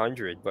Drag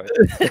 300, but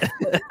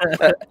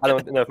I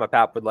don't know if my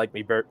pap would like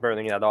me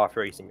burning that off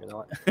racing or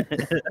not.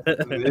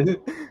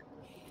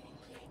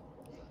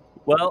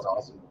 Well, That's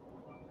awesome.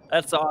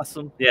 that's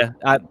awesome. Yeah,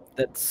 I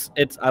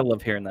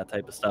love hearing that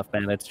type of stuff,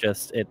 man.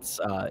 It's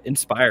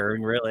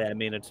inspiring, really. I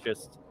mean, it's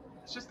just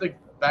like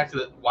back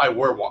to why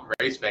we're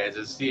race fans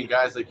is seeing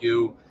guys like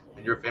you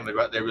and your family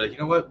right there. Be like, you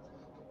know what?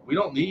 We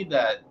don't need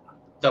that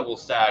double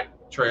stack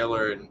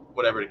trailer and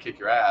whatever to kick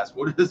your ass.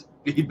 We'll just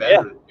be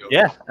better than you.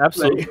 Yeah,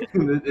 absolutely.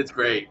 Like, it's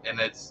great and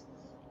it's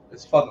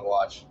fun to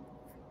watch.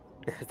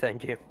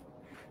 Thank you.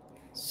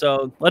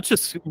 So let's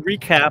just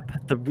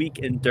recap the week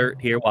in dirt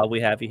here while we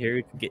have you here.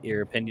 You can get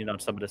your opinion on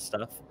some of this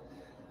stuff.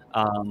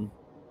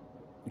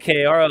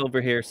 KR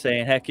over here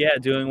saying, heck yeah,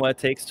 doing what it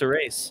takes to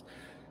race.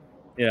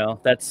 You know,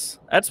 that's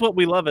what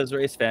we love as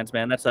race fans,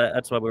 man. That's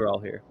why we're all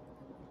here.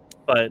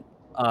 But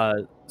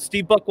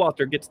Steve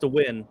Buckwalter gets the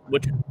win,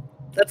 which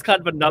that's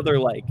kind of another,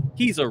 like,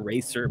 he's a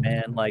racer,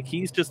 man. Like,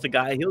 he's just a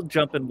guy. He'll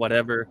jump in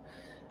whatever.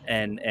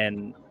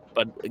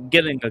 But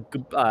getting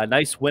a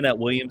nice win at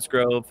Williams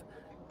Grove.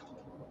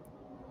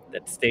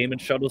 That's Damon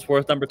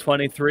Shuttlesworth, number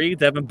 23.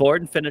 Devin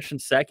Borden finishing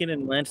second,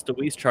 and Lance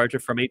DeWeese Charger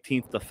from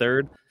 18th to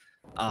 3rd.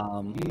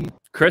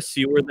 Chris,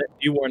 you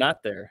were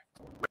not there.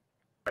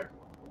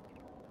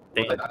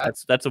 Damn,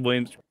 that's a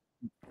Williams.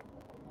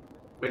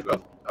 Williams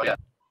Grove? Oh yeah,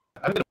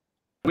 I've been to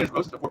Williams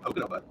Grove before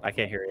Pocono, but I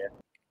can't hear you.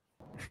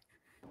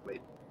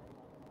 wait,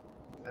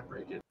 did I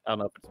break it? I don't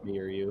know if it's me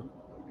or you.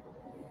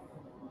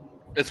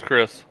 It's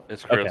Chris.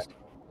 It's Chris. Okay.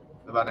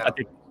 How about now? I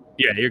think,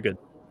 yeah, you're good.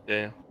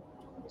 Yeah.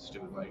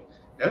 Stupid Mike.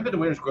 I haven't been to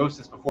Williams Grove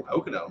since before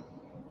Pocono,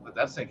 but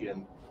that's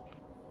thinking.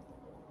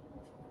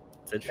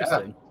 It's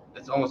interesting. Yeah,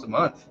 it's almost a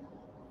month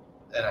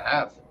and a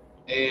half,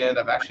 and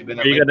I've actually been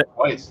Are you there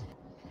twice.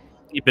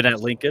 You've been at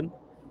Lincoln,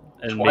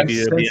 and Twice maybe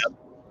since-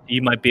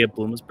 you might be at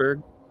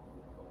Bloomsburg.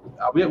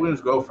 I'll be at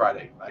Williams Grove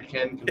Friday. I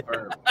can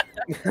confirm.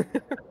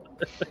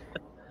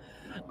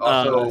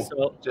 Also,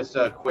 So- just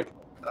a quick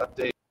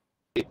update.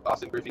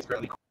 Austin Griffey's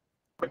currently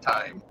quick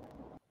time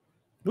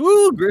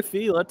Woo,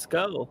 Griffey, let's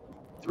go.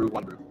 through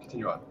one group.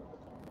 Continue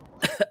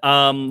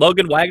on.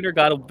 Logan Wagner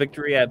got a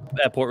victory at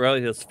Port Royal.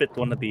 He was 5th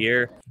one of the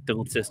year.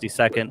 Dylan Sisty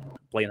 2nd.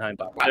 Blaine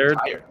Heimbach 3rd.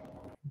 Tire.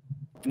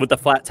 With the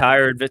flat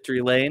tire in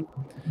victory lane.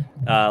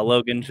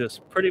 Logan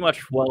just pretty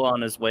much well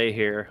on his way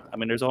here. I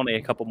mean, there's only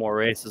a couple more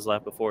races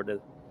left before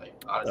Like,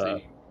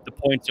 honestly, the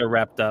points are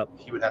wrapped up.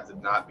 he would have to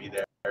not be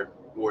there,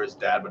 or his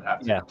dad would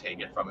have to take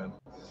it from him.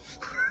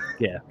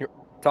 Yeah.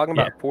 Talking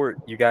about Port,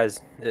 you guys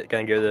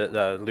gonna go to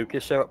the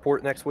Lucas show at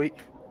Port next week?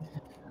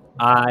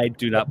 I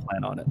do not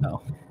plan on it,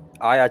 no.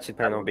 I actually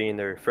plan on being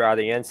there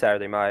Friday and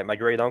Saturday. My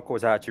great uncle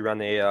was actually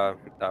running a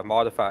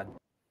modified.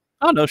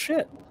 Oh, no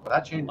shit. Well,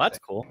 that changes. Well, that's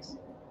cool.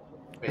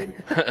 Maybe.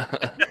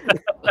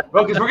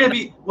 Well, because we're gonna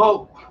be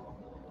no,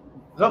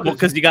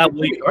 because you got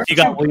Williams Grove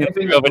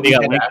and you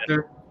got Lincoln.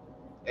 After,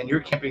 and you're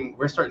camping.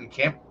 We're starting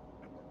camp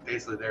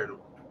basically there the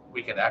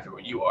weekend after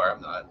where you are.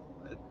 I'm not.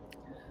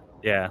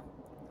 Yeah.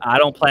 I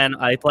plan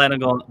on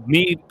going,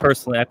 me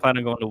personally, I plan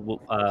on going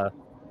to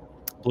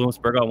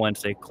Bloomsburg on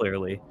Wednesday,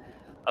 clearly.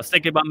 I was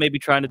thinking about maybe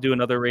trying to do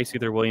another race,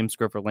 either Williams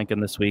Grove or Lincoln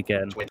this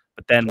weekend.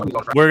 But then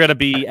we're gonna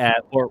be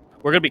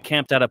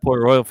camped out at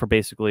Port Royal for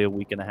basically a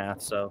week and a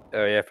half. So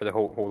Oh yeah, for the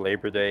whole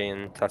Labor Day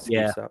and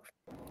Tuscany stuff.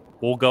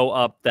 We'll go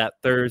up that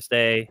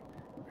Thursday,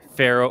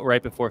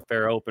 right before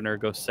Fair Opener,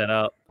 go set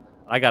up.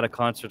 I got a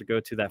concert to go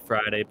to that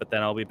Friday, but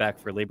then I'll be back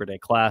for Labor Day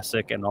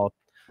Classic, and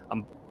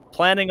I'm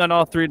planning on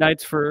all 3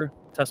 nights for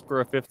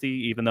Tuscarora 50,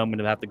 even though I'm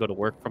gonna have to go to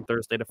work from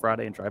Thursday to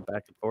Friday and drive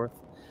back and forth.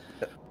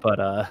 But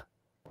I'm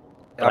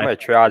gonna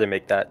try to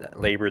make that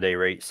Labor Day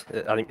race.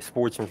 I think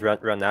Sportsman's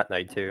run that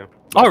night too.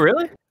 Oh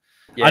really?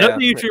 Yeah. I know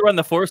they usually run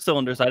the 4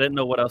 cylinders. I didn't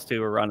know what else they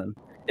were running.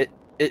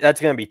 That's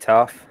gonna be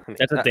tough. I mean,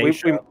 that's a day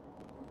show.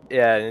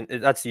 Yeah, and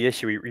that's the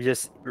issue. We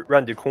just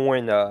run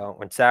DuQuoin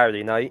on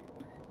Saturday night,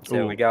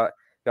 so we got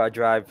to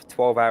drive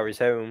 12 hours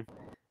home,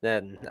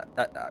 Then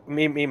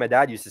me and my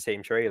dad used the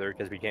same trailer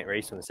because we can't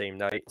race on the same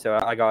night. So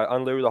I got to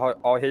unload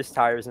all his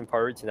tires and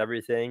parts and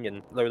everything,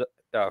 and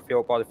fill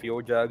up all the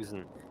fuel jugs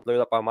and load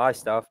up all my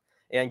stuff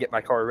and get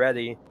my car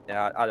ready.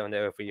 I don't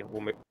know if we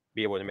will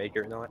be able to make it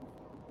or not.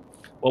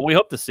 Well, we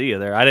hope to see you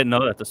there. I didn't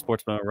know that the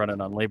Sportsmen were running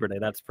on Labor Day.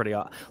 That's pretty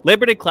awesome.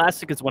 Labor Day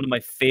Classic is one of my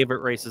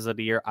favorite races of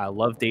the year. I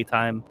love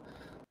daytime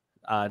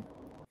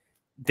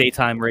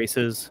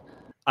races.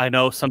 I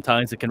know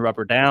sometimes it can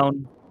rubber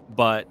down,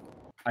 but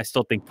I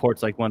still think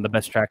Port's like one of the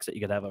best tracks that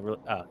you could have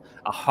a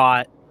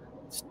hot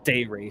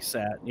day race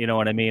at. You know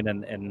what I mean?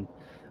 And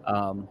I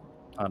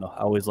don't know.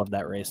 I always love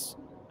that race.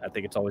 I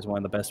think it's always one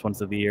of the best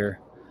ones of the year.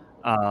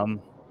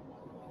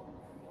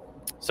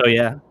 So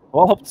yeah,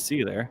 well, I hope to see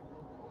you there.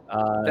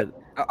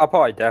 I'll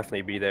probably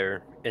definitely be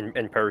there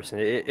in person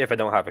if I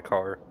don't have a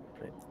car.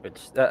 Which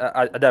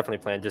I definitely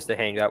plan just to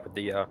hang out with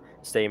the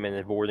Stamen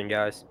and Borden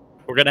guys.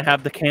 We're gonna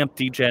have the Camp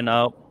D-Gen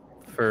out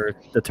for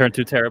the Turn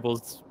 2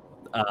 Terribles.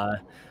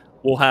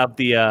 We'll have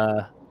the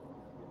I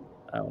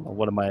don't know,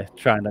 what am I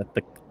trying to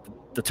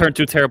the Turn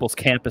 2 Terribles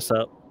campus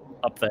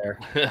up there.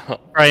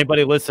 For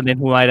anybody listening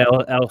who might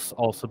else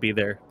also be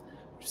there,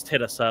 just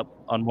hit us up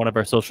on one of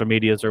our social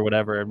medias or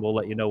whatever, and we'll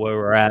let you know where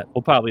we're at.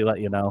 We'll probably let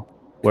you know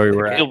where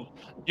we're at.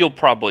 You'll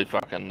probably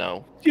fucking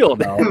know. You'll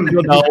know.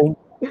 You'll know.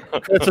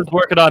 Chris is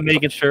working on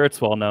making sure it's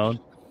well known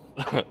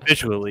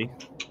visually.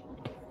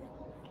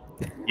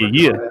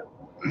 Yeah.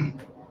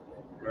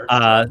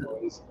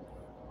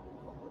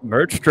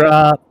 Merch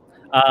drop.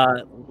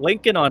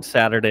 Lincoln on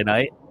Saturday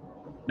night.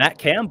 Matt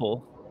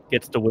Campbell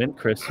gets the win.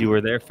 Chris, you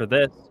were there for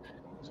this.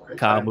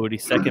 Kyle Moody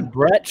second.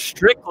 Brett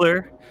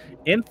Strickler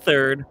in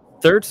third.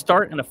 Third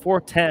start in a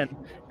 4:10,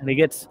 and he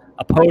gets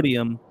a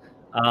podium.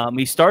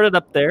 He started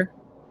up there.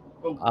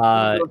 Well,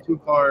 go too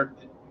far.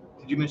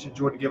 Did you mention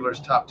Jordan Gibbler's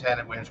top 10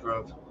 at Williams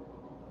Grove?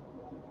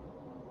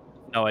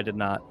 No, I did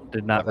not.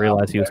 Did not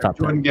realize he was top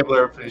 10. Jordan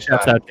Gibbler finished.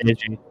 Shouts out to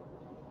AG.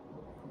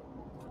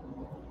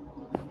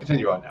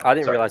 Continue on now. I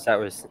didn't realize that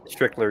was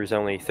Strickler's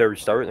only third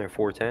start in a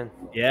 4:10.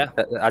 Yeah,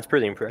 that's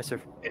pretty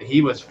impressive. And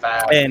he was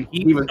fast. And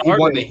he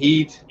won the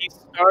heat. He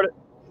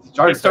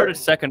started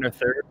second or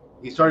third.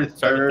 He started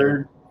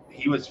third.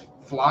 He was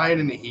flying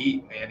in the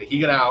heat, man. He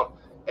got out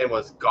and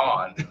was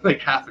gone, like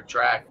half a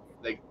track,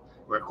 like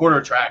or a quarter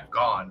of track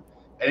gone.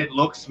 And it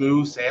looked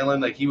smooth sailing,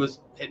 like he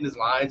was hitting his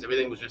lines.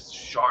 Everything was just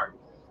sharp.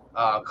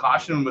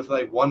 Caution with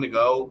like 1 to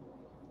go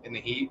in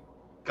the heat,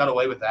 got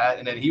away with that.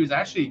 And then he was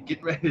actually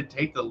getting ready to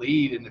take the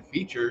lead in the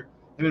feature.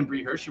 Him and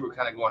Bree Hershey were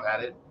kind of going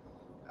at it.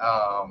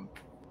 And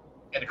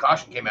the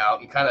caution came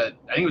out and kind of,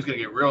 I think it was going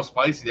to get real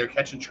spicy. They were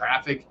catching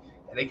traffic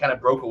and they kind of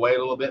broke away a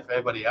little bit for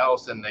everybody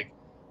else. And like,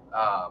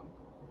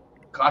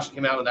 caution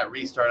came out on that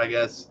restart, I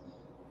guess.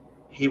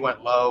 He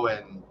went low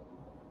and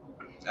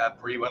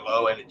Bree went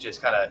low, and it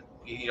just kind of,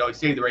 he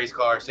saved the race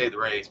car, saved the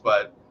race,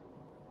 but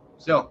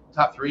still,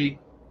 top three,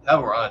 hell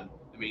of a run.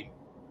 I mean,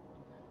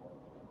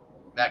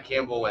 Matt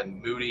Campbell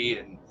and Moody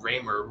and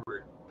Raymer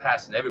were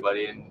passing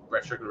everybody, and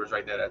Brett Strickler was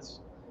right there. That's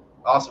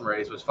awesome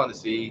race. It was fun to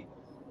see.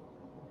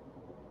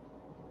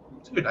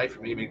 It's a good night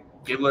for me. I mean,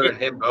 Gibbler and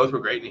him both were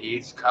great in the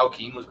heats. Kyle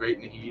Keene was great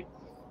in the heat.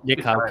 Yeah,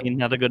 Kyle Keene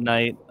had a good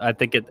night. I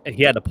think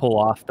he had to pull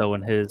off though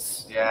in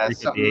his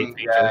something.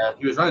 Yeah,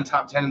 he was running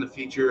top 10 in the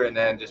feature, and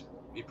then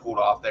he pulled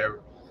off there,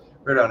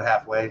 right around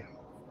halfway.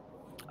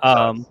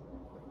 I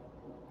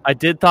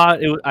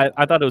thought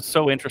it was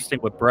so interesting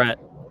with Brett.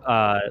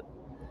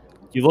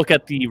 You look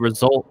at the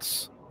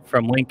results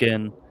from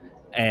Lincoln,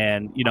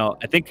 and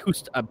I think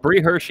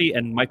Bree Hershey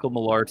and Michael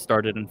Millard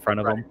started in front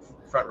of him,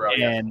 front row.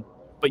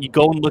 But you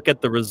go and look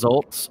at the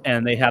results,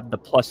 and they have the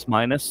plus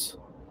minus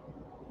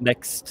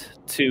next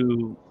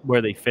to where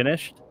they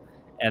finished,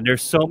 and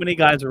there's so many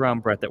guys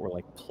around Brett that were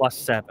like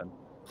 +7,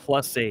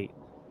 +8,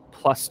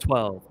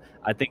 +12.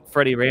 I think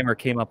Freddie Raymer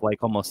came up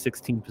like almost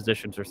 16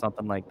 positions or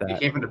something like that. He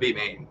came from the B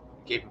main.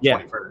 He came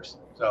from 21st.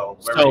 So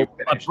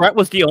Brett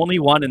was the only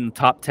one in the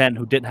top 10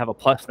 who didn't have a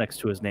plus next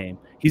to his name.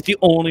 He's the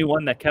only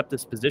one that kept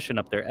his position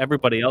up there.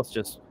 Everybody else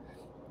just,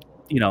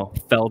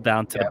 fell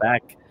down to the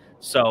back.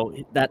 So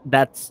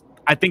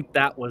I think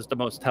that was the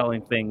most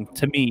telling thing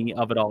to me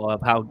of it all,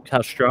 of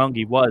how strong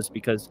he was,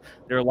 because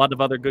there are a lot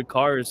of other good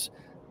cars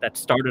that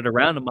started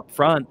around him up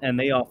front, and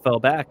they all fell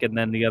back, and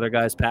then the other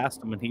guys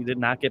passed him, and he did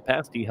not get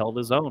past. He held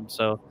his own.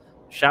 So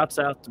shouts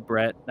out to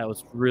Brett. It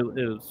was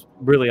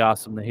really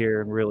awesome to hear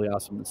and really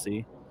awesome to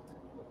see.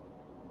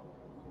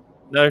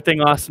 Another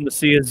thing awesome to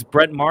see is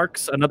Brent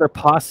Marks, another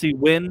Posse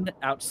win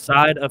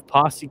outside of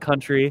Posse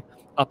country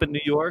up in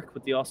New York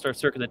with the All-Star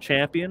Circuit of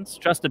Champions.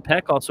 Justin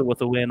Peck also with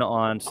a win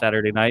on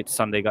Saturday night.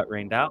 Sunday got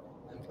rained out.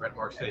 Brent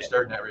Marks finished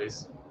third in that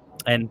race.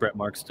 And Brent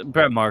Marks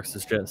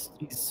is just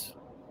he's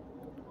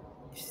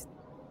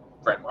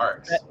Brent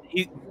Marks.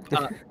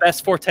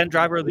 Best 410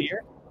 driver of the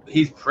year.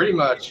 He's pretty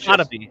much He's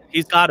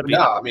got to be.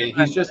 No, I mean,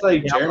 he's just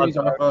like Jeremy's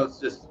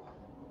almost just.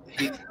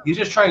 He's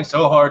just trying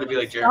so hard to be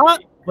like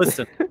Jeremy.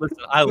 Listen.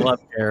 I love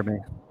Jeremy.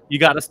 You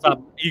gotta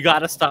stop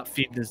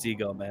feeding his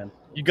ego, man.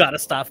 You gotta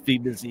stop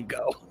feeding his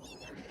ego.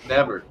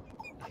 Never.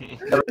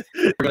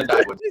 We're gonna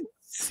die with.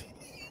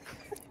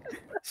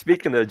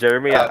 Speaking of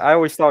Jeremy, I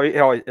always thought he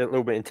was a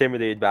little bit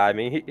intimidated by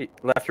me. He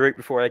left right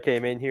before I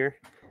came in here.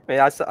 I mean,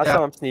 I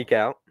saw him sneak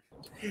out.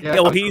 Yeah,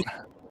 well,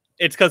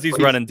 it's because he's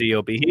running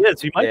DOB. He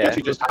is. He might Yeah. be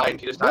He just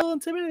timed. a little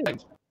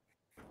intimidated.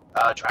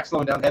 Track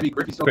slowing down heavy.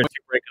 Griffey still Chris,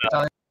 you're breaking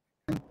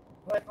up.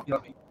 What? You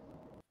know me.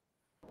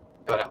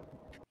 Go now.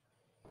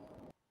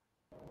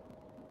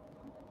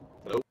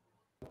 Hello?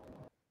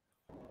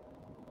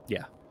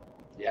 Yeah.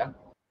 Yeah?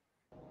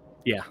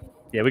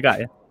 Yeah, we got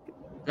you.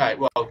 All right,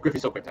 well,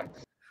 Griffey's still quick time.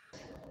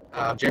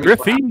 Jeremy's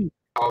Griffey,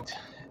 out.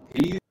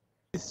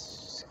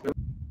 He's going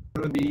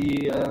to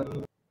be...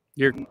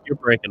 you're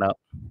breaking up.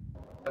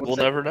 We'll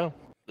never know.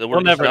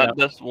 We'll never know.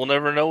 We'll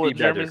never know what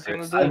Jeremy's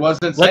going to do. I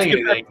wasn't saying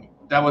anything.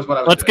 That was what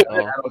I was let's doing.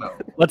 get- I don't know.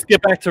 Let's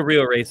get back to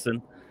real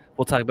racing.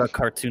 We'll talk about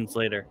cartoons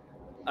later.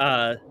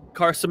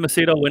 Carson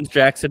Macedo wins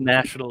Jackson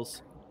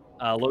Nationals.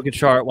 Logan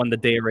Charlotte won the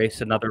day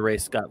race. Another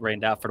race got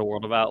rained out for the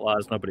World of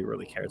Outlaws. Nobody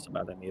really cares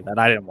about any of that.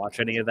 I didn't watch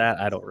any of that.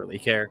 I don't really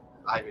care.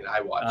 I mean, I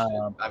watched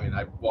it. I mean,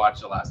 I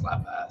watched the last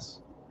lap pass.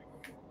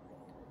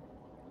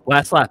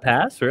 Last lap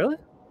pass, really?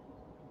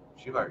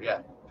 Schumacher, yeah.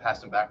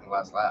 Passed him back in the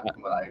last lap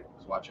from what I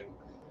was watching.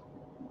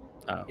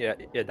 Oh. Yeah,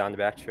 down the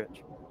back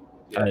stretch.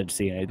 I didn't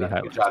see any Good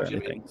highlights job, or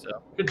Jimmy. anything.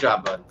 So Good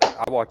job, bud.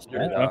 I watched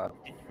it. Yeah.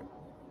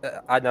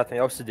 I had nothing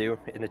else to do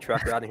in the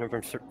truck riding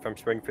home from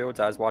Springfield.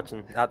 So I was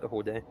watching that the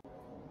whole day.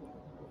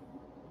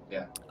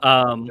 Good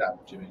job,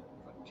 Jimmy.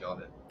 Fucking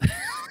killing it.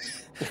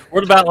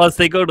 World of Outlaws,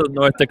 they go to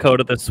North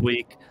Dakota this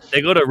week.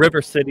 They go to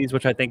River Cities,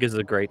 which I think is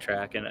a great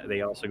track, and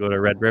they also go to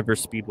Red River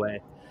Speedway.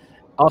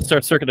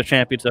 All-Star Circuit of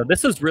Champions. So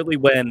this is really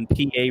when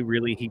PA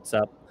really heats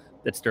up.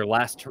 That's their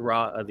last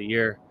hurrah of the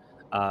year.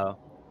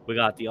 We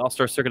got the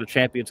All-Star Circuit of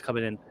Champions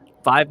coming in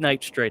 5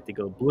 nights straight. They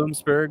go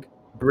Bloomsburg,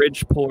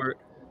 Bridgeport,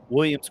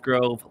 Williams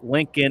Grove,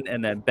 Lincoln,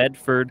 and then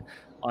Bedford.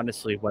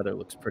 Honestly, weather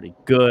looks pretty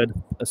good,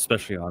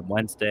 especially on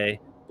Wednesday.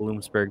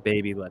 Bloomsburg,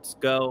 baby, let's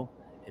go.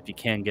 If you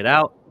can get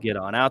out, get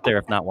on out there.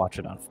 If not, watch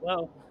it on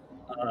Flow.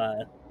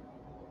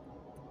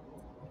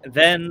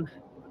 Then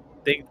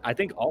I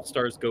think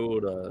All-Stars go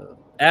to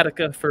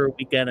Attica for a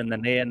weekend, and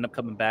then they end up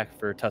coming back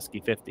for Tusky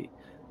 50.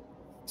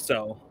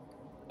 So,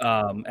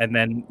 and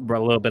then a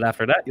little bit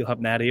after that, you'll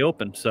have Natty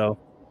Open. So,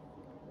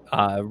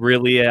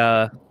 really,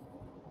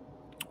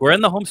 we're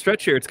in the home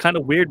stretch here. It's kind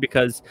of weird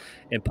because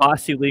in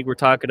Posse League, we're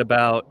talking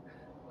about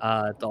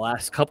the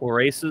last couple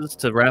races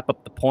to wrap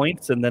up the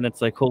points, and then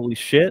it's like, holy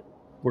shit,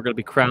 we're going to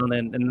be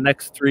crowning in the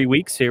next 3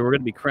 weeks here. We're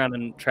going to be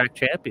crowning track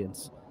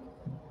champions.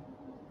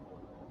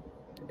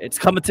 It's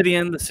coming to the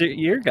end of the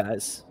year,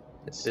 guys.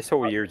 This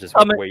whole year just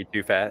went way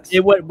too fast.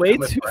 It went way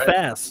too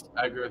fast.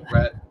 I agree with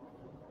Brett.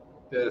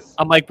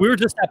 I'm like, we were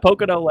just at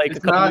Pocono like It's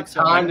a couple not weeks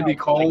ago. time to be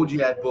cold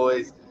yet,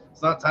 boys.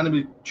 It's not time to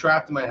be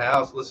trapped in my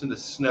house listening to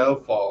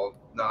snowfall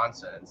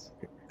nonsense.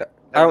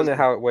 I don't know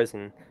how it was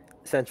in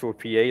Central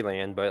PA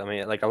land, but I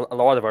mean, like a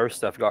lot of our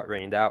stuff got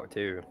rained out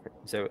too.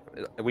 So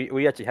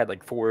we actually had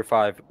like 4 or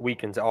 5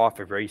 weekends off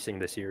of racing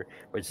this year,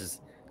 which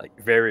is like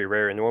very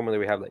rare. And normally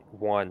we have like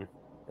one,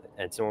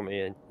 and it's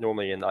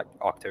normally in like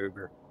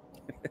October.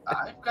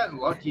 I've gotten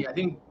lucky. I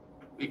think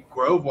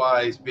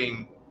Grove-wise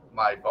being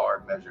my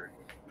bar measure.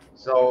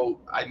 So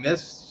I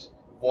missed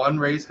one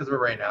race because of a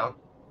rain out,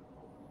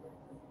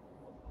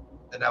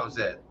 and that was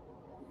it.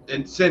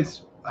 And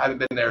since I haven't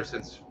been there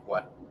since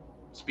what?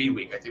 Speed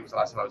Week, I think was the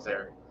last time I was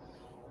there.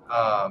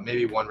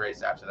 Maybe one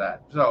race after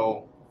that.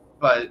 So,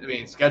 but I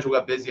mean, schedule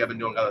got busy. I've been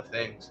doing other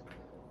things.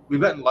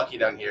 We've gotten lucky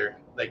down here.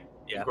 Like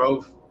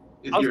Grove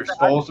either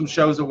stole some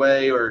shows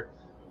away or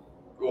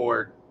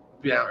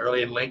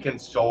early in Lincoln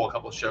stole a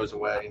couple shows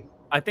away.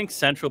 I think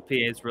Central PA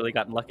has really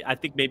gotten lucky. I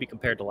think maybe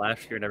compared to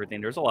last year and everything,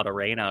 there's a lot of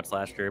rainouts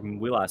last year. I mean,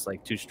 we lost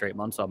like 2 straight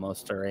months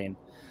almost to rain.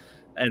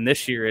 And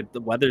this year,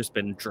 the weather's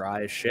been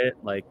dry as shit.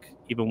 Like,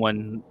 even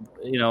when,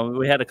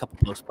 we had a couple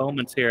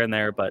postponements here and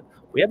there, but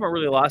we haven't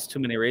really lost too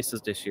many races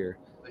this year.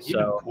 Like,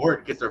 even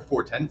Port gets their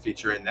 410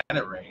 feature and then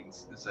it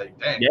rains. It's like,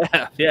 dang.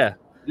 Yeah.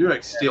 You're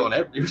like stealing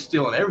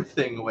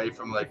everything away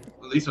from, like,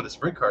 at least on the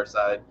sprint car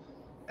side.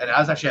 And I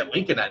was actually at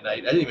Lincoln that night.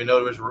 I didn't even know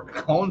it was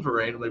calling for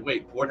rain. I'm like,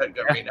 wait, Port had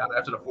got rained out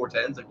after the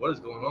 410s? Like, what is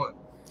going on?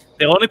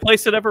 The only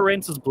place that ever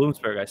rains is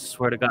Bloomsburg, I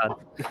swear to God.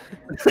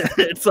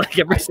 It's like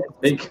every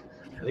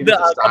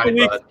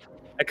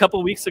a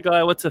couple weeks ago,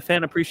 I went to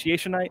Fan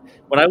Appreciation Night.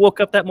 When I woke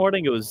up that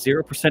morning, it was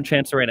 0%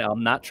 chance of rain.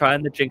 I'm not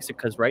trying to jinx it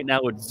because right now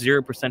it's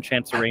 0%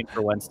 chance of rain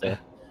for Wednesday.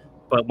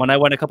 But when I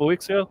went a couple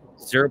weeks ago,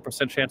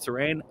 0% chance of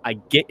rain. I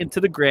get into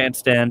the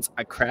grandstands,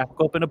 I crack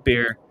open a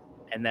beer,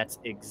 and that's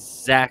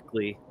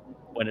exactly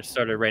when it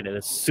started raining.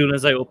 As soon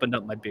as I opened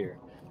up my beer,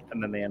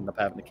 and then they ended up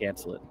having to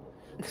cancel it.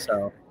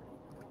 So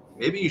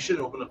maybe you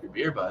shouldn't open up your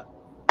beer, bud.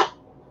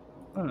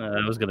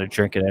 I was gonna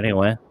drink it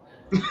anyway.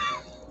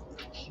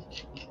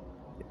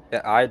 Yeah,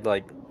 I had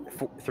like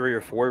 3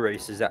 or 4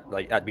 races that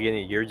like at the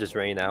beginning of the year just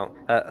rain out.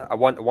 I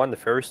won the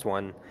first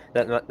one.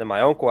 Then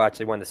my uncle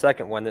actually won the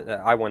second one.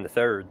 I won the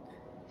third.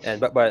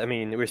 And but I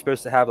mean, we were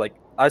supposed to have I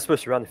was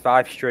supposed to run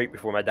 5 straight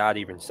before my dad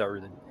even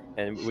started,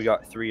 and we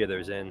got 3 of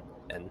those in.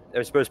 And there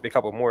was supposed to be a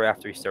couple more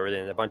after he started,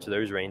 and a bunch of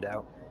those rained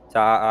out. So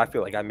I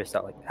feel like I missed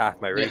out like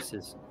half my Yeah.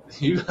 races.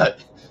 You got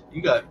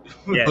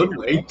Yeah.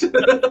 hoodwinked.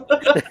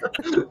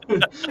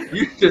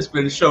 You've just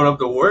been showing up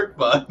to work,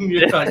 bud.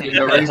 You're not getting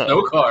no race,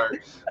 no car.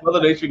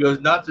 Mother Nature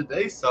goes, not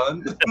today,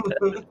 son.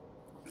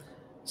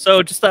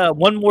 So just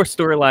one more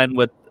storyline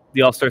with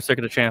the All-Star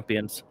Circuit of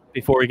Champions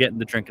before we get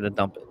into Drink It and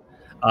Dump It.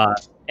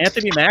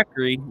 Anthony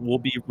Macri will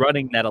be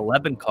running that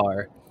 11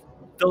 car,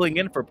 filling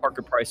in for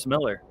Parker Price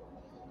Miller.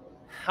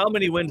 How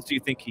many wins do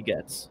you think he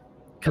gets?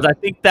 Because I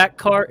think that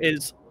car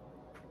is...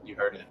 You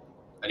heard it.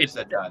 I just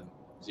said none.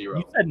 Zero.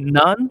 You said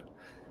none?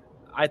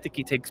 I think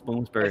he takes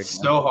Bloomsbury. It's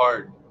so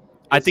hard.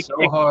 It's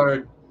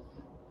hard.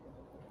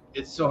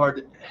 It's so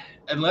hard.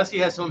 Unless he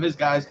has some of his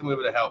guys come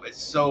over to help,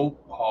 it's so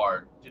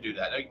hard to do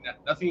that. Like,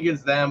 nothing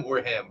against them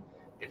or him.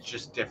 It's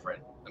just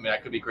different. I mean, I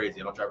could be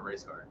crazy. I don't drive a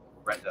race car.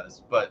 Brett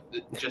does. But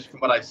just from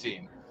what I've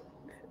seen.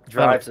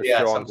 Drives a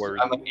strong word.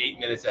 I'm like 8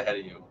 minutes ahead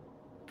of you.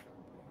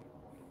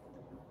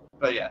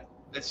 But yeah,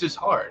 it's just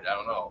hard. I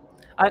don't know.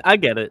 I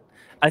get it.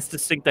 I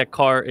just think that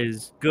car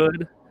is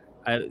good.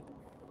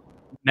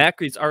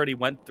 Macri's already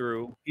went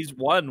through. He's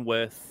won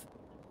with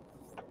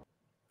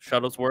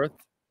Shuttlesworth,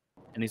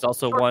 and he's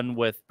also won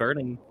with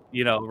Burning,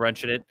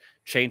 wrenching it,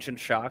 changing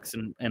shocks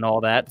and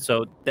all that.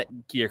 So that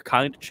you're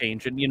kind of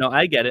changing.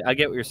 I get it. I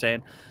get what you're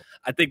saying.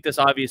 I think this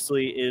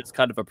obviously is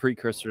kind of a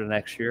precursor to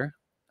next year.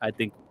 I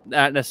think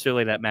not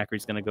necessarily that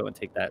Macri's going to go and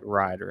take that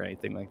ride or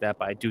anything like that,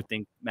 but I do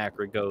think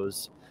Macri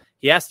goes.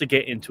 He has to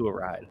get into a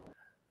ride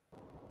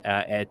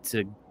and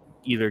to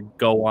either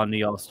go on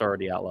the All-Star or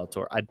the Outlaw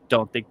Tour. I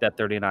don't think that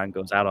 39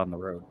 goes out on the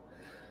road.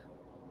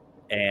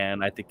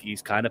 And I think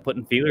he's kind of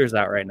putting feelers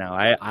out right now.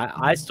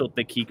 I still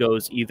think he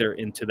goes either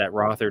into that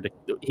Roth or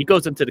he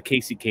goes into the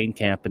Casey Kane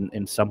camp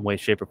in some way,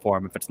 shape, or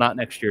form. If it's not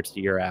next year, it's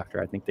the year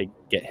after. I think they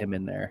get him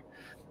in there.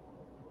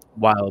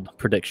 Wild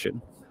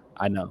prediction,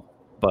 I know,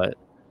 but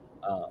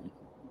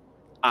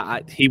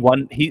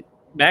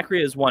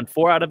Macri has won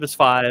 4 out of his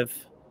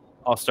 5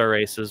 All-Star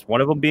races.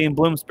 One of them being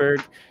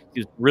Bloomsburg.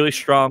 He's really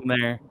strong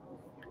there.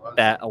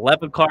 That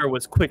 11 car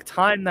was quick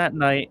time that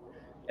night.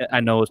 I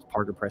know it's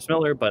Parker Price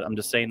Miller, but I'm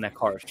just saying that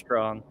car is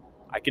strong.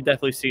 I could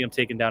definitely see him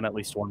taking down at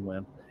least 1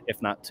 win,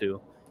 if not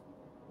 2.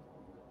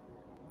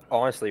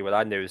 Honestly, what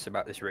I noticed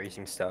about this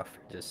racing stuff,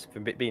 just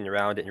from being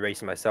around it and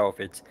racing myself,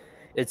 it's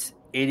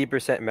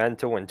 80%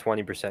 mental and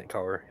 20%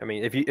 car. I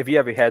mean, if you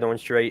have your head on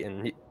straight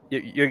and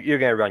you're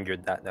gonna run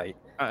good that night.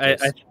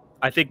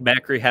 I think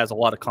Macri has a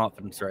lot of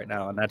confidence right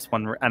now, and that's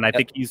one. And I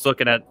think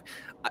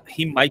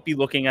he might be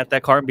looking at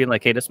that car and being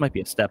like, "Hey, this might be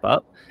a step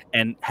up,"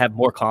 and have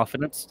more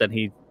confidence than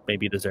he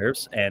maybe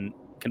deserves, and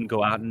can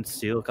go out and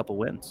steal a couple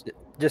wins.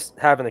 Just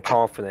having the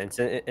confidence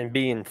and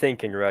being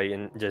thinking right,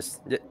 and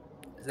just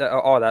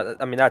all that.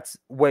 I mean, that's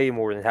way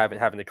more than having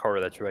the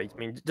car that's right. I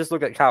mean, just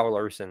look at Kyle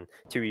Larson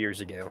 2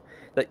 years ago.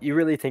 Like, you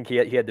really think he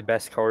had the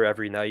best car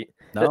every night?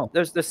 No.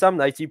 There's some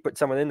nights you put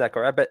someone in that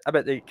car. I bet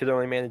they could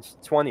only manage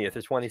 20th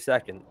or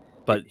 22nd.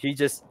 But he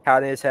just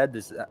had in his head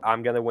this: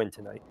 I'm gonna win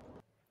tonight.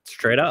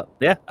 Straight up,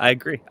 yeah, I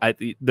agree.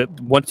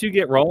 Once you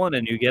get rolling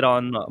and you get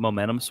on a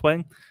momentum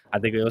swing, I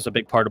think it was a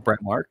big part of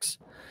Brent Marks.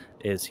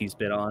 He's just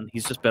been on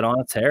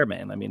a tear,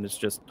 man. I mean, it's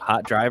just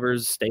hot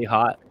drivers stay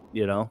hot,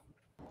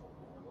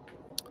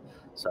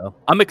 So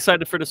I'm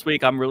excited for this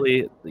week. I'm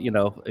really,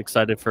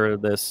 excited for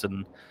this,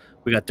 and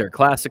we got Dirt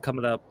Classic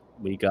coming up.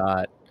 We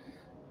got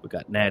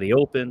Natty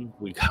Open.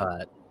 We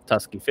got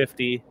Tusky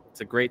 50.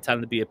 It's a great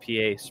time to be a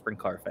PA sprint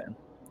car fan.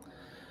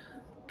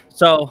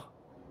 So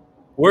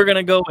we're going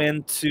to go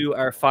into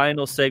our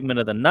final segment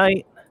of the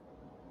night.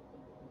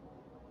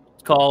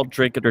 It's called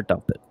Drink It or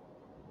Dump It.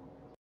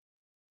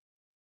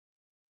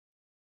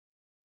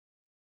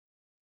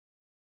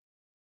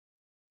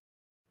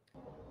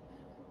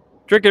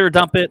 Drink It or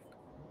Dump It.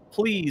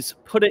 Please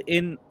put it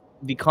in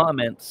the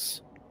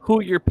comments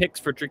who your picks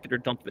for Drink It or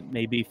Dump It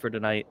may be for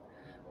tonight.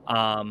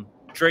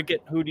 Drink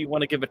It, who do you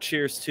want to give a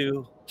cheers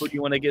to? Who do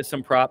you want to give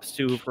some props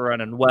to for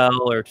running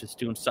well or just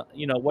doing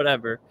something,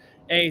 whatever.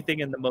 Anything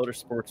in the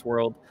motorsports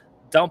world.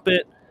 Dump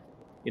It.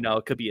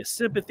 It could be a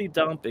sympathy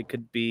dump. It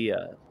could be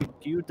a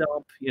you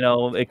dump.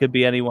 It could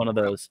be any one of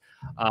those.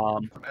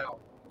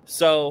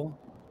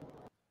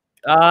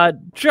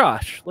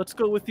 Josh, let's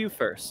go with you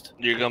first.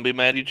 You're going to be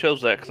mad you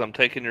chose that because I'm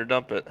taking your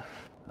Dump It.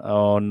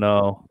 Oh,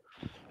 no.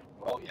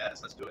 Oh,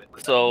 yes, let's do it.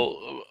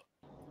 So,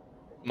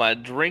 my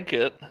Drink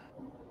It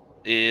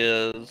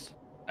is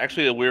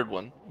actually a weird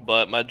one,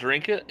 but my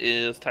Drink It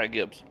is Ty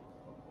Gibbs.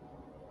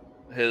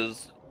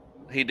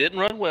 He didn't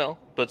run well,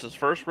 but it's his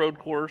first road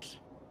course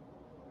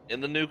in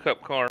the new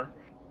Cup car,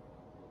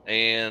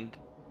 and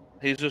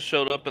he's just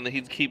showed up and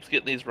he keeps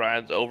getting these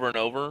rides over and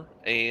over,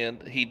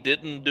 and he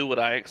didn't do what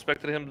I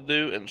expected him to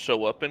do and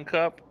show up in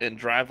Cup and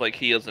drive like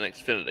he is an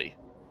Xfinity.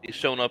 He's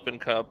shown up in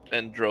Cup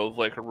and drove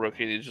like a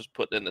rookie. He's just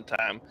putting in the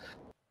time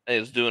and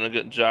he's doing a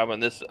good job on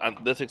this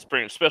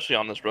experience, especially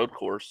on this road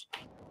course.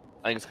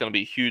 I think it's going to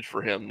be huge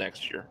for him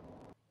next year.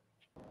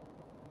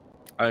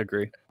 I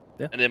agree.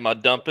 Yeah. And then my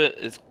Dump It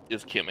is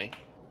Kimmy.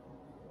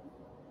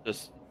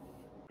 Just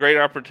great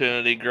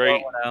opportunity,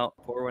 great.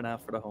 Pour one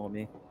out for the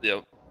homie.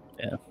 Yep.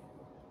 Yeah.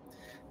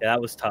 Yeah,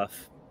 that was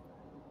tough.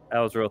 That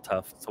was real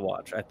tough to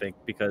watch, I think,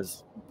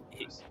 because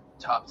He was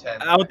top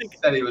 10. I don't think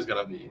said he was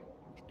going to be.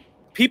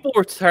 People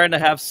were trying to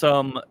have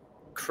some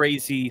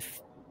crazy,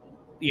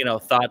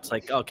 thoughts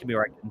like, oh, Kimi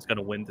Räikkönen's going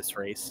to win this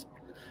race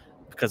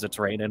because it's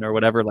raining or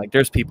whatever. Like,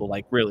 there's people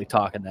like really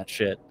talking that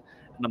shit.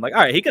 And I'm like,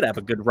 all right, he could have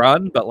a good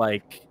run, but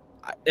like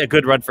a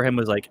good run for him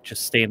was like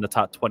just stay in the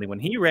top 20. When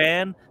he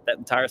ran that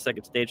entire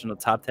second stage in the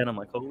top 10, I'm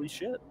like, holy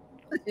shit.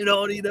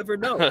 You never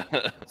know.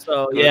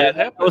 So yeah,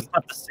 that was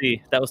tough to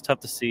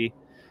see.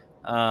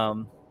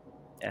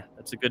 Yeah,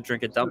 that's a good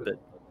drink and dump it.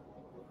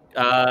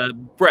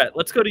 Brett,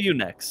 let's go to you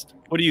next.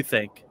 What do you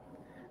think?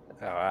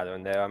 Oh, I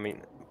don't know. I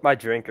mean, my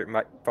drinker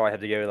might probably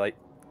have to go like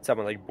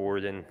someone like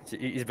Borden.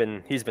 He's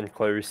been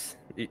close.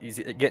 He's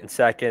getting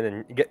second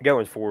and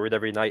going forward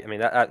every night. I mean,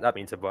 that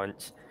means a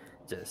bunch.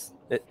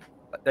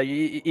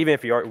 Even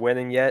if you aren't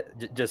winning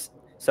yet, just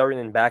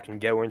starting back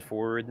and going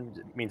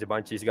forward means a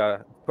bunch. He's got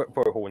to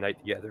put a whole night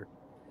together.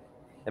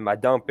 And my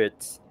dump,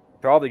 it's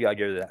probably got to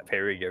go to that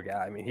Perigo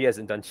guy. I mean, he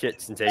hasn't done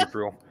shit since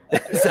April.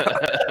 So,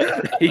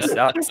 he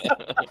sucks.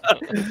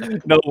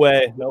 No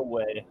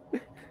way.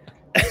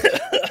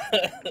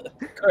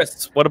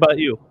 Chris, what about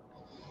you?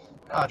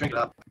 Drink it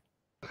up.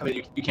 I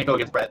mean, you can't go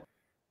against Brett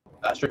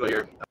Strickler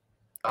here.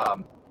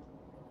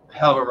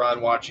 Hell of a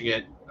run watching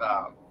it.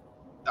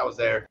 I was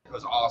there. It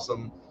was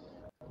awesome.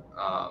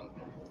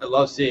 I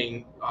love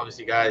seeing,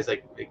 obviously, guys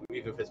like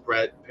even if it's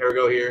Brett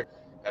Perigo here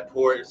at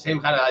Port,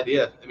 same kind of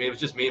idea. I mean, it was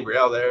just me and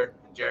Brielle there,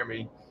 and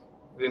Jeremy.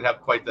 We didn't have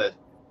quite the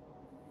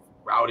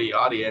rowdy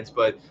audience,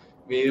 but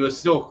I mean, it was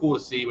still cool to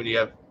see when you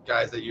have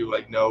guys that you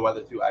know,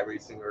 whether through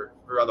iRacing or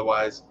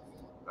otherwise,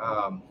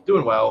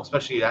 doing well,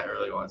 especially that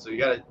early on. So you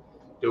got to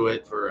do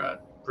it for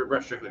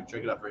Brett Strickler.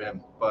 Drink it up for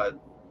him. But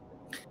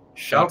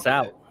shouts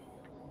out.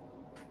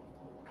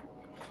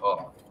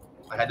 Oh,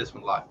 I had this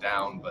one locked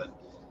down, but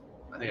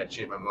I think I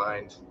changed my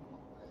mind.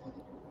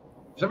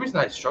 For some reason,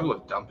 I struggle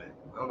with dump it.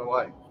 I don't know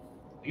why. I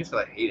guess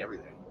because I hate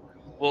everything.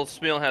 Well,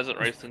 Smeal hasn't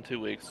raced in 2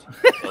 weeks.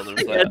 So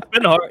there's Yeah, that.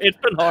 it's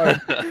been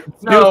hard.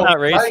 No, not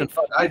racing.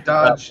 I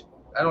dodge.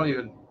 I don't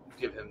even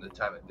give him the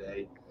time of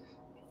day.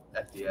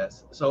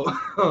 FDS. So,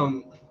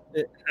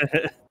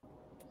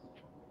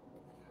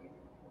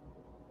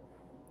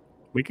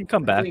 we can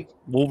come back.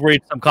 We'll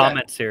read some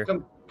comments here.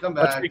 Come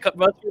back.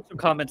 Let's read some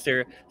comments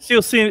here.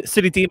 Steel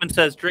City Demon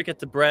says, drink it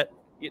to Brett.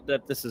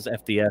 This is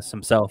FDS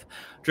himself.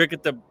 Drink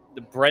it to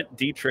Brett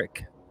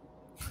Dietrich.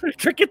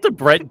 Drink it to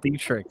Brett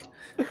Dietrich.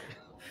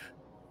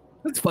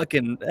 That's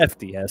fucking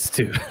FDS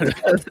too.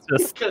 That's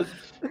just Because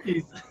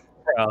he's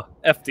bro,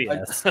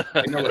 FDS.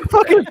 I know what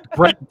Fucking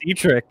Brett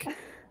Dietrich.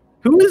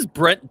 Who is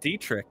Brett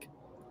Dietrich?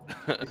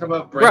 you're talking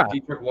about. Brett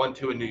Dietrich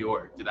 1-2 in New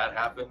York. Did that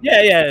happen?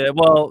 Yeah.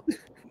 Well,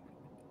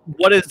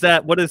 what is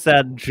that? What is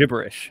that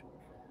gibberish?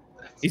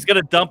 He's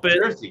gonna dump it.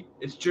 Jersey.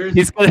 It's Jersey.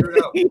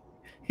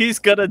 He's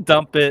gonna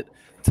dump it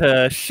to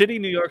shitty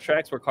New York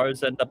tracks where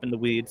cars end up in the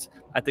weeds.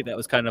 I think that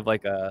was kind of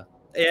like a.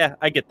 Yeah,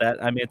 I get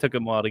that. I mean, it took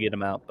him a while to get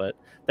him out, but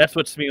that's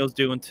what Smeal's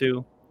doing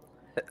too.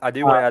 I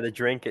do want to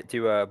drink it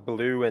to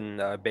Blue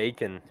and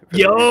Bacon.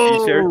 Yo,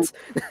 T-shirts.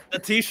 The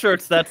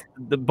T-shirts. That's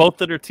both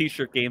of their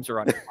T-shirt games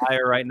are on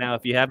fire right now.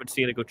 If you haven't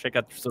seen it, go check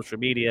out their social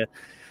media.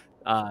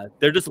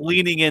 They're just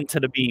leaning into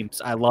the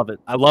beams. I love it.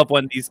 I love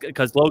when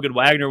because Logan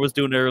Wagner was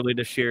doing it early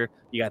this year.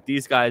 You got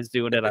these guys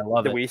doing it. I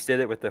love it. We did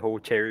it with the whole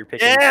cherry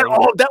picking. Yeah. thing.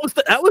 Oh,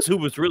 that was who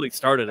was really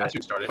started it. That's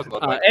who started.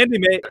 Andy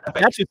May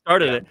actually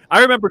started it.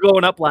 I remember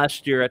going up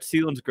last year at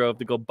Sealands Grove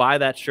to go buy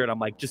that shirt. I'm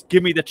like, just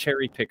give me the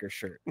cherry picker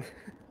shirt.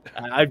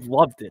 I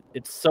loved it.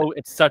 It's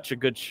such a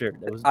good shirt.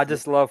 I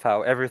just love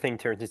how everything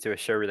turns into a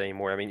shirt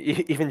anymore. I mean,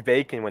 even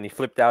Bacon when he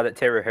flipped out at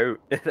Terre Haute,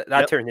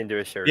 that turned into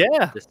a shirt.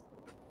 Yeah.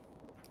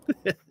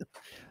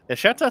 Yeah,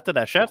 shouts out to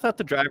that. Shouts out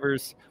to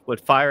drivers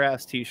with fire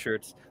ass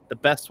T-shirts. The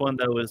best one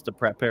though is the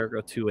Brett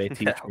Perigo 2A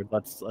T-shirt.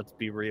 Let's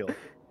be real.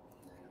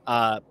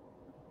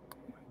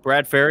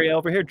 Brad Ferry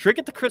over here. Drink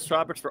it to Chris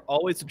Roberts for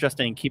always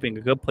adjusting and keeping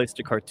a good place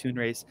to cartoon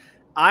race.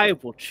 I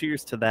will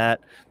cheers to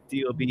that.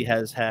 DOB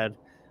has had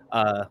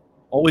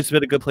always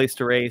been a good place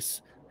to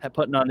race.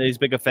 Putting on these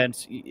big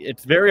events,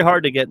 it's very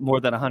hard to get more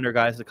than 100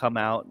 guys to come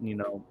out,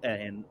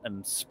 and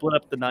split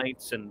up the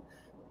nights and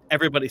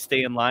everybody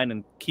stay in line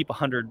and keep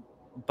 100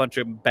 bunch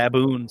of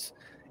baboons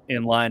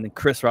in line, and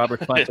Chris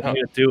Roberts finds a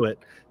way to do it.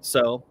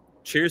 So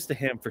cheers to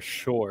him for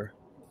sure.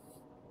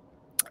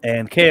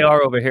 And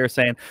KR over here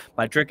saying,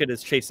 my drink it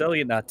is Chase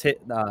Elliott not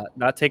taking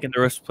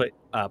the risk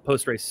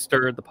post-race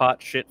stir the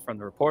pot shit from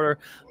the reporter.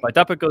 My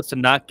dump it goes to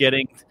not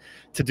getting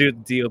to do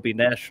the DOB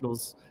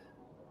Nationals.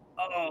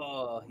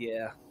 Oh,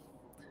 yeah.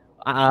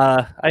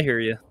 I hear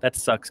you. That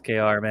sucks,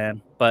 KR,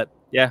 man. But,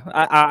 yeah,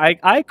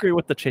 I agree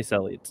with the Chase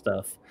Elliott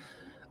stuff.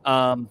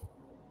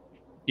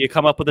 You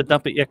come up with a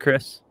dump it yet,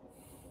 Chris?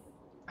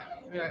 I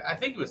mean, I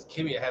think it was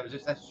Kimi. That's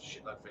just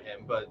shit luck for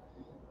him. But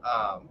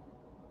I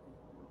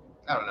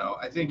don't know.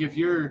 I think if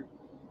you're,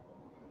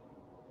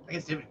 I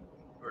guess David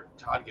or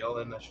Todd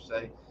Gillen, I should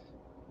say, it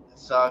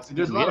sucks.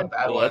 There's a lot of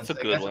bad ones. That's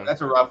a good one.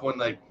 That's a rough one.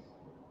 Like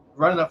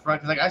running up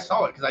front, because like I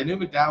saw it, because I knew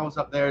McDowell was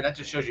up there. That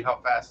just shows you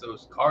how fast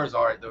those cars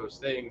are at those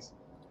things.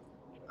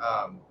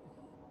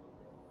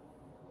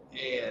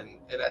 And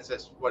that's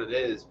just what it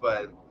is.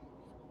 But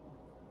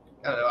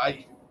I don't know.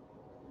 I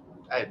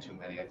had too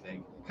many, I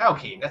think. Kyle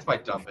Keene, that's my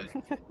dump it.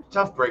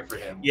 Tough break for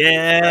him.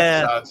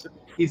 Yeah. That sucks.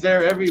 He's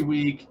there every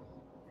week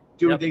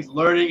doing things,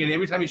 learning, and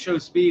every time he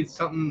shows speed,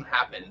 something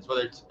happens,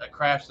 whether it's a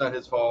crash not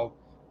his fault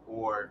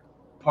or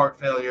part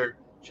failure,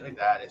 shit like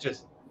that. It's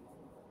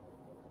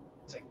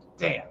like,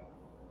 damn.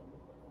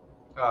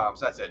 So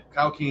that's it.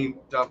 Kyle Keene,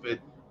 dump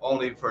it,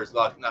 only for his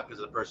luck, not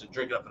because of the person.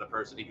 Drink it up for the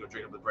person. He can go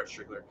drink up with Brett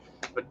Strickler.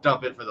 But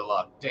dump it for the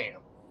luck.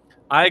 Damn.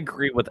 I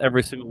agree with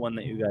every single one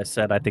that you guys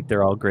said. I think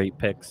they're all great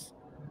picks.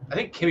 I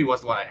think Kimmy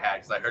was the one I had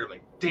because I heard him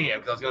like, damn,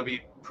 because I was going to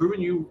be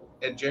proving you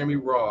and Jeremy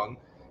wrong.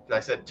 Because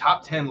I said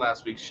top 10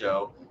 last week's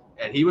show,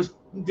 and he was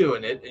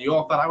doing it, and you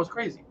all thought I was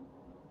crazy.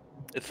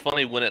 It's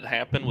funny when it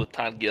happened with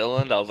Todd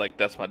Gilliland, I was like,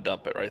 that's my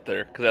dump it right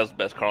there, because that was the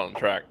best car on the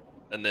track.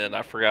 And then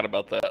I forgot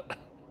about that.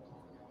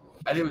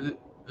 I didn't. It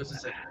was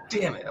just like,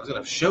 damn it, I was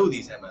going to show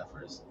these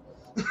MFers.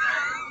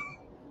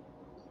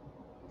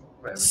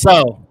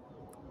 So,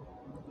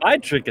 I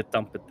drink a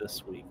dump it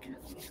this week.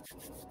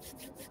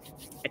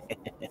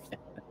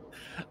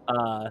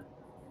 I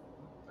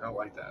don't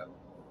like that.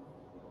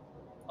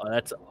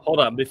 Hold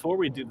on. Before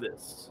we do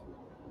this,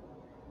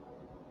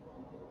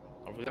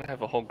 Are we going to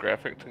have a whole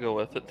graphic to go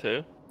with it,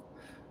 too?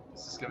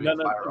 This is going to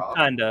be fire off.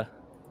 Kinda.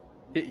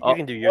 You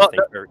can do your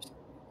thing first.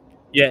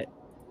 Yeah.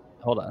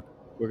 Hold on.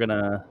 We're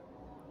gonna.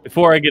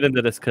 Before I get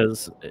into this,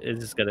 because it's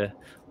just gonna.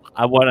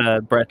 I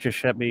want Brett just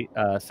sent me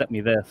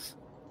this.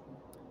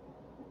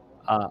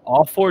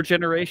 All 4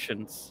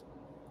 generations.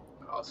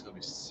 Oh, it's going to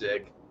be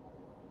sick.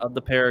 Of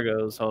the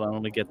Perigos. Hold on,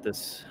 let me get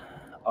this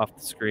off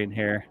the screen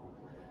here.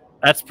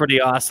 That's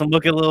pretty awesome.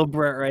 Look at little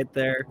Brett right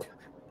there.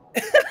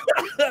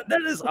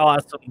 That is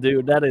awesome,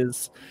 dude. That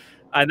is,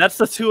 and that's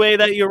the 2A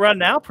that you run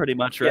now, pretty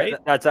much, right? Yeah,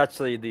 that's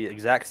actually the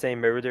exact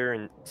same motor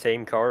and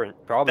same car and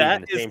probably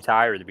even the same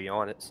tire, to be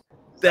honest.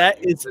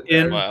 That is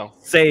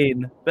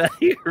insane that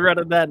you're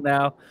running that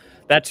now.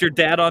 That's your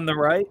dad on the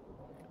right?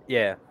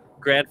 Yeah.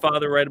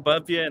 Grandfather right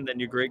above you, and then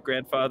your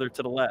great-grandfather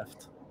to the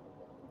left.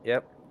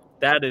 Yep.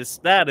 That is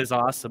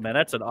awesome, man.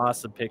 That's an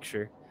awesome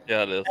picture.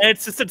 Yeah, it is. And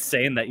it's just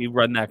insane that you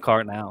run that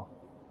car now.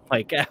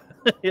 Like,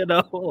 you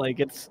know, like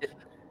it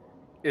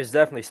was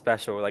definitely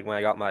special. Like when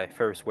I got my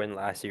first win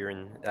last year,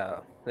 and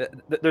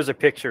there's a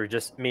picture,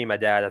 just me and my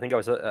dad. I think I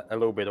was a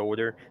little bit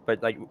older,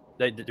 but like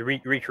to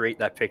recreate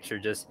that picture,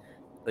 just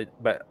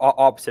but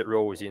opposite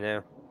roles, you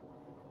know.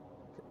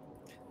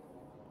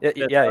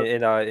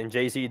 And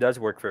Jay-Z does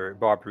work for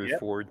Bob Bruce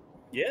Ford.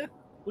 Yeah,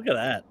 look at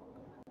that.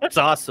 That's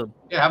awesome.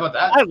 Yeah, how about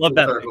that? I love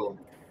that. Cool.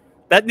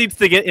 That needs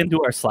to get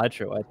into our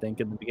slideshow, I think,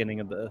 in the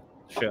beginning of the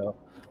show.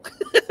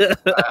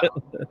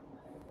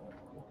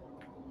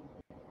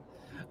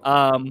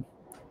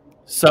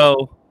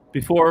 So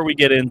before we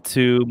get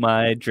into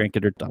my drink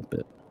it or dump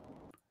it,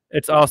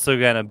 it's also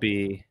gonna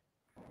be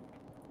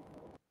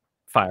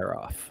fire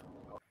off.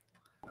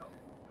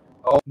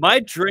 Oh, my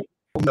drink.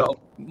 No.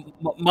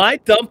 My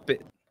dump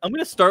it. I'm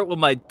gonna start with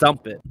my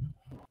dump it.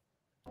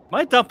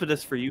 My dump it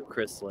is for you,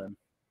 Chris Lynn.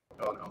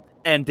 Oh no.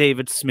 And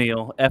David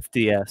Smeal,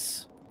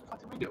 FDS. What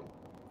did we do?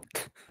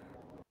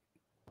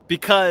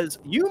 Because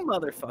you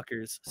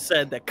motherfuckers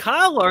said that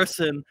Kyle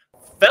Larson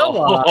fell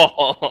off.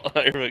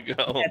 Oh, here we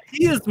go. And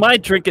he is my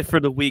drink it for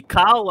the week.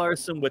 Kyle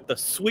Larson with the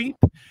sweep.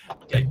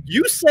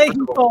 You say he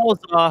falls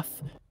off.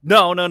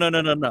 No.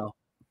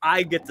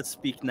 I get to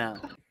speak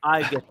now.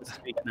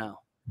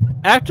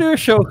 After a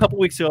show a couple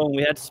weeks ago when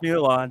we had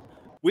Smeal on,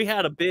 we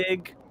had a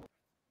big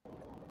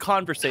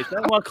conversation.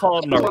 I don't want to call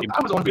it an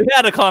argument. We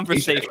had a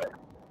conversation.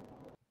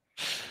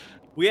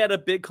 We had a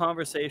big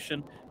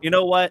conversation. You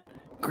know what,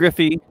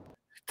 Griffey?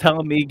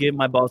 Telling me, give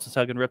my balls a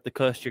tug and rip the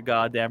cuss. You're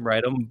goddamn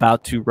right. I'm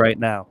about to right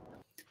now.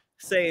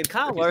 Saying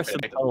Kyle Larson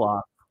fell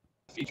off.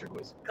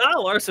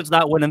 Kyle Larson's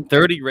not winning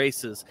 30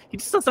 races. He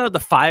just doesn't have the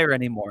fire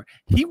anymore.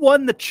 He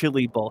won the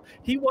Chili Bowl.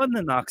 He won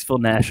the Knoxville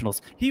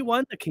Nationals. He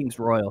won the Kings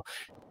Royal.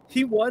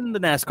 He won the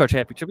NASCAR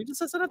championship. He just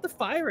doesn't have the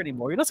fire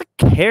anymore. He doesn't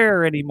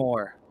care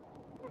anymore.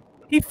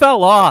 He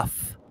fell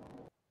off.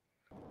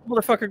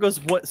 Motherfucker goes,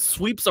 what,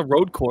 sweeps a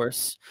road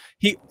course.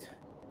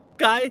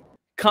 Guy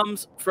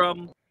comes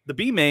from the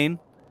B main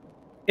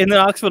in the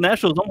Knoxville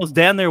Nationals, almost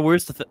down there.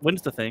 Wins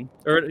the thing,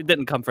 or it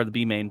didn't come from the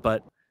B main,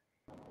 but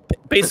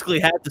basically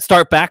had to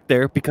start back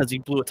there because he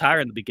blew a tire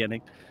in the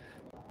beginning.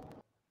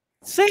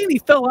 Saying he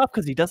fell off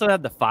because he doesn't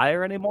have the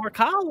fire anymore.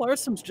 Kyle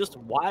Larson's just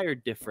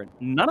wired different.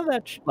 None of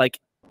that,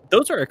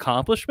 those are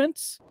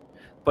accomplishments,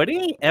 but he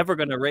ain't ever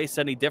going to race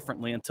any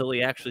differently until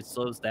he actually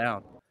slows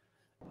down,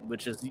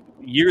 which is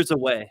years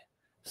away.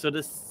 So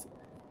to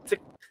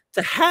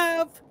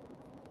have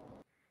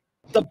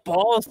the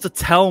balls to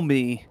tell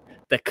me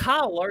that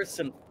Kyle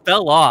Larson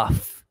fell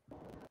off,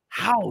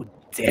 how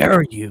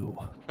dare you?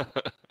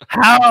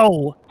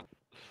 How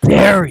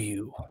dare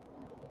you?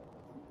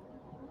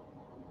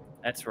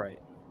 That's right.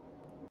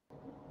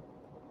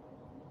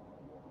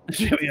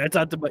 Jimmy, I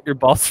talked about your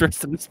balls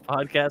first in this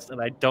podcast,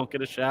 and I don't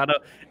get a shout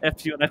out.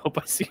 F you, and I hope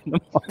I see you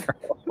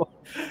tomorrow.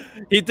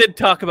 He did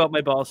talk about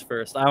my balls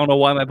first. I don't know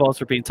why my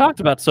balls are being talked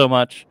about so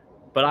much,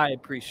 but I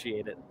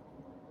appreciate it.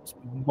 It's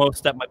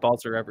most that my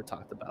balls are ever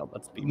talked about.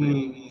 Let's be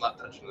real. Not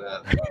touching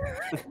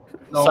that.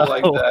 No, So-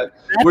 like that.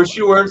 Wish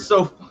you weren't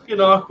so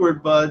fucking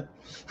awkward, bud.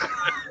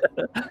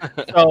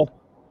 So,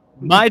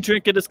 my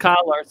drinking is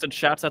Kyle Larson.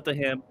 Shouts out to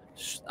him.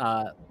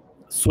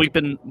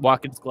 Sweeping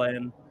Watkins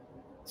Glen.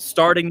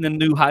 Starting the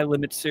new High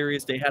Limit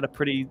series. They had a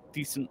pretty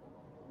decent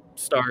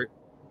start.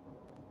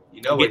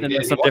 You know what Getting he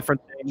into did? some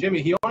different things.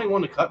 Jimmy, he only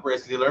won the cup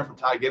race because he learned from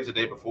Ty Gibbs the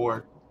day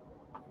before.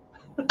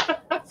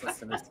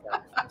 Listen to this guy.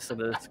 Listen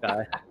to this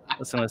guy.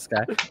 Listen to this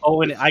guy.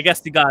 Oh, and I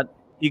guess he got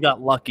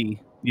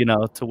lucky,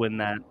 to win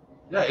that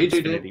Yeah, AJ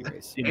did. Xfinity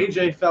race.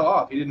 AJ fell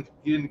off. He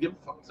didn't give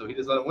a fuck, so he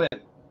just let him win.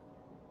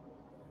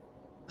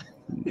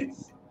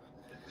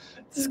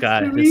 This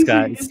guy.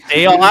 It's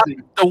Stay too off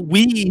easy. the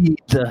weed.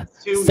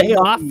 Too Stay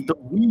off easy. the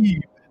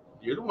weed.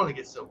 You're the one that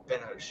gets so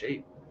bent out of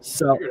shape.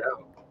 So, Figure it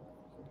out.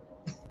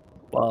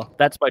 well,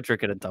 that's my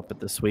Drink It and Dump It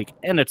this week,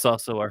 and it's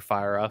also our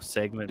Fire Off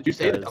segment. Did you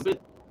say because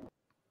it?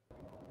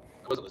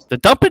 The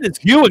Dump It is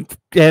you and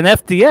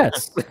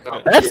FDS.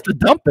 That's the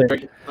Dump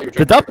It.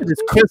 The Dump It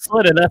is Chris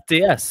Lynn and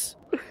FDS.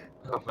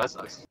 Oh, that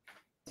sucks.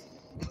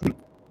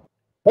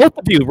 Both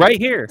of you right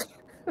here.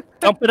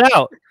 Dump it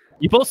out.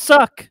 You both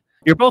suck.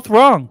 You're both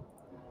wrong.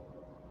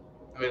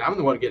 I mean, I'm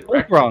the one getting Both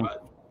wrecked. wrong.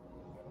 But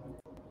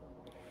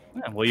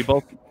Yeah, well,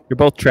 you're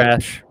both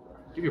trash.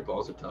 give your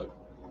balls a tug.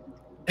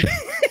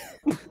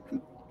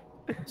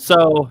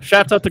 So,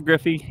 shouts out to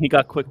Griffey. He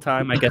got quick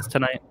time, I guess,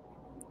 tonight.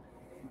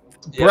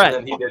 Yeah, Brett.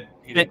 and then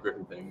he did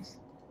Griffin things.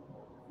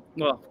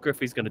 Well,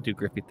 Griffey's going to do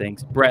Griffey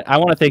things. Brett, I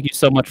want to thank you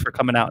so much for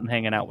coming out and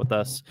hanging out with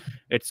us.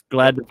 It's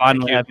glad to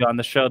finally have you on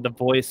the show. The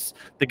voice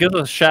that gives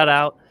us a shout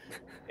out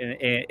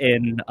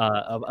in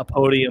a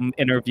podium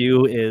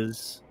interview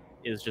is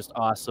just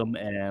awesome,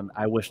 and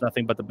I wish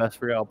nothing but the best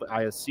for you. But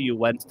I see you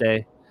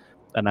Wednesday,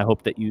 and I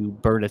hope that you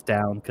burn it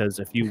down, because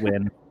if you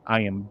win,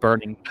 I am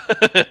burning down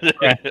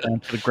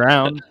to the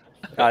ground.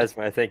 I just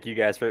want to thank you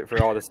guys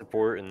for all the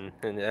support and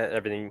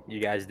everything you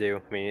guys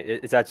do. I mean,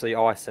 it's actually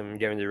awesome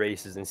going to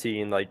races and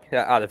seeing, like,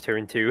 out of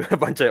turn 2, a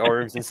bunch of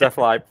arms and stuff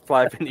fly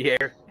up in the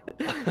air.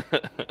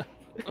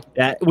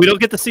 Yeah, we don't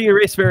get to see you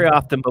race very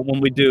often, but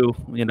when we do,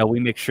 we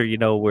make sure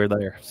we're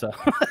there. So,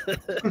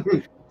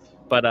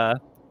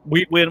 but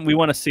we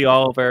want to see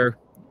all of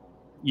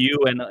you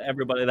and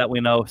everybody that we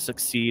know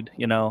succeed.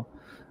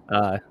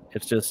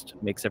 It just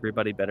makes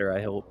everybody better,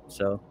 I hope.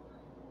 So,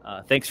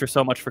 thanks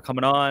so much for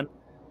coming on.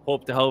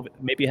 Hope to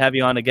maybe have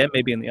you on again,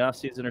 maybe in the off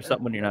season or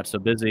something when you're not so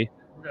busy.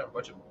 We're gonna have a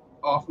bunch of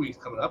off weeks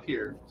coming up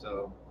here,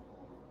 so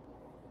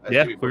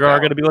Yeah, we are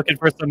going to be looking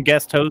for some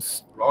guest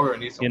hosts. We're all gonna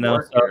need some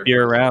work so if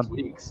you're for around. 6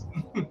 weeks.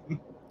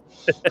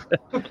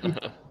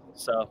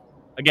 So,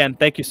 again,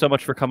 thank you so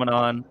much for coming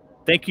on.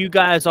 Thank you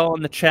guys all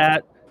in the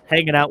chat,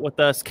 hanging out with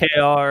us.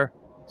 KR,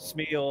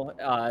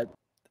 Smeal,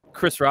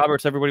 Chris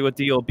Roberts, everybody with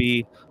DOB.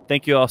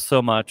 Thank you all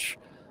so much.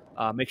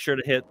 Make sure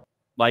to hit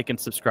like and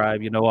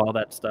subscribe, all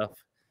that stuff.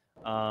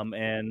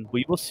 And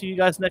we will see you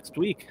guys next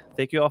week.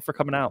 Thank you all for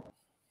coming out.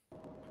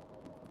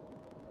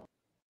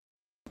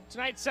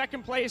 Tonight's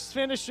second place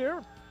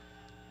finisher.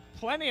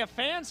 Plenty of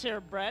fans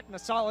here, Brett, and a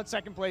solid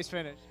second place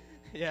finish.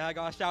 Yeah, I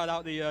got to shout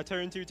out the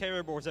Turn 2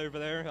 Terror Boards over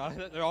there.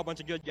 They're all a bunch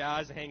of good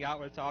guys to hang out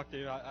with, talk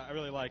to. I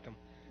really like them.